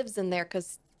kind of lives in there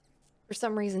because for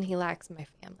some reason he lacks my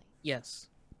family. Yes.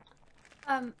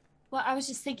 Well, I was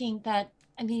just thinking that,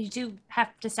 I mean, you do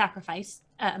have to sacrifice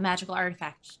a magical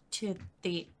artifact to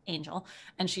the angel,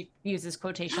 and she uses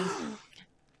quotations.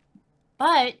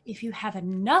 But if you have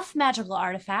enough magical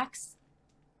artifacts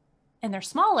and they're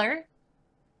smaller,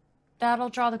 that'll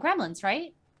draw the gremlins,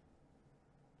 right?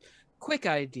 Quick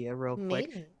idea, real quick.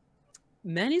 Maybe.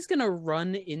 Manny's gonna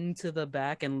run into the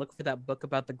back and look for that book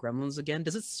about the gremlins again.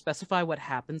 Does it specify what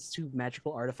happens to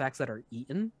magical artifacts that are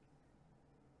eaten?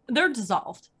 They're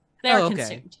dissolved. They're Oh, okay.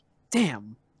 consumed.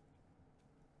 Damn.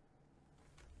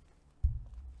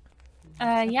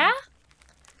 Yeah?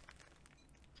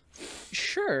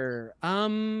 Sure. I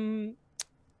mean,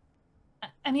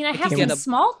 I If have you some get a-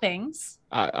 small things.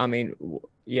 I mean,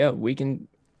 yeah, we can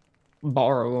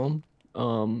borrow them.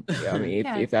 Yeah, I mean,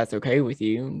 Yeah. if that's okay with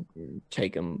you,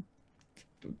 take them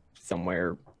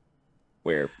somewhere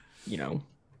where, you know,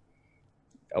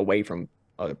 away from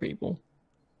other people.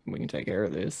 We can take care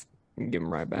of this and give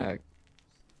them right back.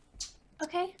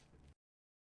 Okay.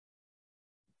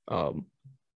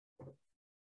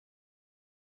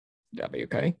 That'd be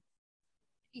okay.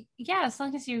 Yeah, as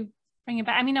long as you bring it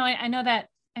back. I mean, no, I know that.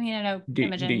 I mean, I know Do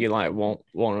Imogen. you like want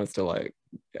us to like?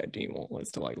 Do you want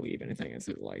us to like leave anything? Is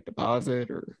it like deposit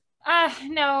or?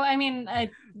 No, I mean,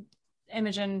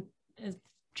 Imogen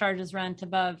charges rent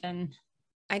above, and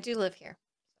I do live here.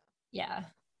 yeah,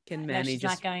 Can no, Manny she's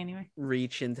just not going anywhere.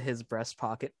 reach into his breast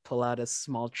pocket, pull out a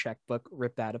small checkbook,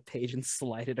 rip out a page, and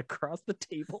slide it across the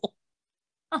table?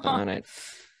 On it.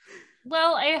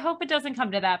 Well, I hope it doesn't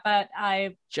come to that, but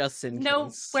I Just in know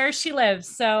case. where she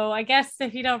lives, so I guess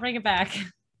if you don't bring it back.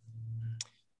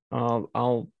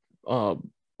 I'll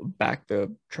back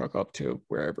the truck up to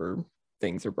wherever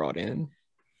things are brought in,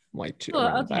 like to Oh,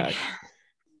 around the okay. back.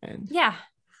 And Yeah,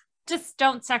 just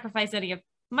don't sacrifice any of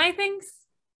my things.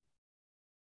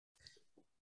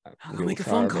 I'll we'll make a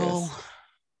try phone our call. best.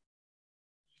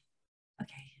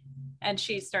 Okay. And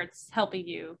she starts helping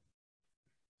you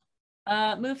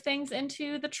move things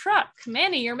into the truck.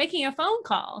 Manny, you're making a phone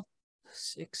call.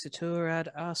 Sixitur ad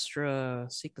astra,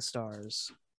 seek the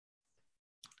stars.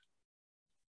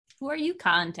 Who are you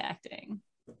contacting?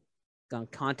 Gonna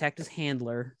contact his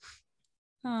handler,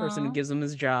 person who Aw. gives him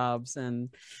his jobs, and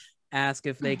ask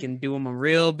if they can do him a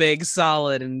real big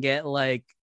solid and get like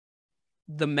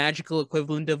the magical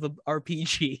equivalent of a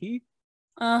RPG.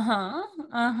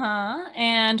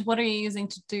 And what are you using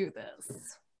to do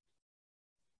this?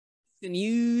 And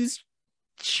use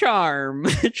charm.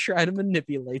 Try to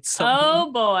manipulate someone.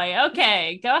 Oh boy.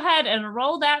 Okay. Go ahead and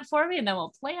roll that for me, and then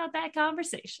we'll play out that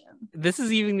conversation. This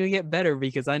is even gonna get better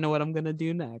because I know what I'm gonna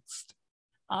do next.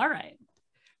 All right.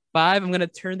 5, I'm gonna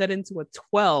turn that into a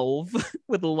 12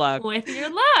 with luck. With your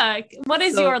luck. What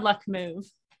is So- your luck move?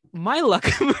 My luck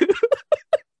move.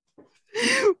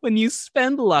 When you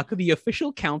spend luck, the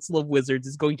official council of wizards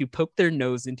is going to poke their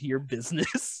nose into your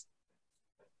business.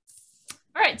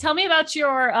 All right. Tell me about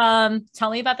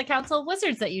the Council of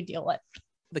Wizards that you deal with.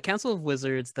 The council of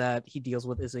wizards that he deals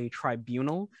with is a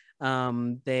tribunal.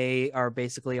 They are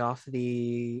basically off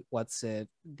the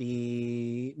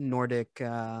Nordic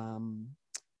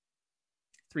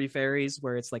three fairies,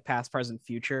 where it's like past, present,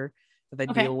 future that they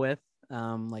Okay. deal with,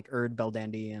 like Erd,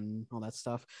 Beldandi, and all that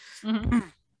stuff.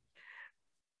 Mhm.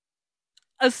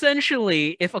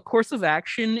 Essentially, if a course of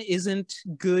action isn't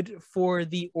good for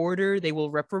the order, they will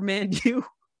reprimand you.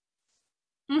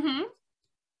 Mm-hmm.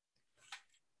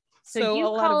 So you a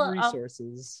lot call of up-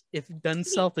 resources, if done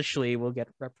selfishly, will get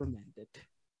reprimanded.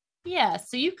 Yeah.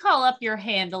 So you call up your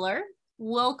handler.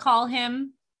 We'll call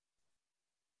him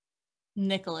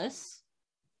Nicholas.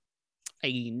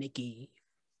 Hey, Nikki.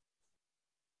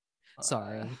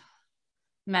 Sorry.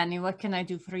 Manny, what can I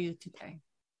do for you today?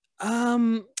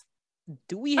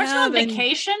 Do we Aren't you have on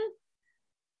vacation?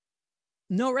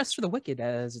 No rest for the wicked,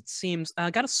 as it seems.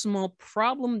 I got a small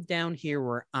problem down here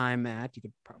where I'm at. You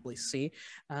could probably see.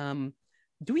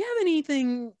 Do we have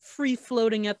anything free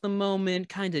floating at the moment,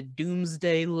 kind of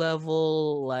doomsday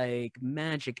level, like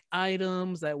magic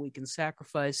items that we can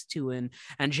sacrifice to an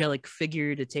angelic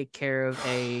figure to take care of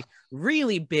a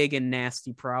really big and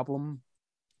nasty problem?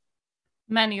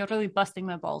 Manny, you're really busting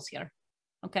my balls here.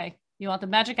 Okay. You want the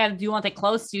magic item? Do you want it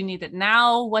close? Do you need it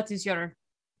now? What is your...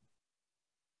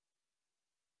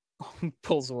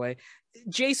 Pulls away.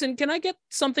 Jason, can I get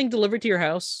something delivered to your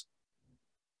house?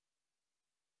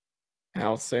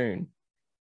 How soon?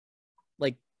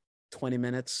 Like 20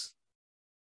 minutes.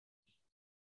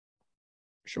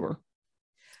 Sure.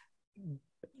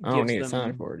 I don't Gives need a them-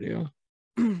 sign for it, do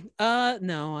you?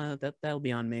 No, that'll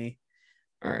be on me.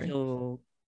 All right. He'll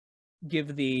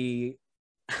give the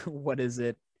what is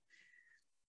it?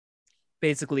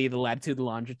 Basically the latitude,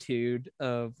 longitude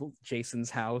of Jason's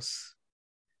house.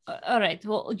 All right.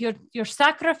 Well, you're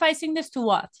sacrificing this to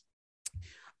what?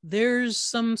 There's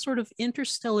some sort of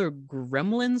interstellar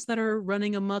gremlins that are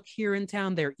running amok here in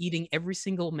town. They're eating every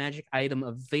single magic item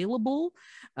available.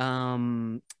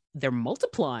 They're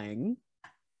multiplying.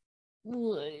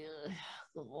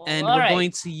 And we're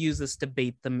going to use this to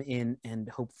bait them in and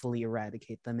hopefully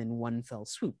eradicate them in one fell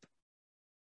swoop.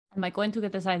 Am I going to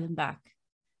get this item back?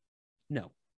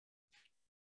 No.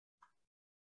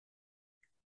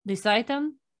 This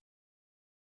item?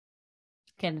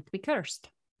 Can it be cursed?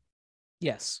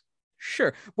 Yes.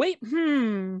 Sure. Wait.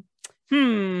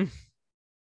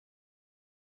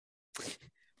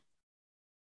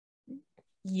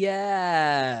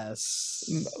 Yes.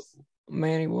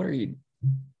 Manny, what are you?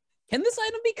 Can this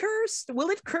item be cursed? Will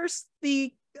it curse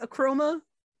the Acroma?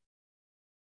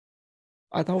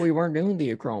 I thought we weren't doing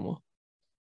the Acroma.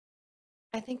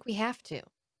 I think we have to.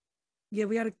 Yeah,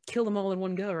 we gotta kill them all in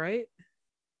one go, right?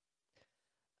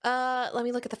 Let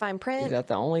me look at the fine print. Is that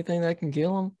the only thing that can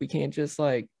kill him? We can't just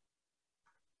like.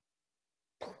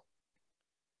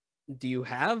 Do you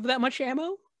have that much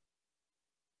ammo?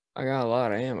 I got a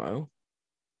lot of ammo.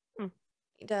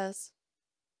 He does.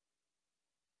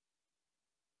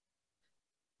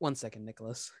 1 second,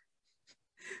 Nicholas.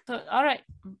 So, all right.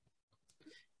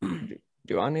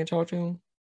 Do I need to talk to him?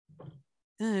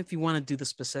 If you want to do the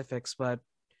specifics, but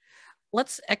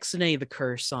let's X-nay the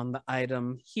curse on the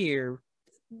item here.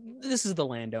 This is the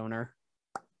landowner.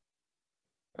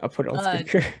 I'll put it on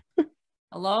speaker.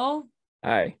 Hello?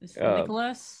 Hi. This is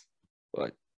Nicholas.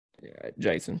 What?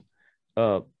 Jason.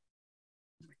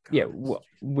 Yeah,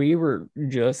 we were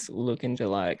just looking to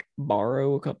like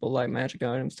borrow a couple like magic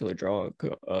items to draw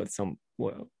some.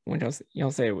 Well, when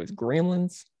y'all say it was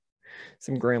gremlins,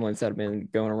 some gremlins that have been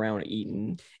going around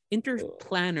eating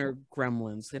interplanar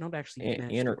gremlins. They don't actually match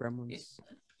the gremlins.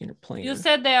 Interplanar. You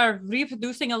said they are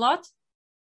reproducing a lot?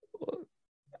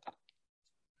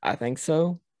 I think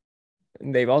so.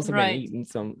 They've also Right. been eating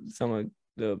some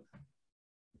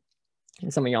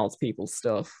of y'all's people's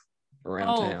stuff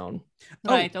around town.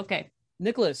 Right. Okay.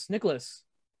 Nicholas.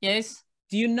 Yes.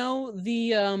 Do you know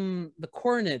the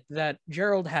coronet that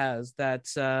Gerald has?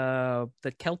 That's the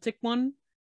Celtic one.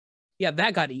 Yeah,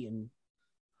 that got eaten.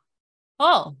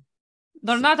 Oh,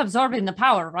 they're not absorbing the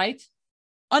power, right?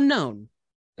 Unknown.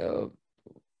 Well,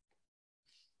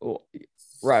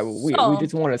 right. We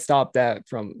just want to stop that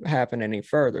from happening any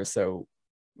further. So,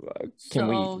 can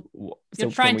we? You're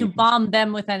trying to bomb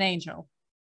them with an angel.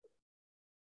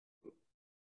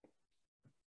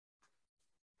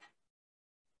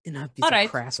 And not be All so right.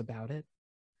 crass about it.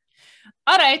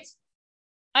 All right.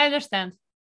 I understand.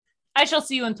 I shall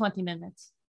see you in 20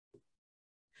 minutes.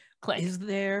 Click. Is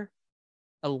there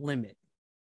a limit?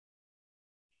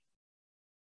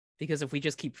 Because if we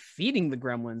just keep feeding the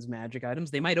gremlins magic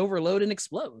items, they might overload and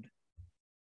explode.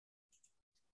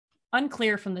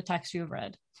 Unclear from the text you have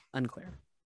read. Unclear.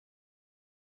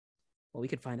 Well, we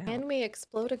could find out. Can we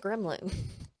explode a gremlin?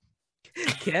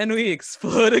 Can we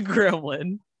explode a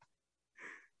gremlin?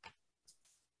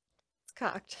 It's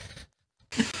cocked.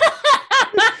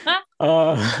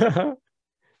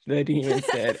 The demon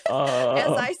said, As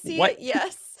I see what? it,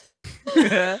 yes.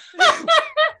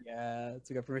 Yeah,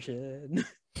 took up permission.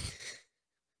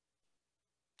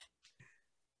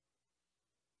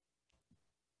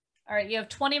 All right, you have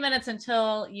 20 minutes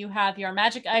until you have your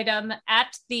magic item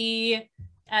at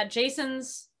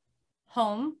Jason's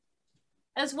home,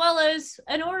 as well as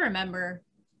an Aura member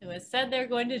who has said they're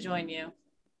going to join you.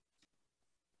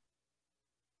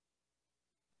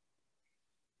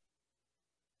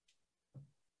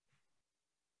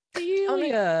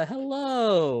 Celia,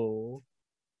 hello.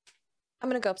 I'm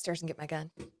gonna go upstairs and get my gun.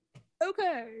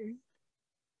 Okay.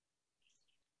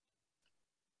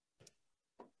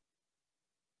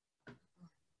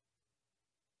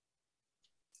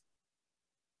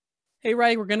 Hey,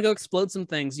 Ray, we're gonna go explode some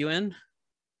things. You in?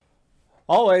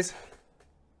 Always.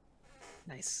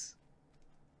 Nice.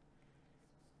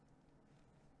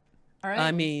 All right.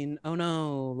 I mean, oh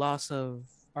no, loss of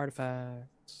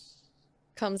artifacts.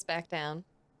 Comes back down.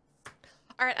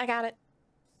 All right, I got it.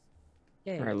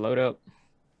 Yay. All right, load up.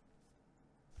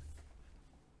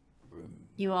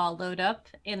 You all load up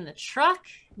in the truck.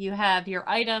 You have your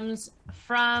items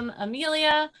from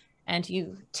Amelia, and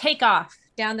you take off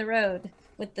down the road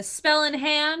with the spell in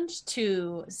hand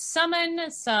to summon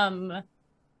some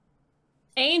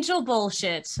angel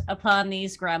bullshit upon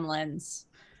these gremlins.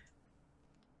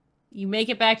 You make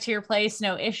it back to your place,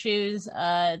 no issues.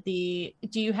 Do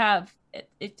you have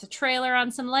it's a trailer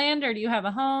on some land, or do you have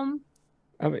a home?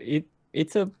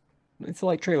 It's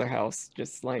like trailer house,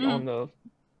 just like on the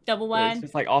double yeah, wide. it's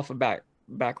just like off a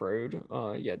back road.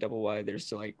 Yeah, double wide.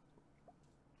 There's like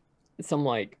some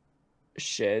like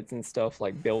sheds and stuff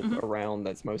like built Mhm. around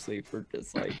that's mostly for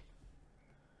just like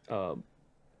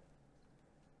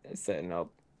setting up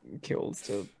kills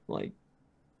to like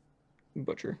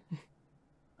butcher.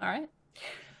 All right.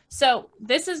 So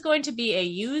this is going to be a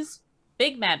use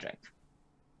big magic.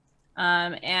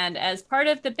 And as part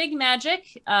of the big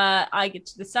magic, I get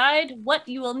to decide what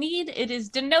you will need. It is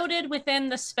denoted within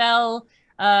the spell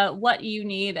what you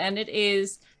need, and it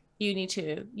is you need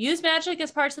to use magic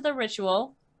as parts of the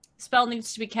ritual. The spell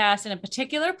needs to be cast in a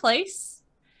particular place,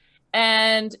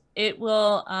 and it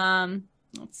will.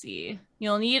 Let's see.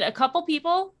 You'll need a couple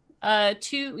people.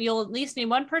 You'll at least need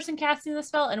one person casting the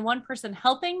spell and one person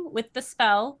helping with the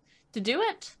spell to do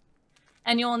it.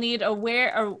 And you'll need a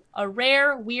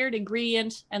rare weird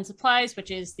ingredient and supplies, which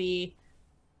is the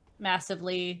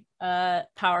massively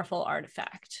powerful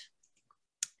artifact.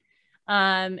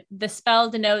 The spell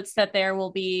denotes that there will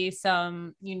be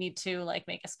you need to like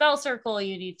make a spell circle,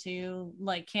 you need to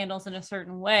light candles in a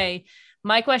certain way.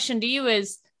 My question to you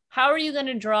is, how are you going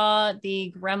to draw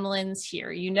the gremlins here?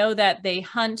 You know that they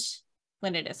hunt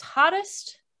when it is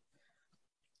hottest,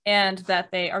 and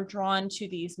that they are drawn to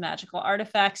these magical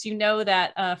artifacts. You know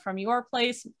that from your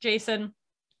place, Jason,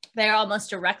 they're almost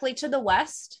directly to the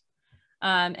west,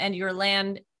 and your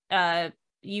land,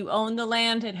 you own the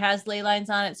land. It has ley lines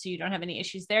on it, so you don't have any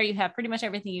issues there. You have pretty much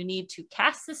everything you need to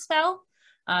cast the spell.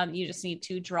 You just need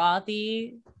to draw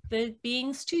the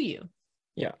beings to you.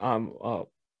 Yeah.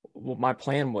 Well, my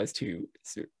plan was to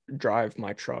drive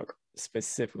my truck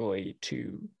specifically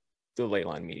to the ley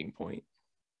line meeting point.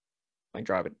 Like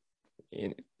drive it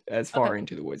in as far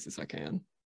into the woods as I can.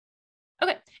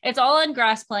 Okay, it's all on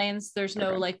grass plains. There's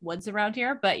no like woods around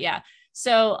here, but yeah.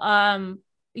 So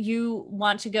you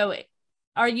want to go?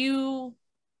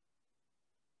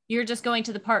 You're just going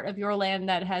to the part of your land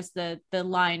that has the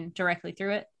line directly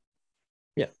through it?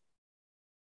 Yeah.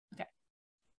 Okay.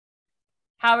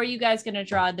 How are you guys going to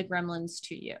draw the gremlins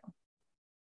to you?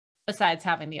 Besides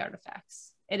having the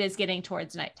artifacts, it is getting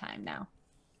towards nighttime now.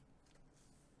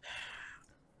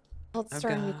 Well, it's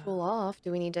starting to cool off.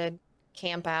 Do we need to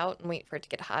camp out and wait for it to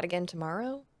get hot again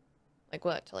tomorrow? Like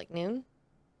what, to like noon?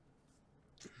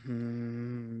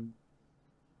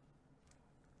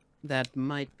 That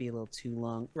might be a little too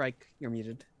long. Reich, you're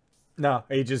muted. No,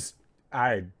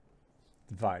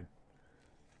 fine.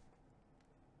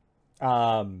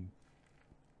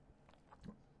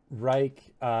 Reich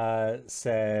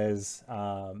says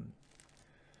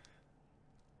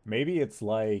maybe it's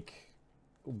like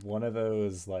one of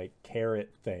those like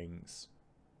carrot things,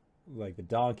 like the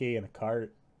donkey and a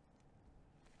cart.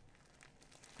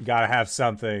 You gotta have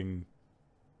something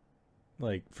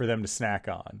like for them to snack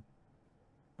on,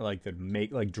 like that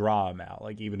make like draw them out.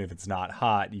 Like even if it's not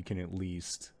hot, you can at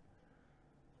least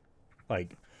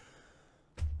like.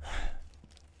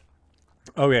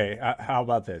 Okay, how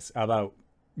about this? How about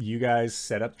you guys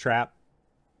set up trap,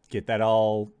 get that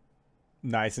all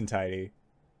nice and tidy.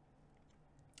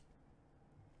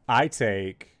 I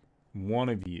take one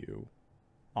of you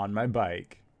on my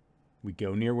bike. We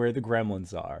go near where the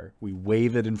gremlins are. We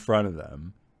wave it in front of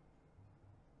them.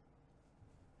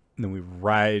 And then we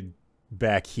ride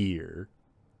back here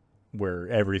where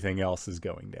everything else is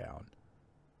going down.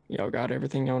 Y'all got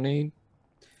everything y'all need?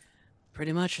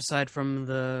 Pretty much, aside from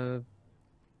the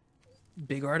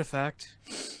big artifact.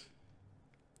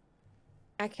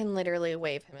 I can literally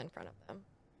wave him in front of them.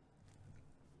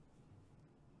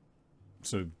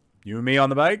 So you and me on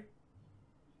the bike?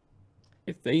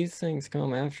 If these things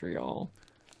come after y'all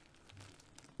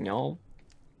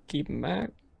keep them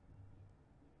back.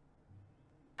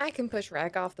 I can push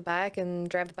Rack off the back and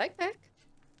drive the bike back.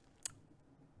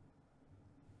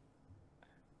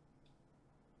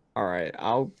 All right,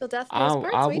 Till death do us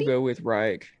part, I will sweetie. go with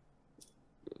Reich.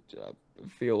 I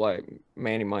feel like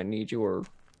Manny might need your,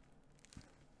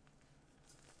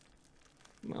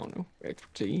 I don't know,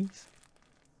 expertise.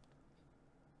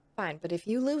 Fine, but if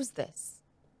you lose this,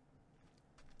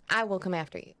 I will come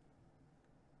after you.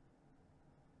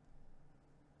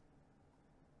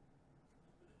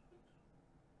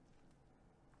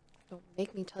 Don't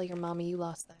make me tell your mommy you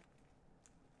lost that.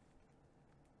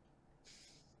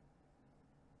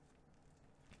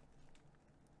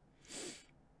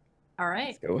 All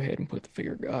right. Go ahead and put the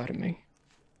fear of God in me.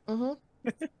 Mm-hmm.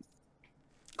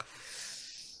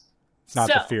 It's not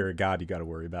the fear of God you got to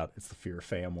worry about. It's the fear of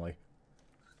family.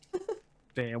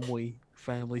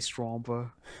 Family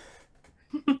stronger.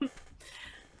 All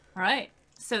right.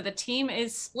 So the team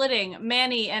is splitting.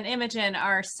 Manny and Imogen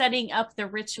are setting up the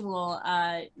ritual.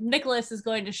 Nicholas is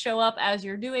going to show up as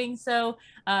you're doing so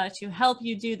to help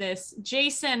you do this.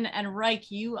 Jason and Reich,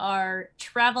 you are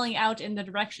traveling out in the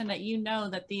direction that you know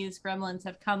that these gremlins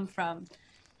have come from.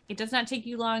 It does not take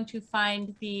you long to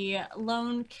find the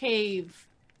lone cave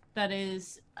that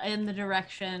is in the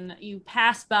direction. You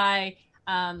pass by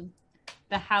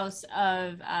the house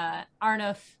of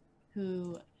Arnulf,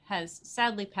 who has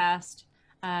sadly passed.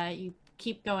 You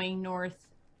keep going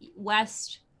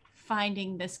northwest,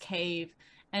 finding this cave,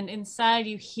 and inside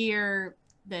you hear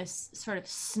this sort of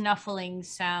snuffling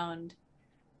sound.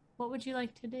 What would you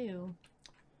like to do?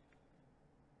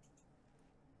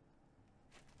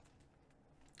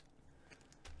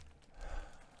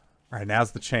 All right,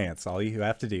 now's the chance. All you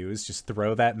have to do is just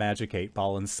throw that magic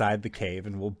 8-ball inside the cave,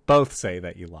 and we'll both say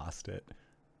that you lost it.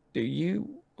 Do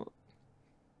you?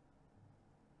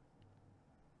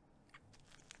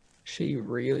 She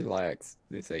really likes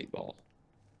this 8-ball.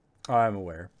 Oh, I'm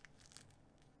aware.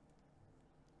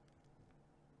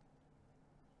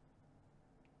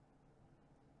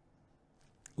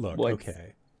 Look,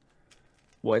 okay.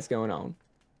 What's going on?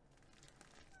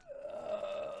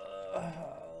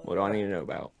 What do I need to know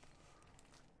about?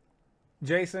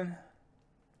 Jason,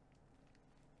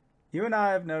 you and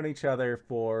I have known each other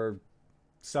for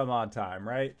some odd time,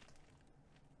 right?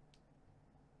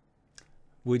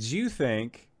 Would you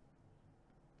think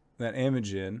that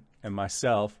Imogen and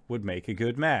myself would make a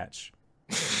good match?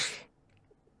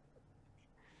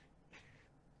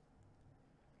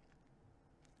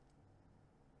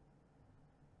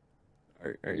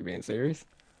 Are you being serious?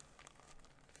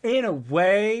 In a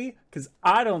way, because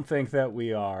I don't think that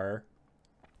we are.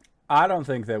 I don't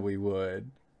think that we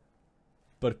would.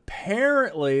 But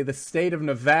apparently the state of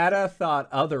Nevada thought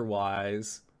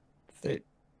otherwise. State?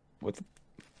 What's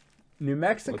New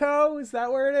Mexico? Is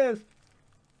that where it is?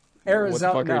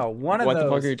 Arizona? No, one of those. What the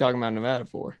fuck are you talking about Nevada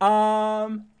for?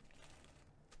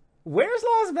 Where's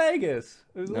Las Vegas?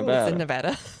 Nevada. It's in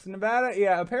Nevada. It's Nevada?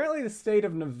 Yeah, apparently the state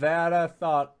of Nevada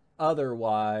thought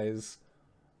otherwise.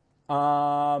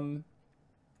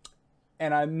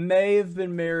 And I may have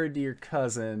been married to your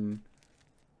cousin.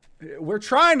 We're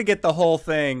trying to get the whole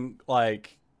thing,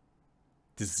 like,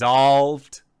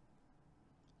 dissolved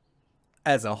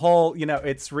as a whole. You know,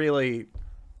 it's really...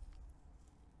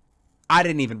 I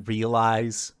didn't even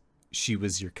realize she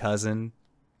was your cousin.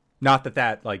 Not that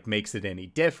that, like, makes it any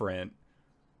different.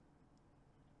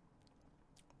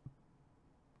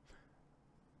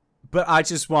 But I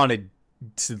just wanted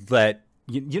to let...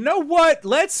 You know what?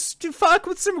 Let's fuck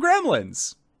with some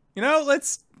gremlins. You know,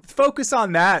 let's focus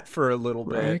on that for a little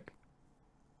bit.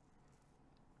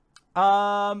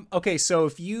 Okay, so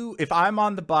if I'm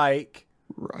on the bike...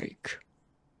 Reich.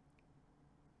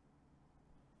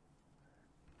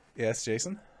 Yes,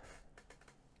 Jason?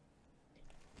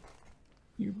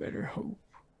 You better hope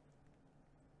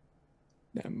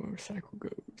that motorcycle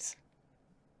goes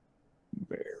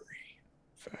very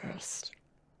fast.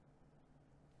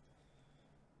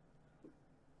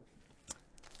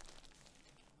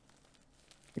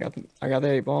 I got the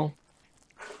 8-ball.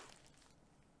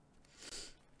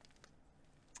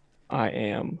 I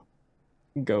am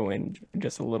going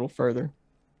just a little further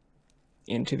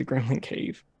into the gremlin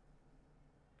cave.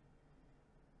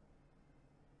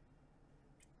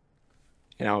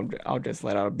 And I'll just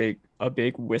let out a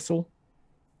big whistle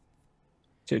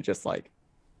to just, like,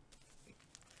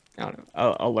 I don't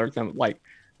know, alert them, like,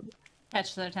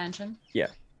 Catch their attention. yeah.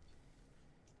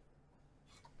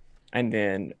 And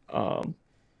then I'm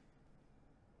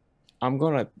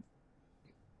gonna,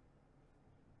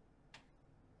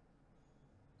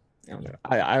 I don't know.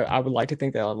 I would like to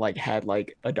think that I like had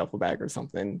like a duffel bag or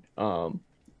something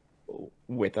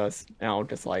with us, and I'll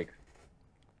just like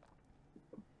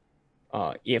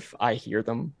if I hear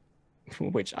them,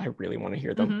 which I really want to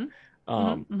hear them,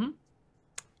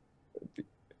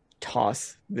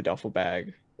 toss the duffel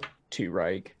bag to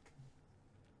Reich.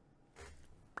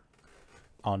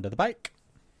 Onto the bike.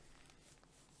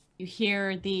 You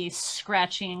hear the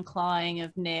scratching and clawing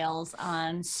of nails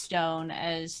on stone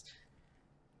as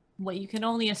what you can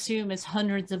only assume is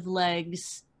hundreds of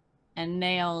legs and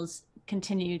nails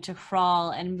continue to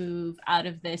crawl and move out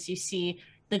of this. You see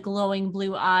the glowing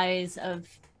blue eyes of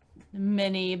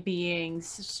many beings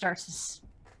start to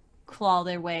claw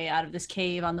their way out of this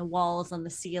cave on the walls, on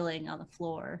the ceiling, on the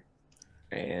floor.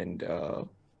 And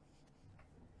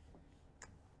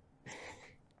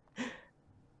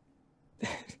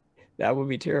that would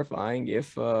be terrifying if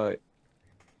fur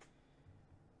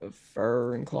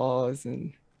and claws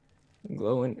and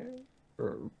glowing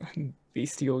or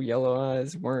bestial yellow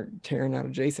eyes weren't tearing out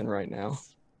of Jason right now.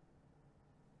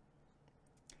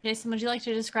 Jason, would you like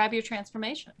to describe your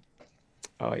transformation?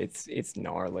 It's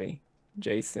gnarly.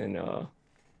 Jason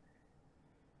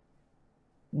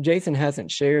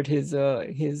hasn't shared his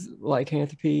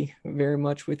lycanthropy very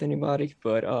much with anybody,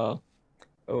 but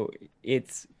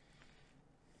it's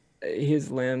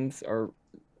his limbs are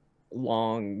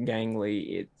long,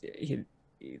 gangly.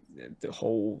 The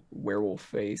whole werewolf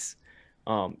face.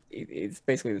 It's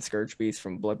basically the Scourge Beast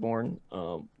from Bloodborne.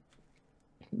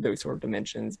 Those sort of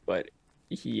dimensions, but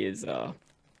he is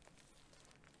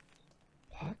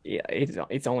yeah,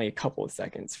 it's only a couple of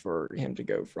seconds for him to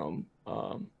go from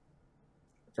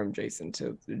Jason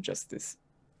to just this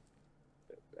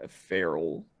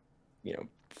feral,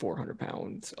 400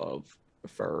 pounds of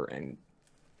fur and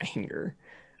anger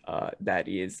that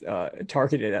is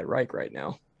targeted at Reich right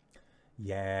now.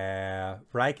 Yeah,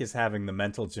 Reich is having the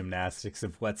mental gymnastics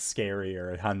of what's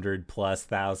scarier,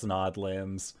 100,000+ odd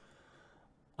limbs.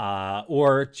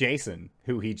 Or Jason,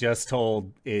 who he just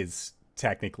told is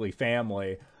technically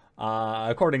family,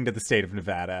 according to the state of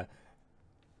Nevada.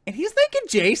 And he's thinking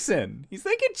Jason. He's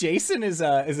thinking Jason is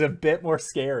a bit more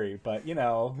scary, but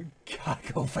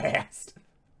gotta go fast.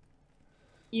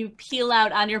 You peel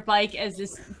out on your bike as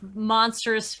this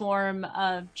monstrous form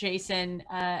of Jason,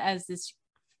 as this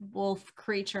wolf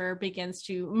creature begins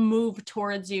to move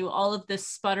towards you. All of this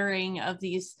sputtering of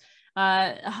these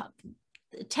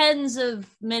tens of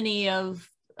many of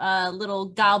little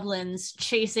goblins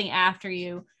chasing after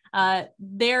you.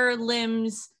 Their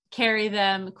limbs carry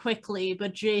them quickly,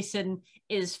 but Jason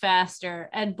is faster.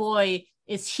 And boy,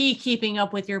 is he keeping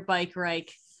up with your bike,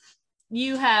 Reich.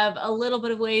 You have a little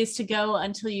bit of ways to go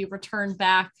until you return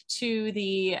back to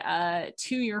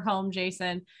your home,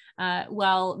 Jason,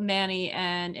 while Manny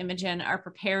and Imogen are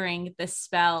preparing this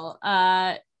spell.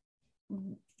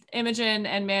 Imogen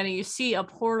and Manny, you see a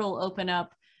portal open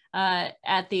up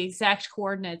at the exact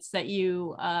coordinates that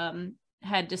you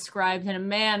had described, and a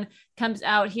man comes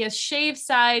out. He has shaved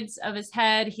sides of his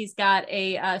head. He's got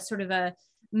a sort of a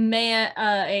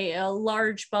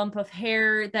large bump of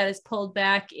hair that is pulled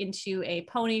back into a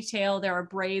ponytail. There are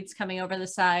braids coming over the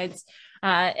sides,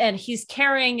 and he's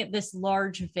carrying this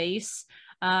large vase,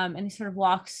 and he sort of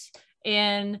walks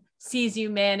in, sees you,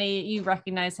 Manny. You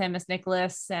recognize him as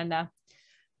Nicholas, and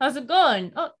how's it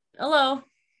going? Oh, hello.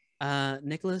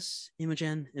 Nicholas,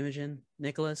 Imogen,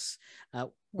 Nicholas,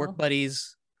 work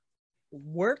buddies.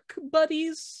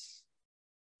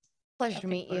 Pleasure to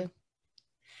meet you.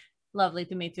 Lovely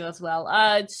to meet you as well.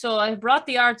 So I brought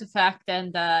the artifact,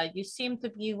 and you seem to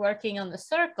be working on the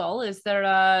circle. Is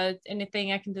there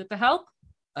anything I can do to help?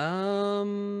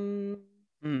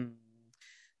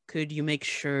 Could you make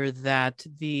sure that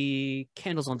the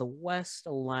candles on the west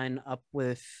align up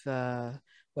with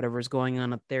whatever's going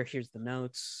on up there? Here's the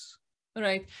notes. All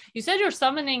right. You said you're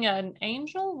summoning an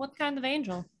angel? What kind of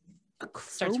angel? A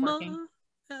Starts working.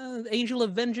 Angel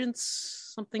of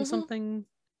vengeance, something.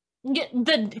 Yeah,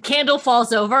 the candle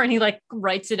falls over and he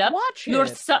writes it up. Watch You're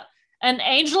it. An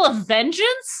angel of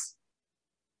vengeance?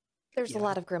 There's a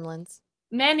lot of gremlins.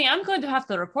 Manny, I'm going to have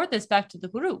to report this back to the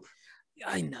group.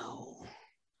 I know.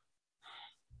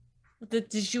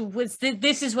 This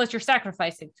is what you're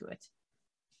sacrificing to it.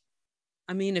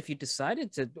 I mean, if you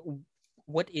decided to,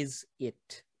 what is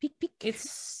it? Peek.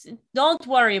 Don't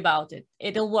worry about it.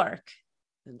 It'll work.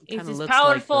 It is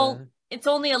powerful. Like It's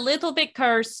only a little bit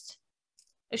cursed.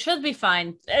 It should be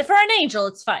fine. For an angel,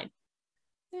 it's fine.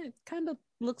 It kind of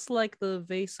looks like the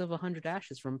vase of 100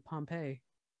 ashes from Pompeii.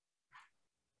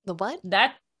 The what?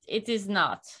 That it is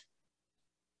not.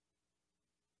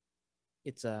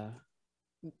 It's a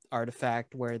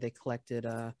artifact where they collected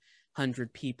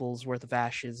 100 people's worth of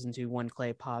ashes into one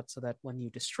clay pot, so that when you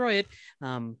destroy it,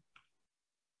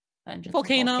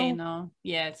 volcano.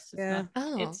 Yeah, it's Yeah.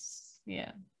 not,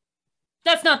 yeah.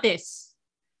 That's not this.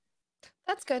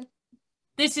 That's good.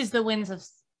 This is the winds of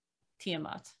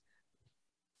Tiamat.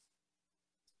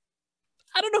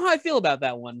 I don't know how I feel about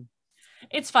that one.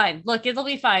 It's fine. Look, it'll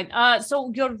be fine.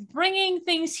 So you're bringing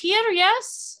things here,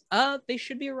 yes? They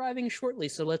should be arriving shortly,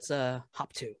 so let's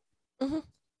hop to.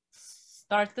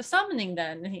 Start the summoning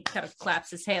then. He kind of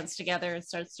claps his hands together and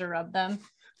starts to rub them.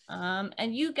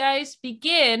 And you guys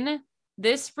begin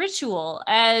this ritual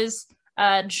as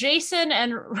Jason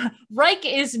and Reich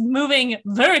is moving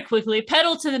very quickly,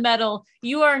 pedal to the metal.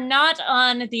 You are not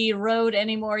on the road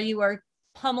anymore. You are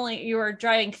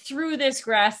driving through this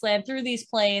grassland, through these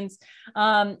plains,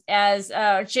 as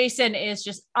Jason is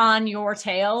just on your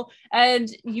tail. And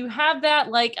you have that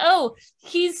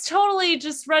he's totally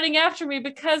just running after me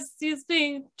because he's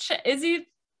being, is he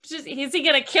just, is he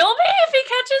gonna kill me if he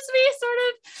catches me sort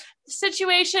of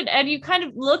situation? And you kind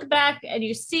of look back and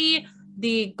you see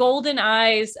the golden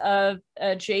eyes of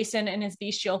Jason in his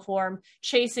bestial form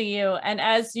chasing you. And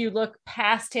as you look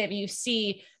past him, you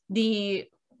see the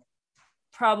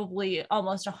probably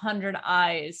almost 100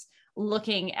 eyes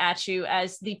looking at you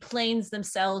as the planes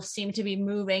themselves seem to be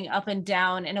moving up and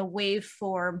down in a wave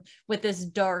form with this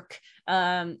dark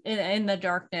in the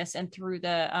darkness and through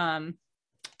the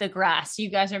grass. You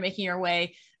guys are making your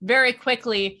way very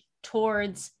quickly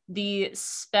towards the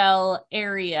spell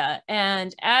area,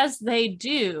 and as they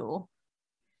do,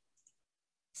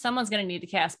 someone's going to need to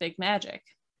cast big magic.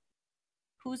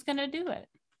 Who's going to do it?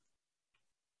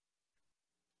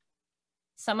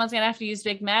 Someone's going to have to use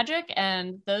big magic,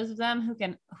 and those of them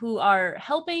who are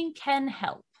helping can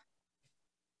help.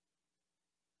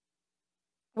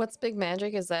 What's big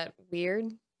magic? Is that weird?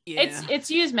 Yeah. It's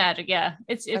use magic. Yeah,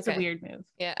 it's Okay. a weird move.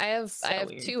 Yeah, I have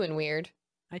weird. 2 in weird.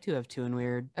 I too have 2 in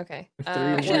weird. Okay. 3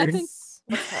 in weird.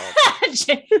 What's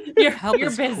help? you're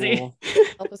is busy. cool.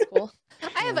 Help is cool.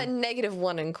 I have a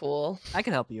 -1 in cool. I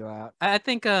can help you out. I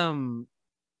think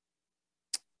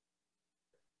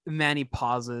Manny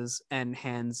pauses and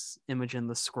hands Imogen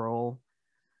the scroll.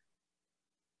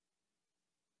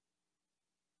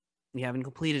 You haven't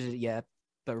completed it yet,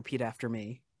 but repeat after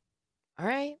me. All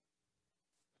right.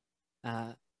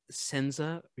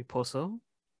 Senza riposo,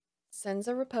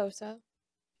 Senza Reposo.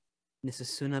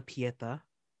 necessuna pieta,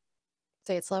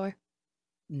 Say it slower.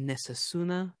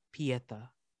 necessuna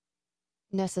pieta.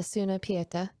 Necessuna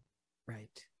Pieta.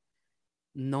 Right.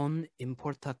 Non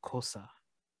importa cosa.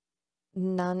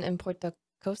 Non importa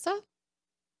cosa.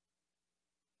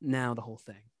 Now the whole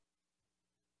thing.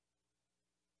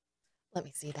 Let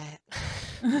me see that.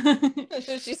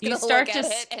 She's You gonna start look to at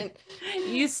s- it and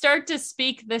You start to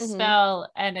speak the Mhm. spell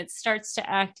and it starts to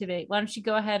activate. Why don't you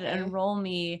go ahead Okay. and roll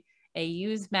me a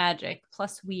use magic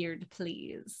plus weird,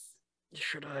 please.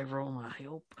 Should I roll my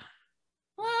help?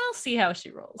 Well, see how she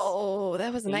rolls. oh,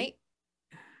 that was a 8. night.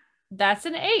 That's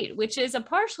an 8, which is a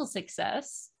partial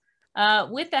success.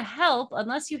 With the help,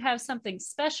 unless you have something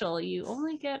special, you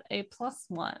only get a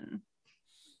 +1.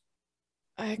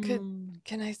 I could.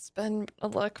 Can I spend a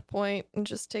luck point and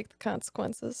just take the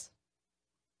consequences?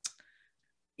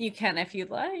 You can if you'd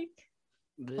like.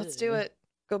 Let's do it.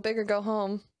 Go big or go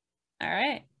home. All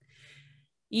right.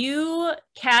 You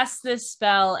cast this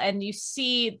spell and you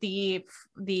see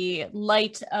the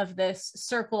light of this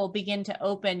circle begin to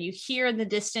open. You hear in the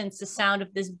distance the sound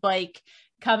of this bike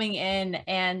coming in,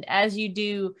 and as you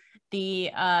do,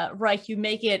 the Reich,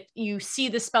 you see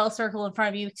the spell circle in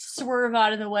front of you, swerve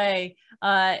out of the way,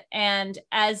 and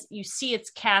as you see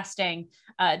its casting,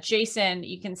 Jason,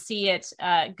 you can see it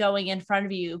going in front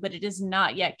of you, but it is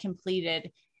not yet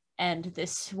completed, and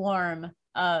this swarm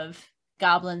of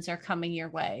goblins are coming your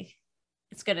way.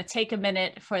 It's going to take a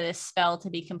minute for this spell to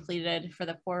be completed, for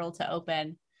the portal to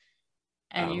open,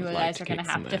 and you would guys like are to going to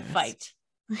kick have some to ass. fight.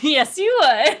 Yes, you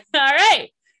would. All right.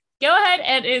 Go ahead,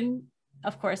 and in,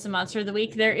 of course, the Monster of the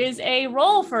Week, there is a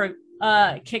roll for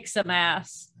kick some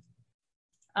ass.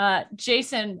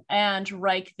 Jason and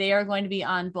Reich, they are going to be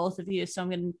on both of you, so I'm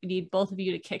going to need both of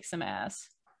you to kick some ass.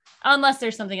 Unless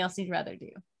there's something else you'd rather do.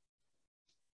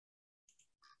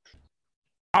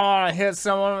 I want to hit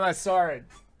someone with my sword.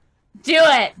 Do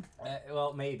it!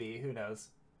 Well, maybe. Who knows?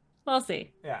 We'll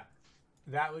see. Yeah.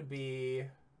 That would be...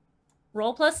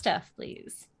 Roll plus tough,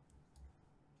 please.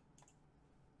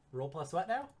 Roll plus what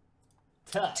now?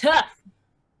 Tough. Tough!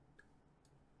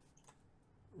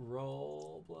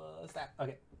 Roll plus that.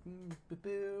 Okay.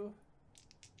 Boo-boo.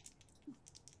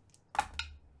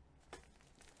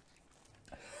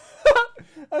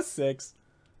 A 6.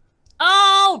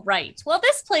 All right. Well,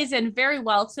 this plays in very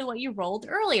well to what you rolled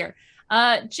earlier.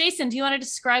 Jason, do you want to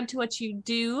describe to what you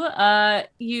do?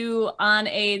 You, on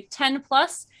a 10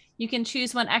 plus, you can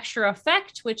choose one extra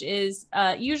effect, which is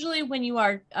usually when you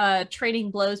are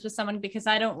trading blows with someone, because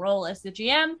I don't roll as the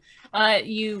GM.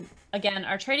 You, again,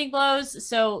 are trading blows,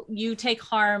 so you take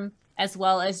harm as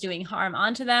well as doing harm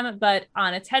onto them. But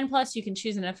on a 10 plus, you can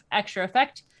choose an extra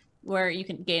effect where you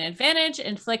can gain advantage,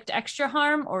 inflict extra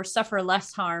harm, or suffer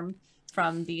less harm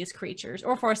from these creatures,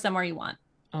 or force them where you want.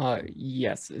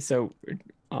 Yes. So,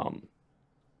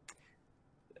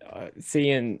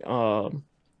 seeing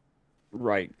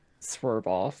Right swerve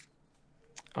off,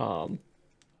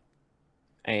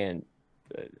 and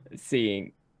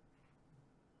seeing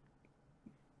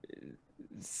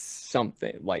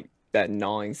something like that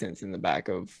gnawing sense in the back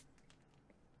of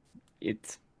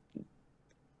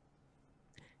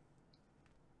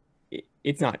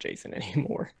it's not Jason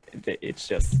anymore. It's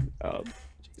just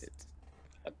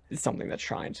it's something that's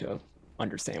trying to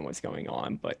understand what's going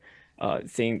on. But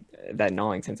seeing that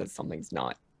gnawing sense that something's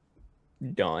not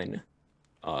done,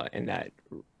 and that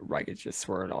Reich is just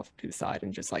swerved off to the side,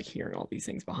 and just like hearing all these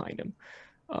things behind him,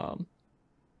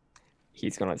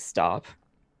 he's gonna stop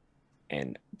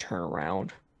and turn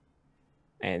around,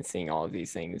 and seeing all of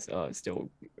these things still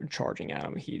charging at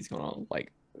him, he's gonna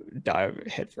like dive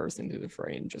headfirst into the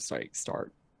fray and just like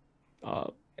start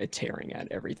tearing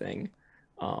at everything.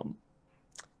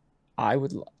 I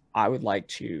would like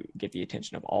to get the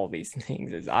attention of all these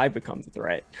things as I become the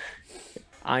threat.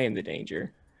 I am the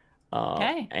danger.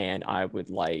 Okay. And I would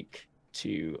like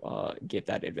to give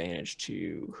that advantage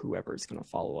to whoever's going to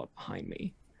follow up behind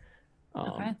me,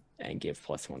 Okay. and give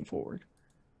 +1 forward.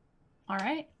 All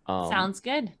right. Sounds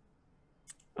good.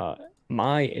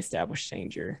 My established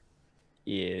danger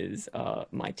is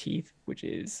my teeth, which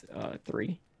is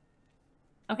 3,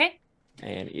 Okay.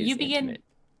 and is You begin- intimate.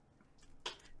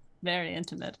 Very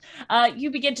intimate.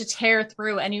 You begin to tear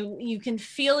through, and you can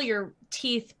feel your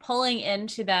teeth pulling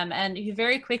into them, and you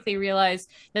very quickly realize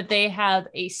that they have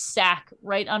a sac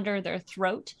right under their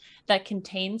throat that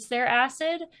contains their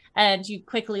acid, and you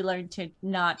quickly learn to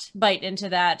not bite into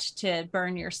that to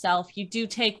burn yourself. You do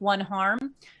take 1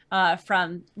 harm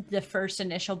from the first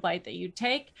initial bite that you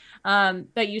take,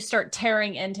 but you start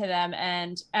tearing into them,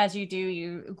 and as you do,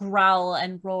 you growl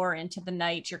and roar into the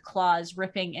night, your claws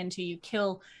ripping into you,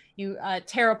 you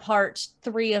tear apart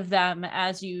 3 of them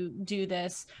as you do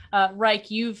this. Reich,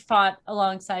 you've fought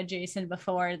alongside Jason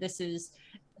before. This is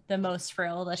the most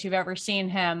frail that you've ever seen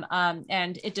him,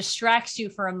 and it distracts you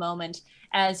for a moment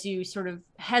as you sort of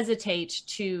hesitate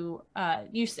to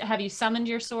have you summoned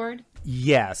your sword?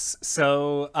 Yes.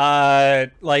 So,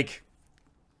 like,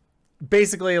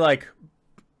 basically, like,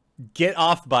 get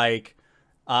off bike,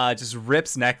 just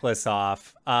rips necklace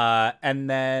off, and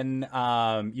then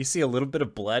you see a little bit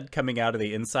of blood coming out of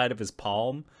the inside of his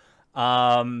palm,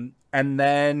 and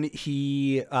then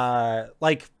he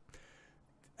like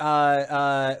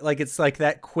it's like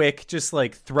that quick, just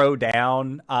like throw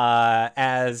down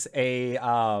as a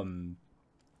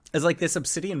as like this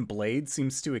obsidian blade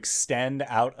seems to extend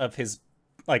out of his,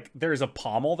 like there's a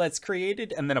pommel that's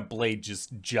created and then a blade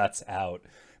just juts out.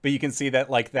 But you can see that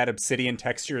like that obsidian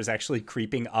texture is actually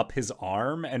creeping up his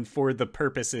arm, and for the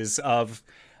purposes of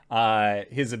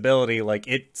his ability, like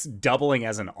it's doubling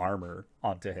as an armor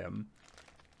onto him.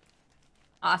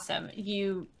 Awesome.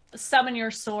 You summon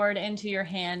your sword into your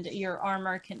hand, your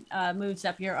armor moves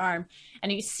up your arm,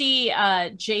 and you see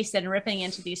Jason ripping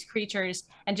into these creatures,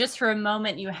 and just for a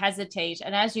moment you hesitate,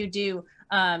 and as you do,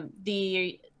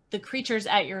 the creatures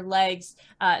at your legs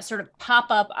sort of pop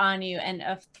up on you, and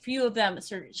a few of them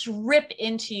sort of rip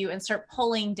into you and start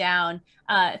pulling down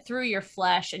through your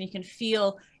flesh, and you can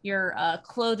feel your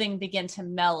clothing begin to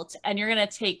melt, and you're going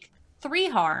to take 3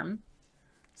 harm.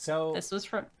 So this was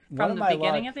from One the of my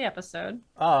beginning luck- of the episode.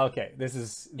 Oh, okay. This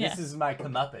is Yeah. my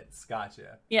comeuppance.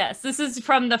 Gotcha. Yes, this is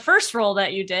from the first roll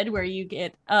that you did, where you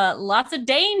get lots of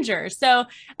danger. So,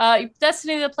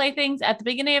 Destiny of the Playthings, at the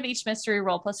beginning of each mystery,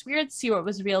 roll plus weird, see what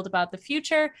was revealed about the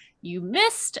future. You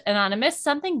missed, and on a miss,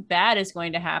 something bad is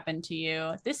going to happen to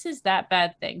you. This is that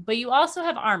bad thing. But you also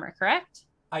have armor, correct?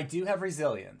 I do have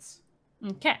resilience,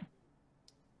 Okay.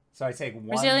 so I take 1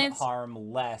 Resilience.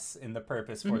 harm less in the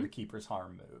purpose for the keeper's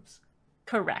harm moves.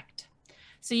 Correct.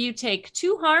 So you take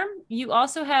 2 harm. You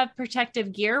also have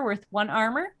protective gear worth 1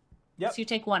 armor. Yep. So you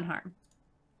take 1 harm.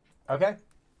 Okay.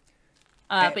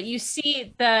 But you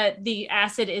see that the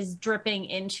acid is dripping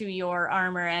into your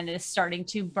armor and is starting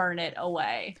to burn it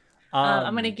away.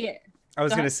 I'm gonna get. I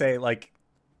was Go gonna ahead. say, like,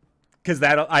 because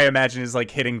that I imagine is like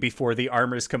hitting before the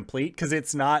armor's complete, because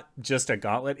it's not just a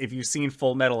gauntlet. If you've seen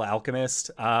Full Metal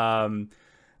Alchemist,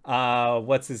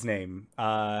 what's his name?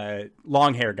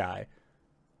 Long hair guy.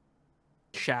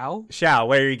 Shao,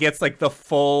 where he gets like the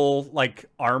full like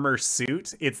armor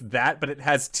suit. It's that, but it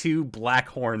has 2 black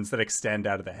horns that extend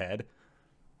out of the head.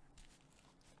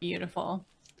 Beautiful.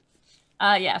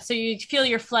 Yeah, so you feel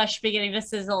your flesh beginning to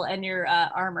sizzle and your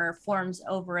armor forms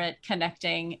over it,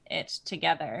 connecting it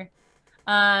together.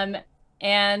 And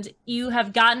you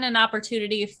have gotten an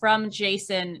opportunity from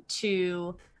Jason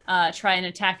to try and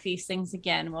attack these things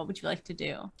again. What would you like to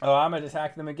do? Oh, I'm gonna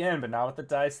attack them again, but not with the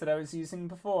dice that I was using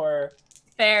before.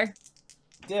 Fair.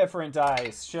 Different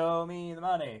dice. Show me the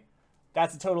money.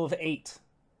 That's a total of 8.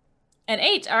 An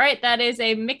 8. All right, that is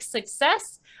a mixed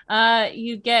success.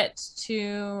 You get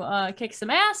to kick some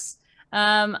ass.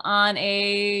 On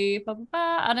a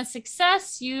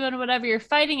success, you and whatever you're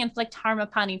fighting inflict harm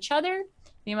upon each other.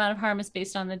 The amount of harm is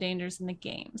based on the dangers in the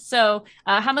game. So,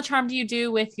 how much harm do you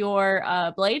do with your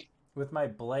blade? With my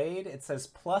blade, it says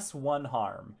 +1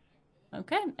 harm.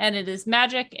 Okay, and it is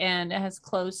magic, and it has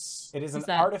close. It is an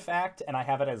that... artifact, and I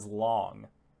have it as long.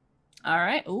 All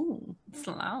right. Ooh, it's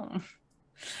long.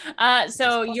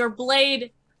 So your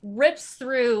blade rips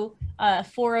through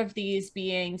 4 of these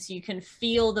beings. You can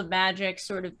feel the magic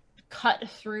sort of cut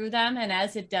through them, and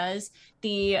as it does,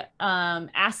 the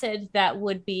acid that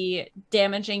would be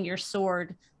damaging your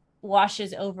sword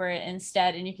washes over it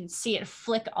instead, and you can see it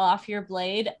flick off your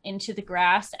blade into the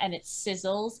grass, and it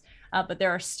sizzles. But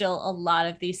there are still a lot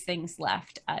of these things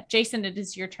left. Jason, it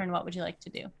is your turn. What would you like to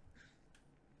do?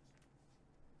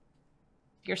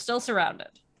 You're still surrounded.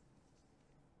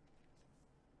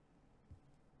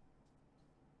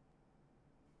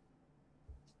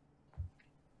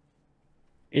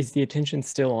 Is the attention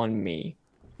still on me?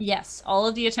 Yes, all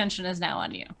of the attention is now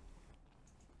on you.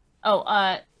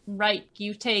 Oh, right.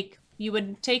 You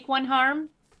would take 1 harm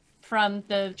from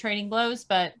the training blows,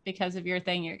 but because of your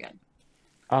thing, you're good.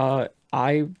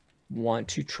 I want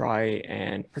to try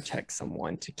and protect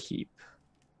someone to keep,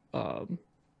 to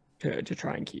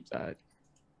try and keep that.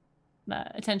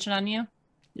 Attention on you?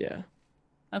 Yeah.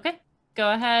 Okay.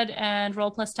 Go ahead and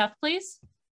roll plus tough, please.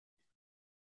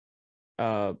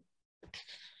 Uh,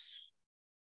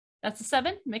 That's a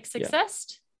 7, mixed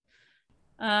success.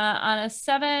 Yeah. On a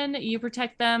 7, you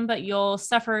protect them, but you'll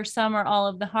suffer some or all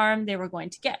of the harm they were going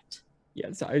to get.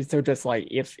 Yeah, so just like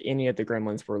if any of the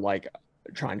gremlins were like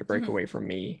trying to break away from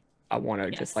me, I want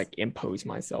to just like impose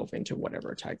myself into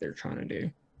whatever attack they're trying to do.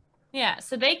 Yeah,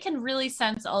 so they can really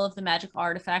sense all of the magical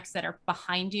artifacts that are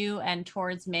behind you and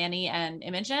towards Manny and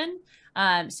Imogen.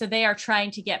 So they are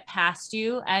trying to get past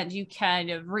you, and you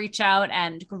kind of reach out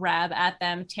and grab at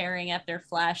them, tearing at their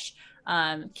flesh,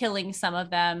 killing some of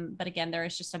them. But again, there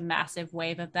is just a massive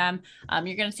wave of them.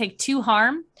 You're going to take 2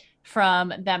 harm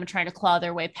from them trying to claw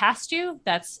their way past you.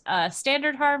 That's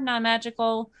standard harm,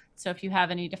 non-magical. So if you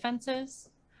have any defenses.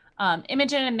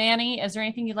 Imogen and Manny, is there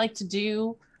anything you'd like to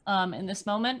do in this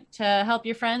moment to help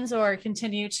your friends or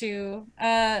continue to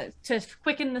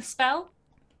quicken the spell?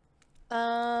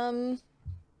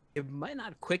 It might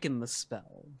not quicken the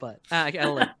spell, but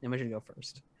I'll let Imogen go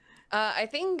first. I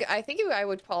think I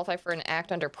would qualify for an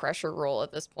act under pressure roll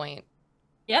at this point.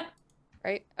 Yep.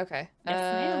 Right? Okay. Yes,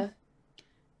 ma'am.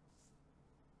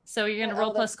 So you're gonna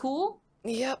roll plus cool?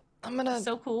 Yep. I'm gonna.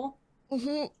 So cool.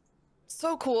 Mm-hmm.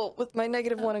 So cool with my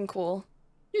 -1 and cool.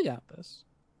 You got this.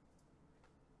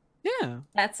 Yeah.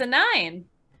 That's a 9,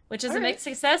 which is a mixed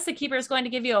success. The keeper is going to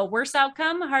give you a worse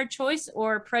outcome, hard choice,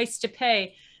 or price to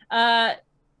pay. Do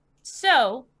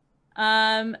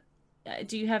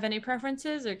you have any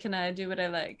preferences, or can I do what I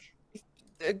like?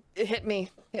 Hit me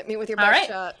with your best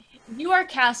shot. You are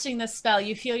casting this spell.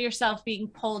 You feel yourself being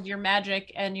pulled. Your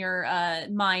magic and your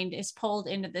mind is pulled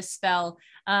into this spell.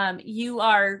 You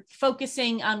are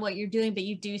focusing on what you're doing, but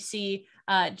you do see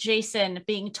Jason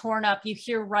being torn up. You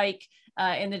hear Reich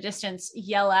in the distance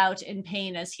yell out in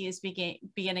pain as he is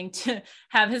beginning to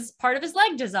have his part of his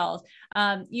leg dissolved.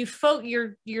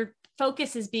 Your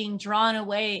focus is being drawn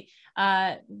away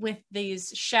with these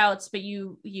shouts, but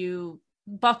you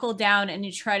buckle down and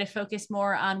you try to focus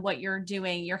more on what you're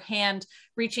doing. Your hand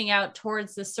reaching out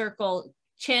towards the circle,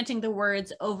 chanting the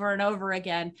words over and over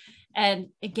again.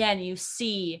 And again, you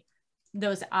see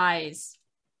those eyes.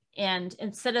 And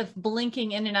instead of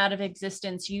blinking in and out of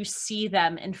existence, you see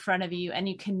them in front of you and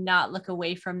you cannot look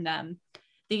away from them.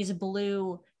 These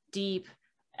blue, deep,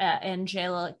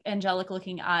 angelic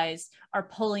looking eyes are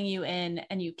pulling you in,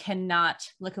 and you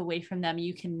cannot look away from them.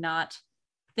 You cannot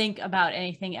think about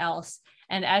anything else.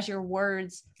 And as your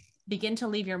words begin to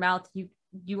leave your mouth,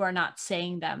 you are not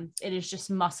saying them. It is just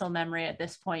muscle memory at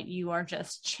this point. You are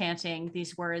just chanting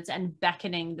these words and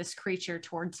beckoning this creature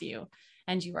towards you.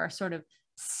 And you are sort of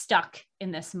stuck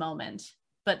in this moment,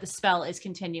 but the spell is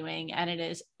continuing and it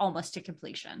is almost to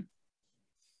completion.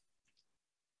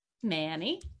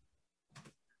 Manny?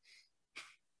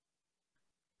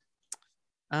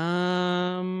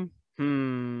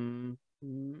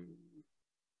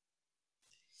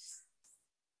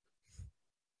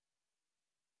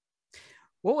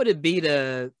 What would it be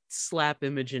to slap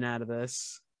Imogen out of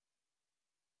this?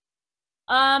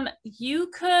 You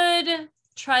could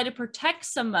try to protect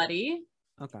somebody.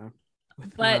 Okay.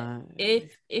 But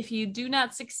if you do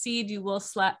not succeed, you will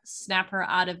snap her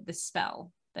out of the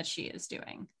spell that she is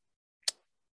doing.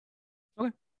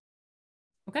 Okay.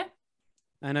 Okay.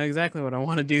 I know exactly what I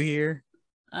want to do here.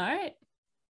 All right.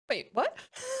 Wait, what?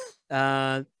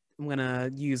 I'm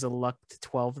gonna use a luck to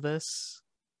 12 this.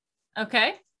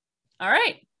 Okay. All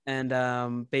right.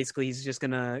 And basically he's just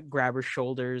gonna grab her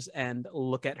shoulders and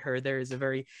look at her. There is a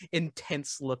very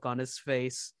intense look on his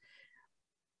face.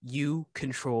 You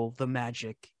control the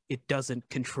magic it doesn't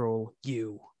control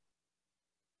you.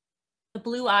 The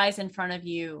blue eyes in front of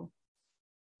you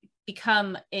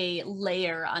become a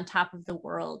layer on top of the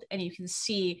world, and you can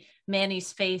see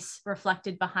Manny's face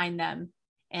reflected behind them,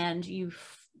 and you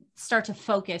start to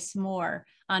focus more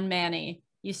on Manny.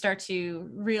 You start to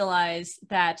realize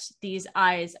that these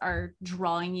eyes are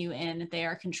drawing you in, they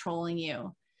are controlling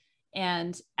you.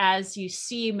 And as you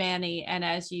see Manny and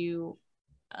as you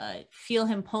feel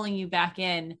him pulling you back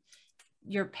in,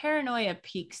 your paranoia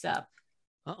peaks up.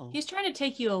 Uh-oh. He's trying to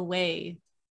take you away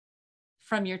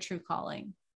from your true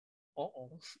calling,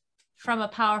 Uh-oh. from a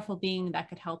powerful being that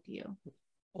could help you.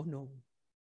 Oh no.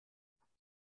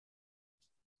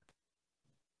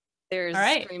 There's All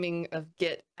right. screaming of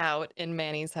 "Get out" in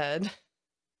Manny's head.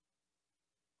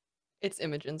 It's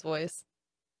Imogen's voice.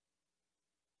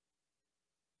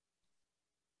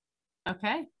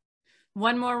 Okay.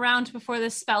 One more round before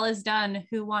this spell is done.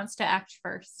 Who wants to act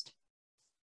first?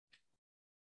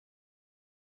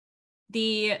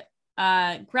 The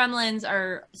gremlins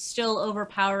are still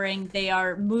overpowering. They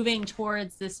are moving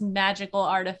towards this magical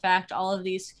artifact, all of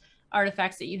these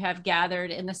artifacts that you have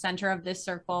gathered in the center of this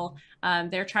circle.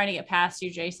 They're trying to get past you,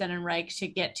 Jason and Reich, to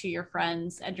get to your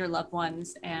friends and your loved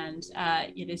ones. And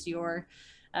it is your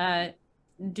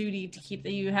duty to keep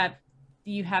that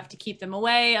you have to keep them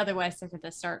away. Otherwise, they're going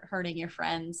to start hurting your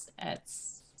friends.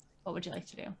 What would you like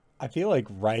to do? I feel like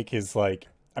Reich is like,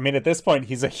 I mean, at this point,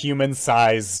 he's a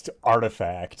human-sized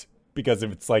artifact because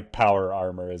of its like power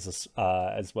armor as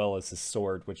well as his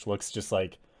sword, which looks just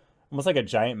like almost like a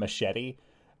giant machete.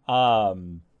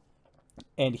 And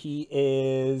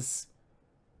he's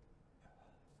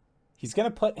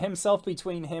gonna put himself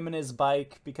between him and his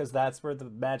bike because that's where the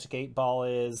magic 8-ball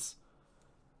is.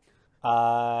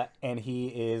 And he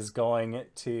is going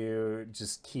to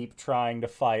just keep trying to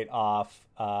fight off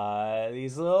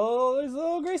these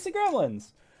little greasy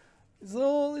gremlins. These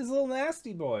little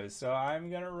nasty boys. So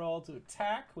I'm gonna roll to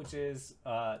attack, which is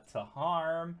to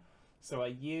harm. So I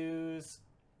use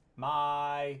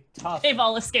my tough. They've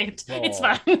all escaped. roll. It's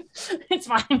fine. It's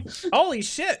fine. Holy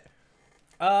shit!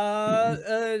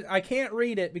 I can't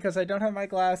read it because I don't have my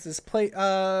glasses.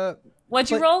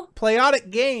 What'd you roll? Playodic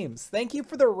Games. Thank you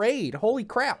for the raid. Holy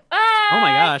crap! Oh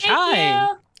my gosh, Thank hi.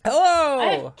 you. Hello. I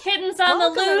have kittens on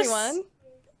Welcome, the loose. everyone.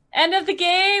 End of the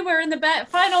game. We're in the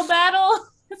final battle.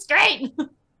 It's great.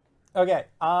 Okay.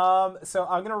 So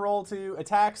I'm gonna roll to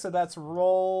attack. So that's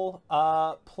roll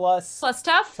plus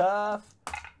Tough. tough.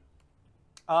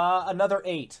 Another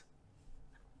 8.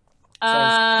 So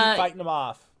keep fighting them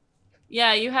off.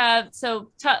 Yeah, you have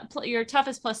your tough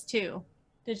is +2.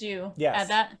 Did you Yes. add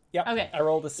that? Yep. Okay. I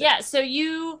rolled a 6. Yeah, so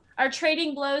you are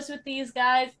trading blows with these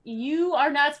guys. You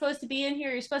are not supposed to be in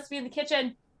here. You're supposed to be in the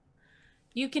kitchen.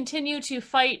 You continue to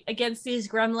fight against these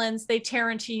gremlins. They tear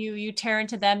into you. You tear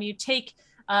into them. You take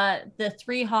the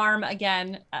 3 harm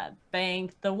again.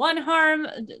 Bang. The 1 harm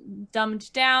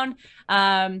dumbed down.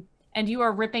 And you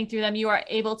are ripping through them. You are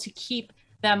able to keep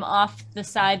them off the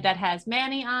side that has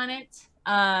Manny on it.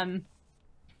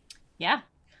 Yeah,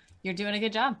 you're doing a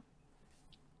good job.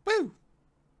 Woo!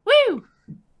 Woo!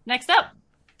 Next up.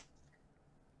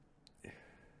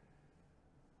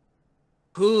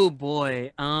 Oh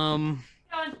boy. Going.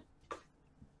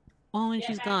 Well, when Yeah,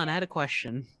 she's back gone, in. I had a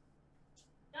question.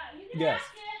 You can Yes.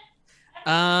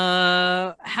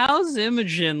 ask it. How's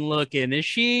Imogen looking?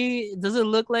 Does it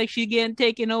look like she's getting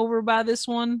taken over by this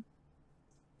one?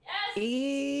 Yes.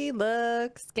 He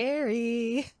looks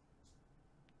scary.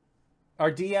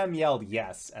 Our DM yelled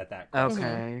yes at that question.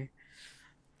 Okay.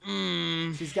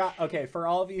 Mm, She's got, okay, for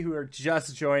all of you who are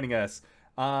just joining us,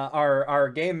 our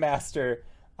game master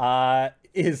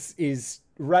is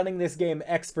running this game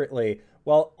expertly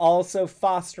while also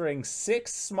fostering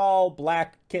 6 small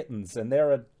black kittens, and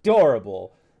they're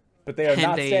adorable, but they are And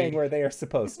not they- staying where they are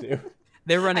supposed to.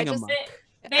 they're running I just- amok.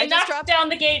 They I just knocked dropped- down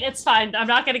the gate. It's fine. I'm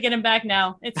not going to get him back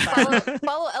now. It's fine.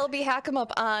 Follow LB Hackemup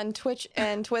on Twitch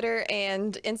and Twitter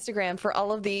and Instagram for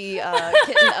all of the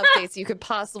kitten updates you could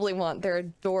possibly want. They're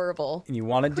adorable. And you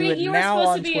want to do Creed, it you were now supposed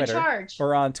on to be Twitter in charge.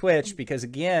 or on Twitch, because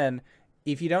again,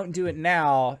 if you don't do it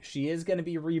now, she is going to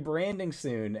be rebranding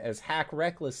soon as Hack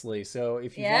Recklessly. So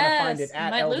if you want to find it Yes, at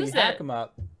you might LB lose it. Hackemup,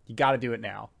 you got to do it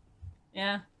now.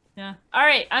 Yeah. All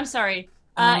right. I'm sorry.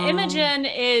 Imogen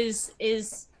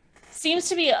seems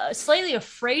to be slightly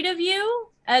afraid of you,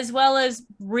 as well as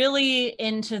really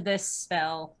into this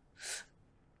spell.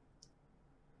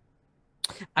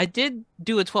 I did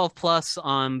do a 12 plus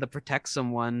on the protect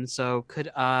someone, so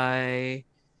could I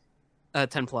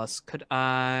 10 plus, could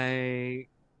I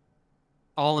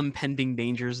all impending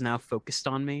dangers now focused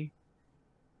on me?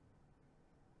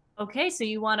 Okay, so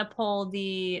you want to pull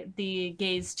the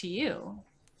gaze to you.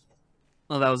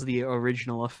 Well, that was the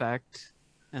original effect,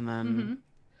 and then Mm-hmm.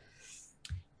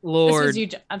 This Lord. was you.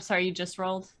 I'm sorry, you just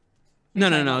rolled. You're No,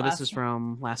 talking no, about no. This last is time.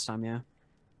 from last time. Yeah.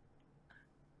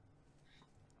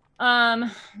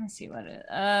 Let's see what it.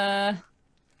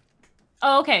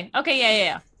 Oh, okay. Okay,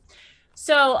 yeah.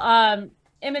 So,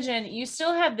 Imogen, you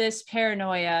still have this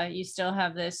paranoia. You still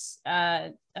have this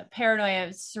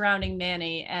paranoia surrounding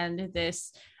Manny and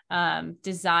this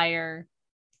desire,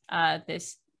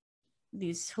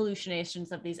 these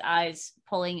hallucinations of these eyes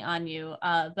pulling on you.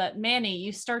 But Manny,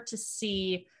 you start to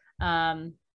see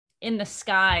in the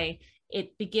sky,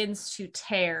 it begins to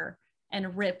tear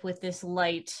and rip with this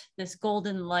light, this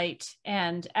golden light.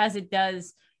 And as it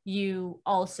does, you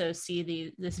also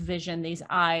see this vision, these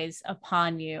eyes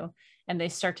upon you, and they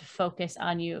start to focus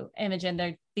on you.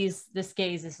 Imogen, this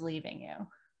gaze is leaving you.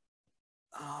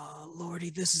 Oh, Lordy,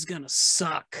 this is gonna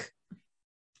suck.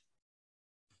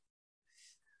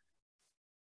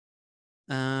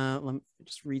 Let me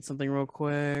just read something real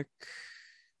quick.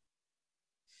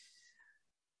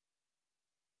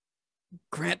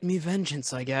 Grant me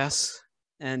vengeance, I guess.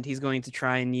 And he's going to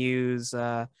try and use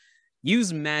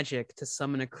magic to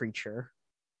summon a creature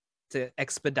to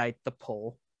expedite the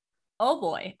pull. Oh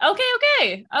boy.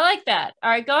 Okay. I like that. All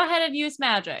right, go ahead and use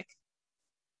magic.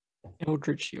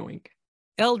 Eldritch Yoink.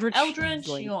 Eldritch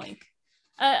yoink.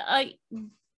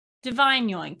 Divine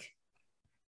yoink.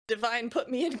 Divine, put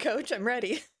me in, coach. I'm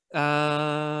ready.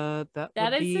 That That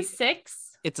would is be a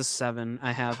 6. It's a 7.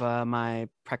 I have my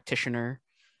practitioner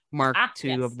Mark 2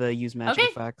 yes. of the use magic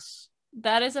effects.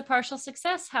 That is a partial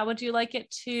success. How would you like it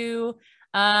to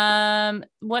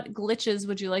what glitches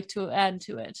would you like to add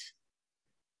to it?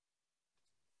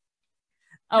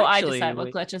 Oh, Actually, I decide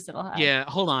what glitches it'll have. Yeah,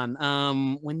 hold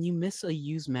on. When you miss a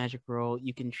use magic roll,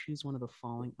 you can choose one of the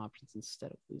following options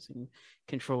instead of losing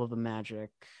control of the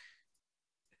magic.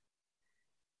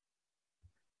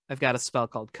 I've got a spell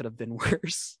called Could Have Been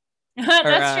Worse.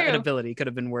 That's true. An ability could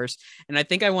have been worse. And I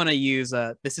think I want to use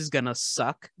This Is Gonna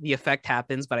Suck. The effect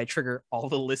happens, but I trigger all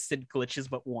the listed glitches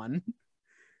but one.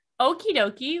 Okie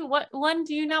dokie. What one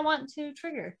do you not want to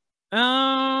trigger?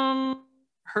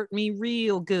 Hurt me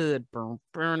real good.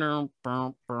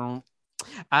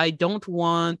 I don't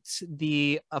want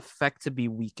the effect to be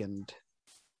weakened.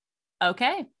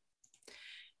 Okay.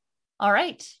 All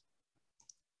right.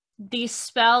 The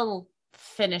spell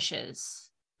finishes.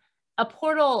 A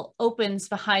portal opens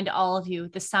behind all of you,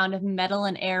 the sound of metal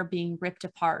and air being ripped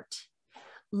apart.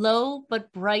 Low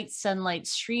but bright sunlight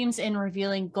streams in,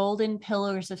 revealing golden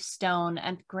pillars of stone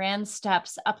and grand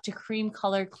steps up to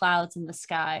cream-colored clouds in the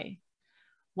sky.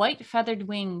 White feathered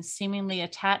wings seemingly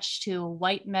attached to a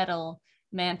white metal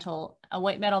mantle of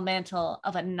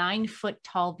a 9-foot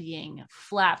tall being,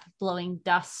 flap, blowing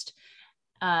dust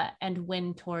and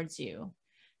wind towards you.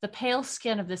 The pale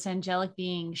skin of this angelic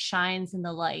being shines in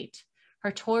the light.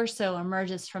 Her torso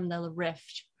emerges from the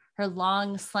rift. Her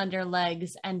long, slender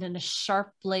legs end in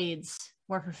sharp blades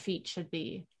where her feet should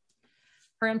be.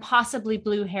 Her impossibly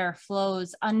blue hair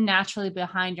flows unnaturally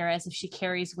behind her as if she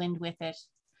carries wind with it.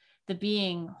 The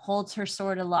being holds her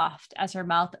sword aloft as her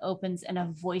mouth opens in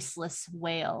a voiceless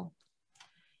wail.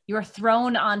 You are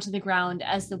thrown onto the ground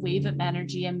as the wave of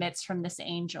energy emits from this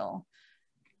angel.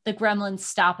 The gremlins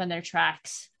stop in their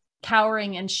tracks,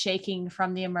 cowering and shaking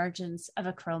from the emergence of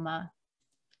Akroma.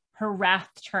 Her wrath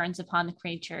turns upon the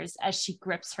creatures as she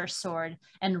grips her sword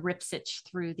and rips it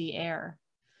through the air.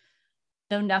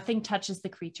 Though nothing touches the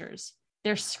creatures,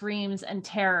 their screams and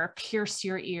terror pierce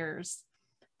your ears.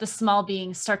 The small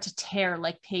beings start to tear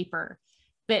like paper,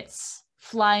 bits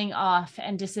flying off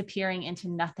and disappearing into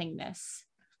nothingness.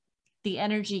 The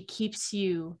energy keeps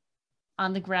you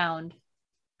on the ground,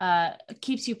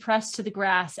 keeps you pressed to the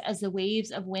grass as the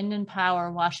waves of wind and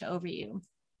power wash over you.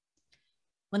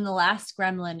 When the last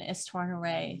gremlin is torn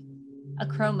away,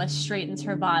 Akroma straightens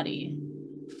her body,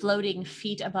 floating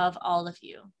feet above all of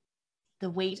you. The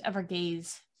weight of her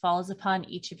gaze falls upon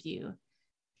each of you,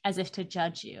 as if to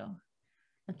judge you.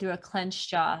 And through a clenched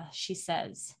jaw, she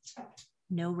says,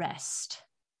 "No rest,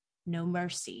 no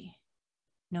mercy,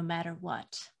 no matter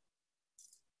what."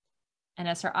 And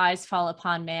as her eyes fall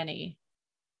upon Manny,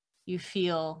 you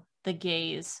feel the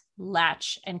gaze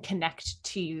latch and connect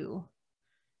to you.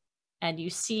 And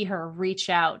you see her reach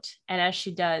out. And as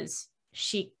she does,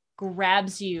 she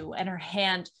grabs you and her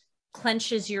hand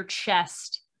clenches your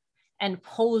chest and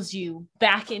pulls you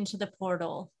back into the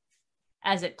portal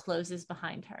as it closes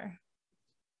behind her,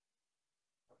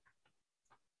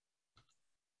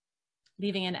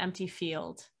 leaving an empty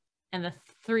field and the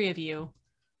three of you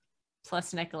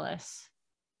plus Nicholas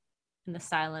in the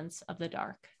silence of the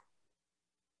dark.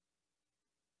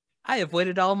 I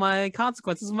avoided all my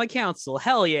consequences of my counsel.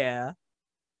 Hell yeah.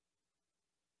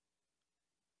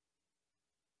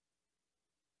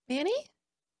 Manny?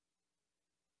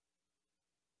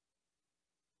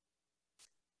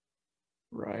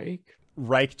 Right.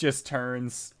 Reich just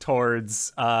turns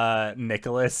towards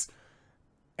Nicholas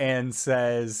and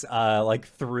says, like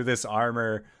through this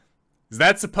armor, "Is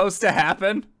that supposed to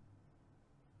happen?"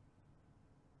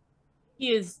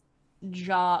 He is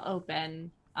jaw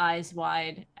open, eyes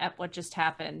wide at what just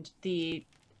happened. The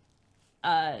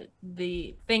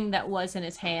thing that was in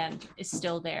his hand is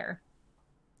still there.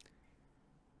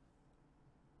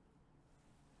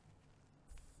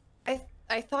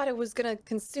 I thought it was gonna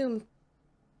consume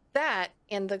that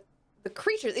and the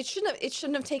creatures. It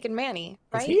shouldn't have taken Manny,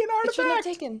 right? Is he an It shouldn't have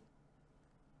artifact? taken.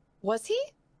 Was he?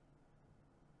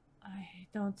 I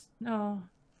don't know.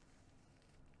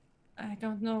 I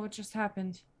don't know what just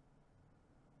happened.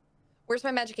 Where's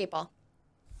my magic 8-ball?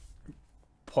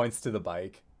 Points to the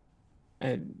bike.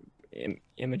 And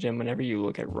Imogen, whenever you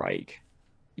look at Reich,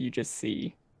 you just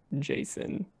see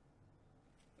Jason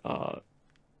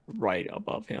right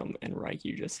above him, and Reich,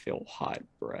 you just feel hot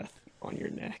breath on your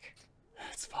neck.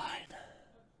 It's fine.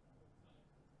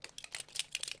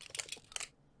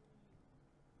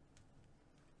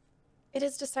 It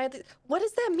is decided. What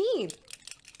does that mean?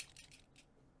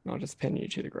 I'll just pin you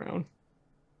to the ground.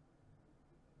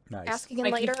 Nice. Asking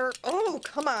him Like you- later. Oh,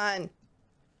 come on.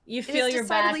 You It feel is your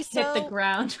back decidedly hit the so.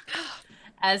 ground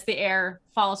as the air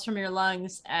falls from your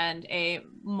lungs and a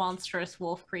monstrous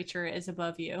wolf creature is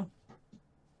above you,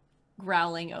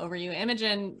 growling over you.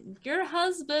 Imogen, your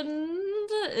husband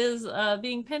is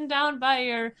being pinned down by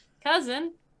your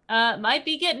cousin. Might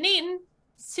be getting eaten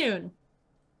soon.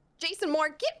 Jason Moore,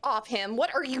 get off him.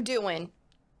 What are you doing?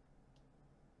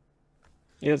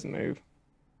 He doesn't move.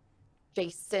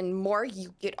 Jason Moore,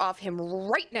 you get off him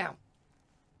right now.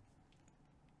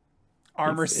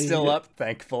 Armor's He's- still he- up,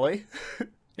 thankfully.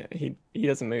 Yeah, he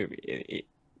doesn't move.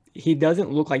 He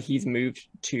doesn't look like he's moved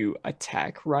to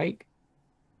attack Reich.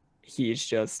 He is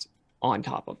just on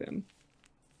top of him,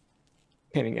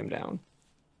 pinning him down.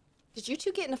 Did you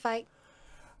two get in a fight?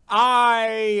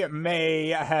 I may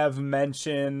have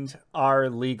mentioned our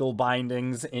legal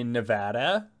bindings in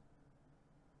Nevada.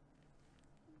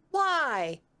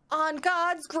 Why? On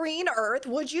God's green earth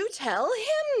would you tell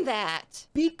him that?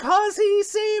 Because he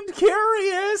seemed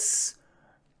curious.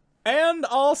 And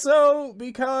also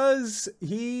because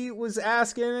he was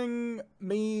asking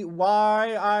me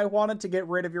why I wanted to get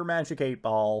rid of your magic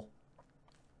 8-ball.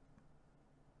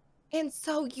 And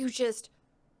so you just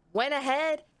went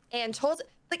ahead and told,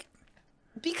 like,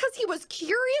 because he was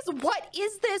curious? What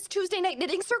is this Tuesday night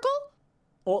knitting circle?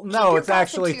 Well, Keep no, your it's gossip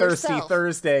actually to Thirsty yourself.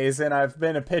 Thursdays, and I've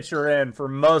been a pitcher in for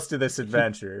most of this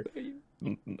adventure.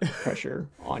 Pressure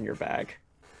on your back.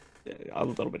 A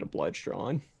little bit of blood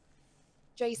drawn.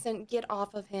 Jason, get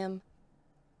off of him.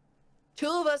 Two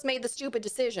of us made the stupid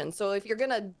decision, so if you're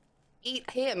gonna eat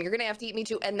him, you're gonna have to eat me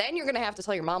too, and then you're gonna have to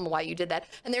tell your mama why you did that,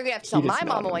 and they're gonna have to tell He does my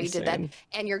not mama why you did that, understand.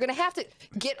 and you're gonna have to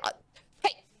get.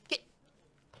 Hey,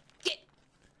 get.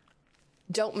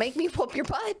 Don't make me whoop your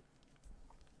butt.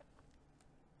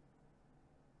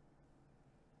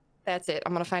 That's it.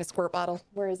 I'm gonna find a squirt bottle.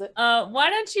 Where is it? Why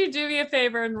don't you do me a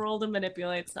favor and roll to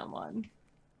manipulate someone?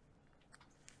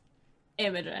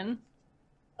 Imogen.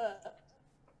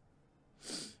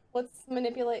 What's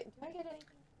manipulate? Do I get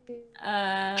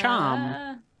anything?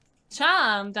 Charm.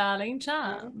 Charm, darling,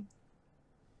 charm.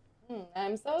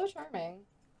 I'm so charming.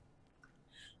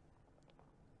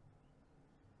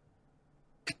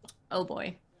 Oh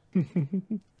boy.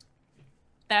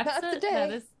 That's Not a,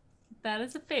 today. that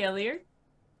is a failure.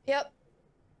 Yep.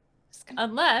 Just gonna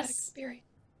Unless experience.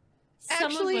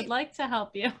 someone Actually- would like to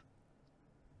help you.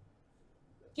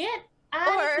 Get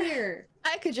out Or- of here.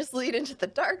 I could just lead into the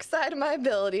dark side of my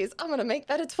abilities. I'm gonna make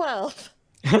that a 12.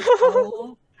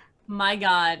 Oh my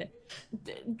god.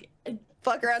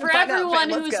 Fuck around For and find out, everyone fam.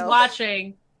 Let's who's go.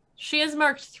 watching, she has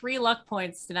marked 3 luck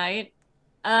points tonight.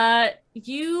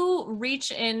 You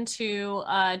reach into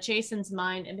Jason's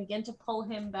mind and begin to pull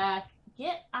him back.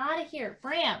 Get out of here,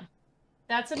 Bram.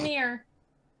 That's a mirror.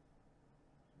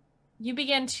 You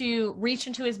begin to reach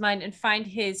into his mind and find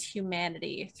his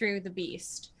humanity through the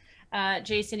beast.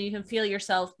 Jason, you can feel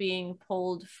yourself being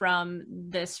pulled from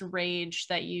this rage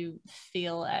that you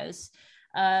feel as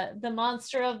the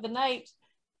monster of the night.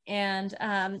 And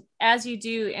as you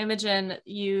do, Imogen,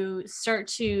 you start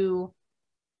to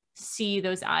see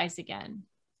those eyes again.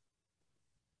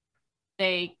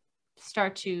 They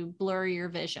start to blur your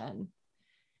vision,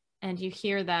 and you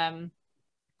hear them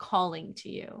calling to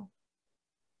you.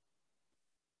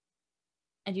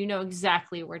 And you know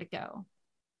exactly where to go.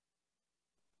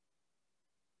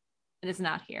 It is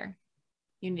not here.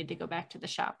 You need to go back to the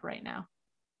shop right now.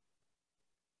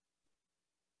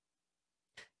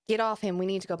 Get off him. We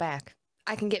need to go back.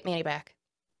 I can get Manny back.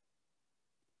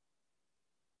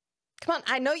 Come on.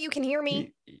 I know you can hear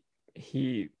me.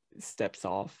 He steps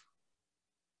off,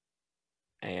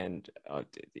 and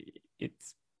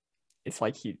it's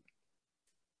like he's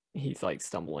like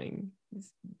stumbling.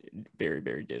 He's very,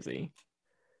 very dizzy.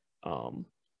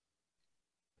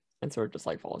 And sort of just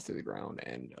like falls to the ground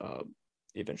and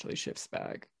eventually shifts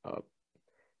back.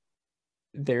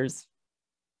 There's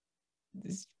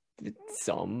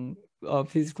some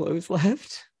of his clothes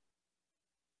left.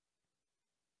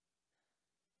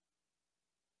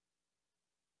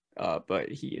 But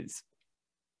he is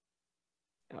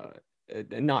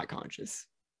not conscious.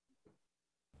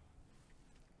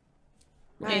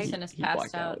 Jason is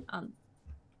passed out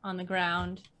on the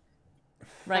ground.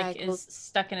 Reich is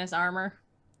stuck in his armor.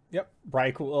 Yep.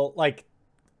 Reich will, like,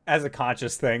 as a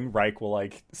conscious thing, Reich will,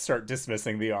 like, start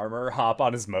dismissing the armor, hop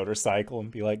on his motorcycle, and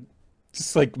be like,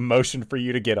 just, like, motion for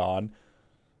you to get on.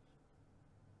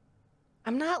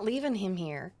 I'm not leaving him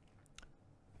here.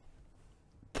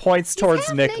 Points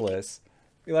towards Nicholas.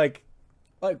 Be like,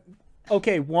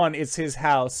 okay, 1, it's his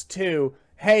house. 2,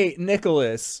 hey,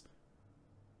 Nicholas.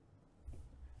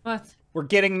 What? We're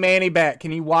getting Manny back.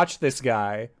 Can you watch this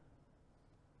guy?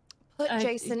 Put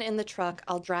Jason in the truck.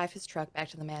 I'll drive his truck back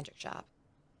to the magic shop.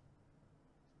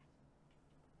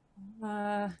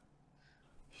 Right.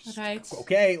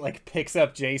 Okay, like, picks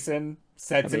up Jason,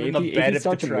 sets him in the bed if you of the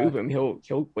start to truck. move him,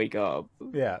 he'll wake up.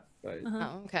 Yeah. But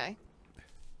Oh, okay.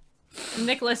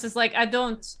 Nicholas is like, I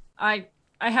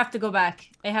have to go back.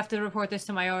 I have to report this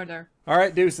to my order. All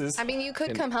right, deuces. I mean, you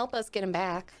could come help us get him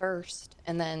back first,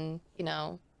 and then, you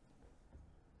know.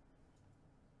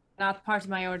 Not part of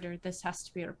my order. This has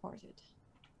to be reported.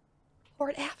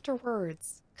 Report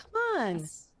afterwards. Come on.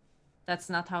 That's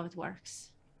not how it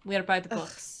works. We are by the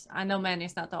books. I know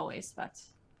Manny's not always, but...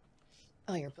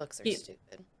 Oh, your books are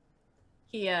stupid.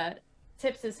 He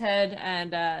tips his head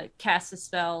and casts a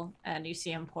spell, and you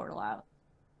see him portal out.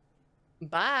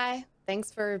 Bye.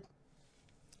 Thanks for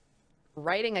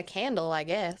writing a candle, I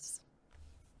guess.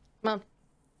 Come on.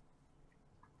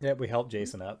 Yeah, we helped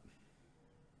Jason up.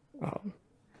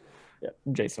 yeah,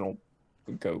 Jason will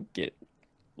go get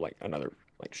like another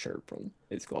like shirt from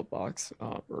his glove box,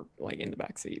 or like in the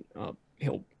back seat.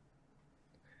 He'll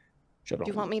shove it on.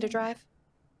 Do you want me to drive?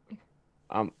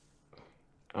 I'm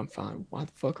fine. Why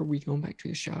the fuck are we going back to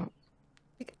the shop?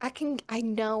 I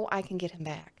know I can get him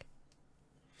back.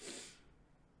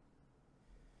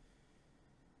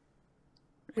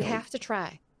 We have to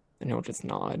try. And he'll just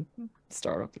nod,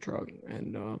 start up the truck,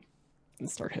 and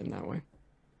start heading that way.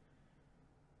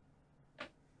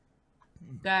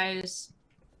 Guys,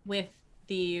 with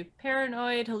the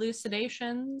paranoid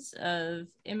hallucinations of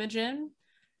Imogen,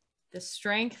 the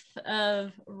strength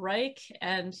of Reich,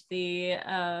 and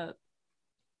the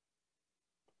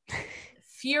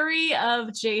fury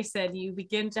of Jason, you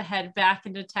begin to head back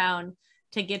into town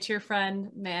to get your friend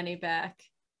Manny back,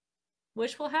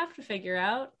 which we'll have to figure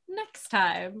out next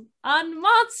time on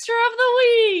Monster of the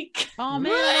Week. Oh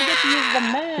man, I don't get to use the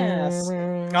mask.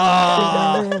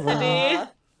 Oh,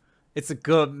 it's a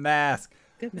good mask.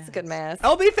 Good It's a good mask.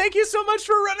 LB, thank you so much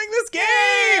for running this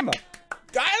game.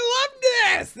 I love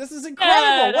this. This is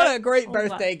incredible. What a great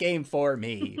birthday game for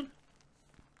me.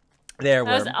 There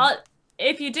we go.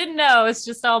 If you didn't know, it's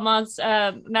just all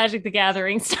Magic the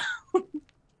Gathering stuff.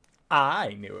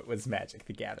 I knew it was Magic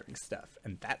the Gathering stuff,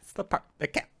 and that's the part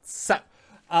that counts. So,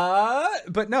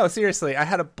 but no, seriously, I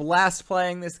had a blast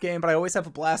playing this game, but I always have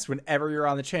a blast whenever you're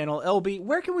on the channel. LB,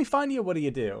 where can we find you? What do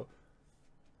you do?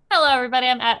 Hello, everybody.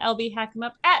 I'm at LB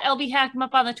Hackemup, at LB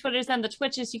Hackemup on the Twitters and the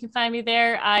Twitches. You can find me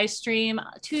there. I stream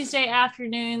Tuesday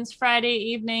afternoons, Friday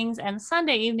evenings, and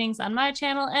Sunday evenings on my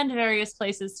channel and various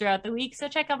places throughout the week. So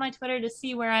check out my Twitter to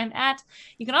see where I'm at.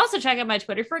 You can also check out my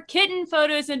Twitter for kitten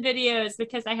photos and videos,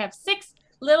 because I have 6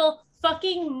 little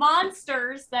fucking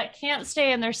monsters that can't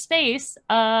stay in their space,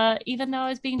 even though I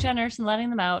was being generous and letting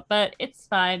them out, but it's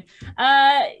fine.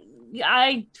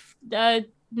 I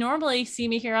normally see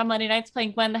me here on Monday nights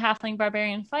playing Gwen the Halfling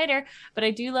Barbarian Fighter, but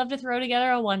I do love to throw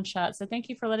together a one-shot, so thank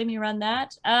you for letting me run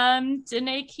that.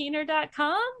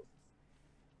 DanaeKeener.com.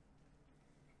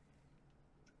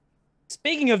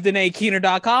 Speaking of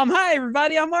DanaeKeener.com, hi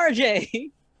everybody, I'm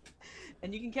RJ.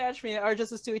 And you can catch me at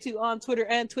rjustice282 on Twitter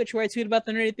and Twitch, where I tweet about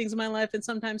the nerdy things in my life and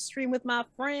sometimes stream with my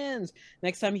friends.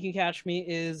 Next time you can catch me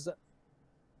is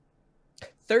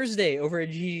Thursday over at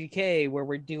GGK, where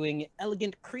we're doing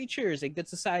Elegant Creatures, a Good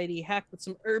Society hack with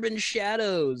some urban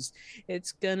shadows.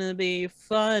 It's gonna be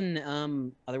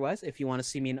fun. Otherwise, if you want to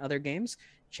see me in other games,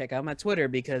 check out my Twitter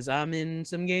because I'm in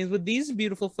some games with these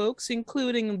beautiful folks,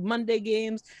 including Monday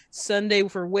games, Sunday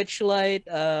for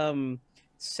Witchlight,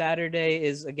 Saturday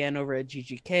is again over at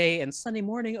GGK, and Sunday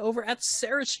morning over at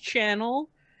Sarah's channel,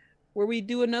 where we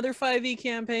do another 5e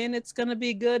campaign. It's gonna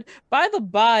be good. By the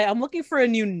by, I'm looking for a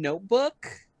new notebook.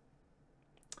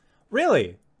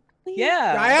 Really?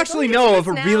 Yeah. I actually know of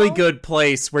a really good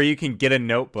place where you can get a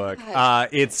notebook.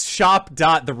 It's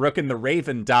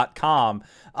shop.therookandtheraven.com.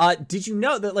 Did you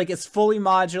know that, like, it's fully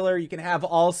modular? You can have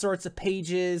all sorts of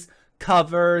pages,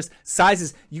 covers,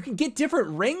 sizes. You can get different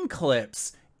ring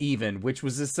clips even, which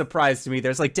was a surprise to me.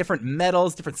 There's like different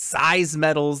medals, different size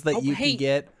medals that you can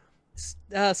get.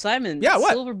 Simon, yeah,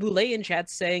 what? Silver Boulay in chat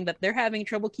saying that they're having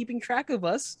trouble keeping track of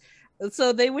us.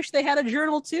 So they wish they had a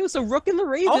journal too. So Rook and the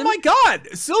Raven. Oh my God,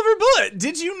 Silver Bullet!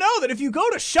 Did you know that if you go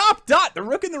to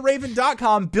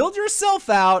shop.therookandtheraven.com, build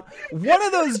yourself out one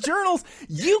of those journals,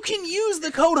 you can use the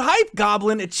code Hype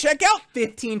Goblin to check out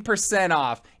 15%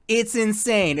 off. It's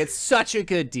insane. It's such a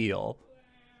good deal.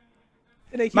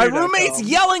 My roommate's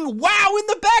yelling "wow" in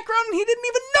the background, and he didn't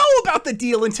even know about the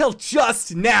deal until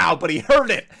just now, but he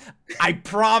heard it. I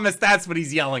promise that's what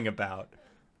he's yelling about.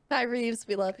 Hi, Reeves.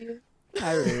 We love you.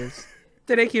 Hi, Reeves.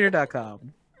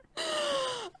 TodayKeter.com.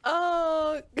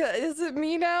 Oh, is it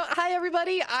me now? Hi,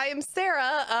 everybody. I am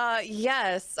Sarah.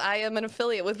 Yes, I am an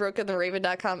affiliate with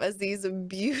RookandTheRaven.com, as these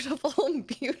beautiful,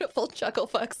 beautiful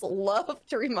chucklefucks love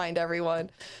to remind everyone.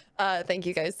 Thank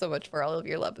you guys so much for all of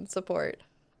your love and support.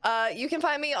 You can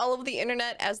find me all over the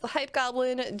internet as the Hype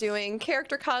Goblin, doing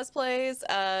character cosplays.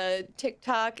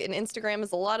 TikTok and Instagram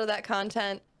is a lot of that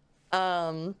content.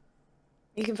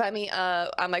 You can find me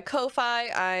on my Ko-Fi.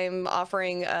 I'm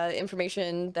offering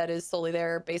information that is solely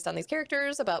there based on these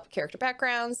characters, about character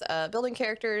backgrounds, building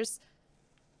characters.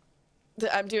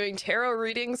 I'm doing tarot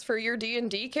readings for your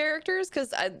D&D characters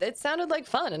because it sounded like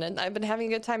fun, and I've been having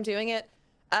a good time doing it.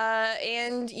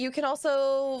 And you can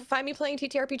also find me playing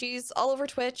TTRPGs all over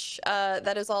Twitch.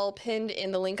 That is all pinned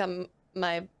in the link on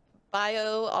my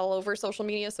bio all over social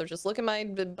media, so just look at my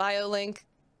bio link.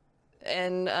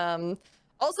 And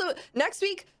also, next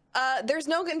week, there's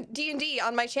no D&D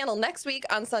on my channel. Next week,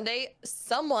 on Sunday,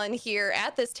 someone here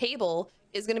at this table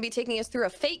is going to be taking us through a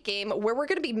Fate game where we're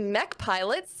going to be mech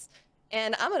pilots,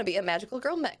 and I'm going to be a magical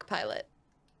girl mech pilot.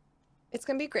 It's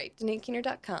going to be great.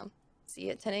 DanaeKeener.com. See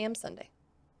you at 10 a.m. Sunday.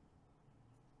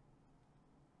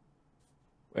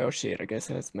 Well, shit, I guess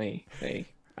that's me. Hey,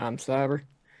 I'm Cyber.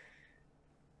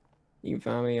 You can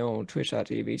find me on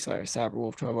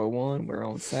twitch.tv/cyberwolf1201. We're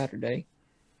on Saturday.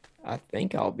 I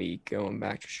think I'll be going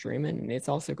back to streaming, and it's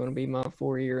also going to be my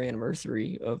 4-year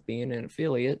anniversary of being an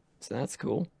affiliate, so that's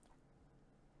cool.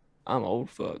 I'm old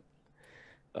fuck.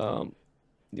 But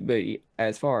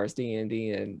as far as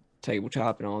D&D and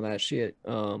tabletop and all that shit,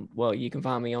 well, you can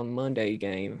find me on Monday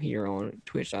game here on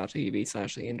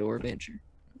twitch.tv/indoor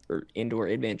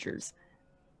adventures.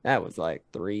 That was like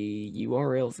 3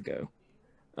 URLs ago.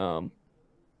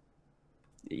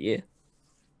 Yeah,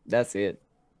 that's it.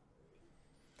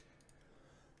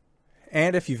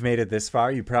 And if you've made it this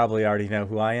far, you probably already know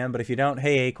who I am. But if you don't,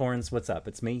 hey, Acorns, what's up?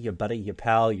 It's me, your buddy, your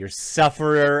pal, your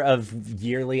sufferer of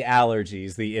yearly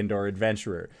allergies, the Indoor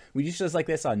Adventurer. We do shows like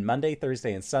this on Monday,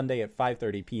 Thursday, and Sunday at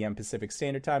 5:30 p.m. Pacific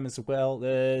Standard Time, as well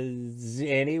as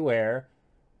anywhere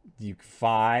you can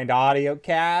find audio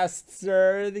casts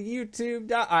or the YouTube.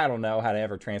 I don't know how to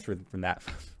ever transfer from that.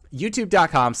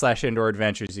 YouTube.com/Indoor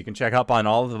Adventures. You can check up on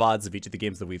all of the VODs of each of the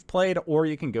games that we've played, or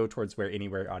you can go towards where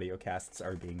anywhere audio casts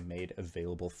are being made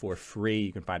available for free.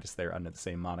 You can find us there under the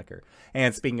same moniker.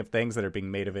 And speaking of things that are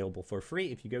being made available for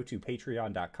free, if you go to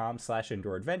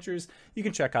patreon.com/Indoor Adventures, you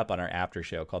can check up on our after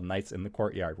show called Nights in the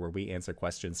Courtyard, where we answer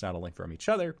questions not only from each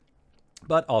other,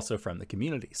 but also from the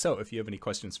community. So if you have any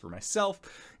questions for myself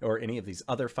or any of these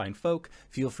other fine folk,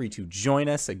 feel free to join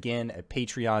us again at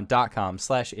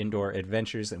patreon.com/Indoor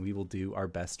Adventures, and we will do our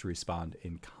best to respond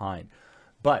in kind.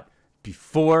 But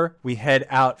before we head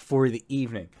out for the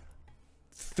evening,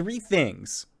 3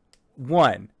 things.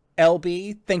 1,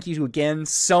 LB, thank you again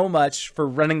so much for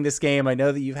running this game. I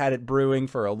know that you've had it brewing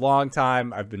for a long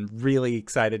time. I've been really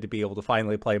excited to be able to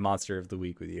finally play Monster of the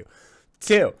Week with you.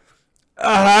 2,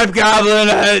 Hype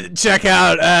Goblin, check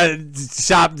out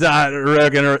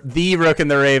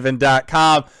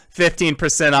shop.therookandtheraven.com,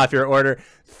 15% off your order.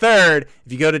 3rd,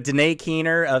 if you go to Danae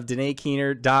Keener of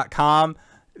DanaeKeener.com,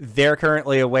 they're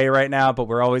currently away right now, but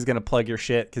we're always going to plug your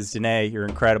shit because Danae, you're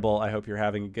incredible. I hope you're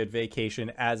having a good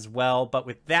vacation as well. But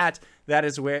with that, that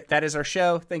is our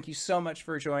show. Thank you so much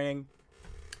for joining.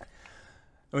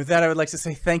 And with that, I would like to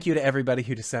say thank you to everybody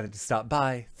who decided to stop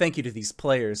by. Thank you to these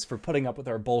players for putting up with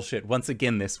our bullshit once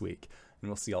again this week. And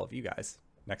we'll see all of you guys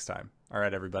next time. All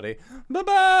right, everybody.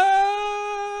 Bye-bye!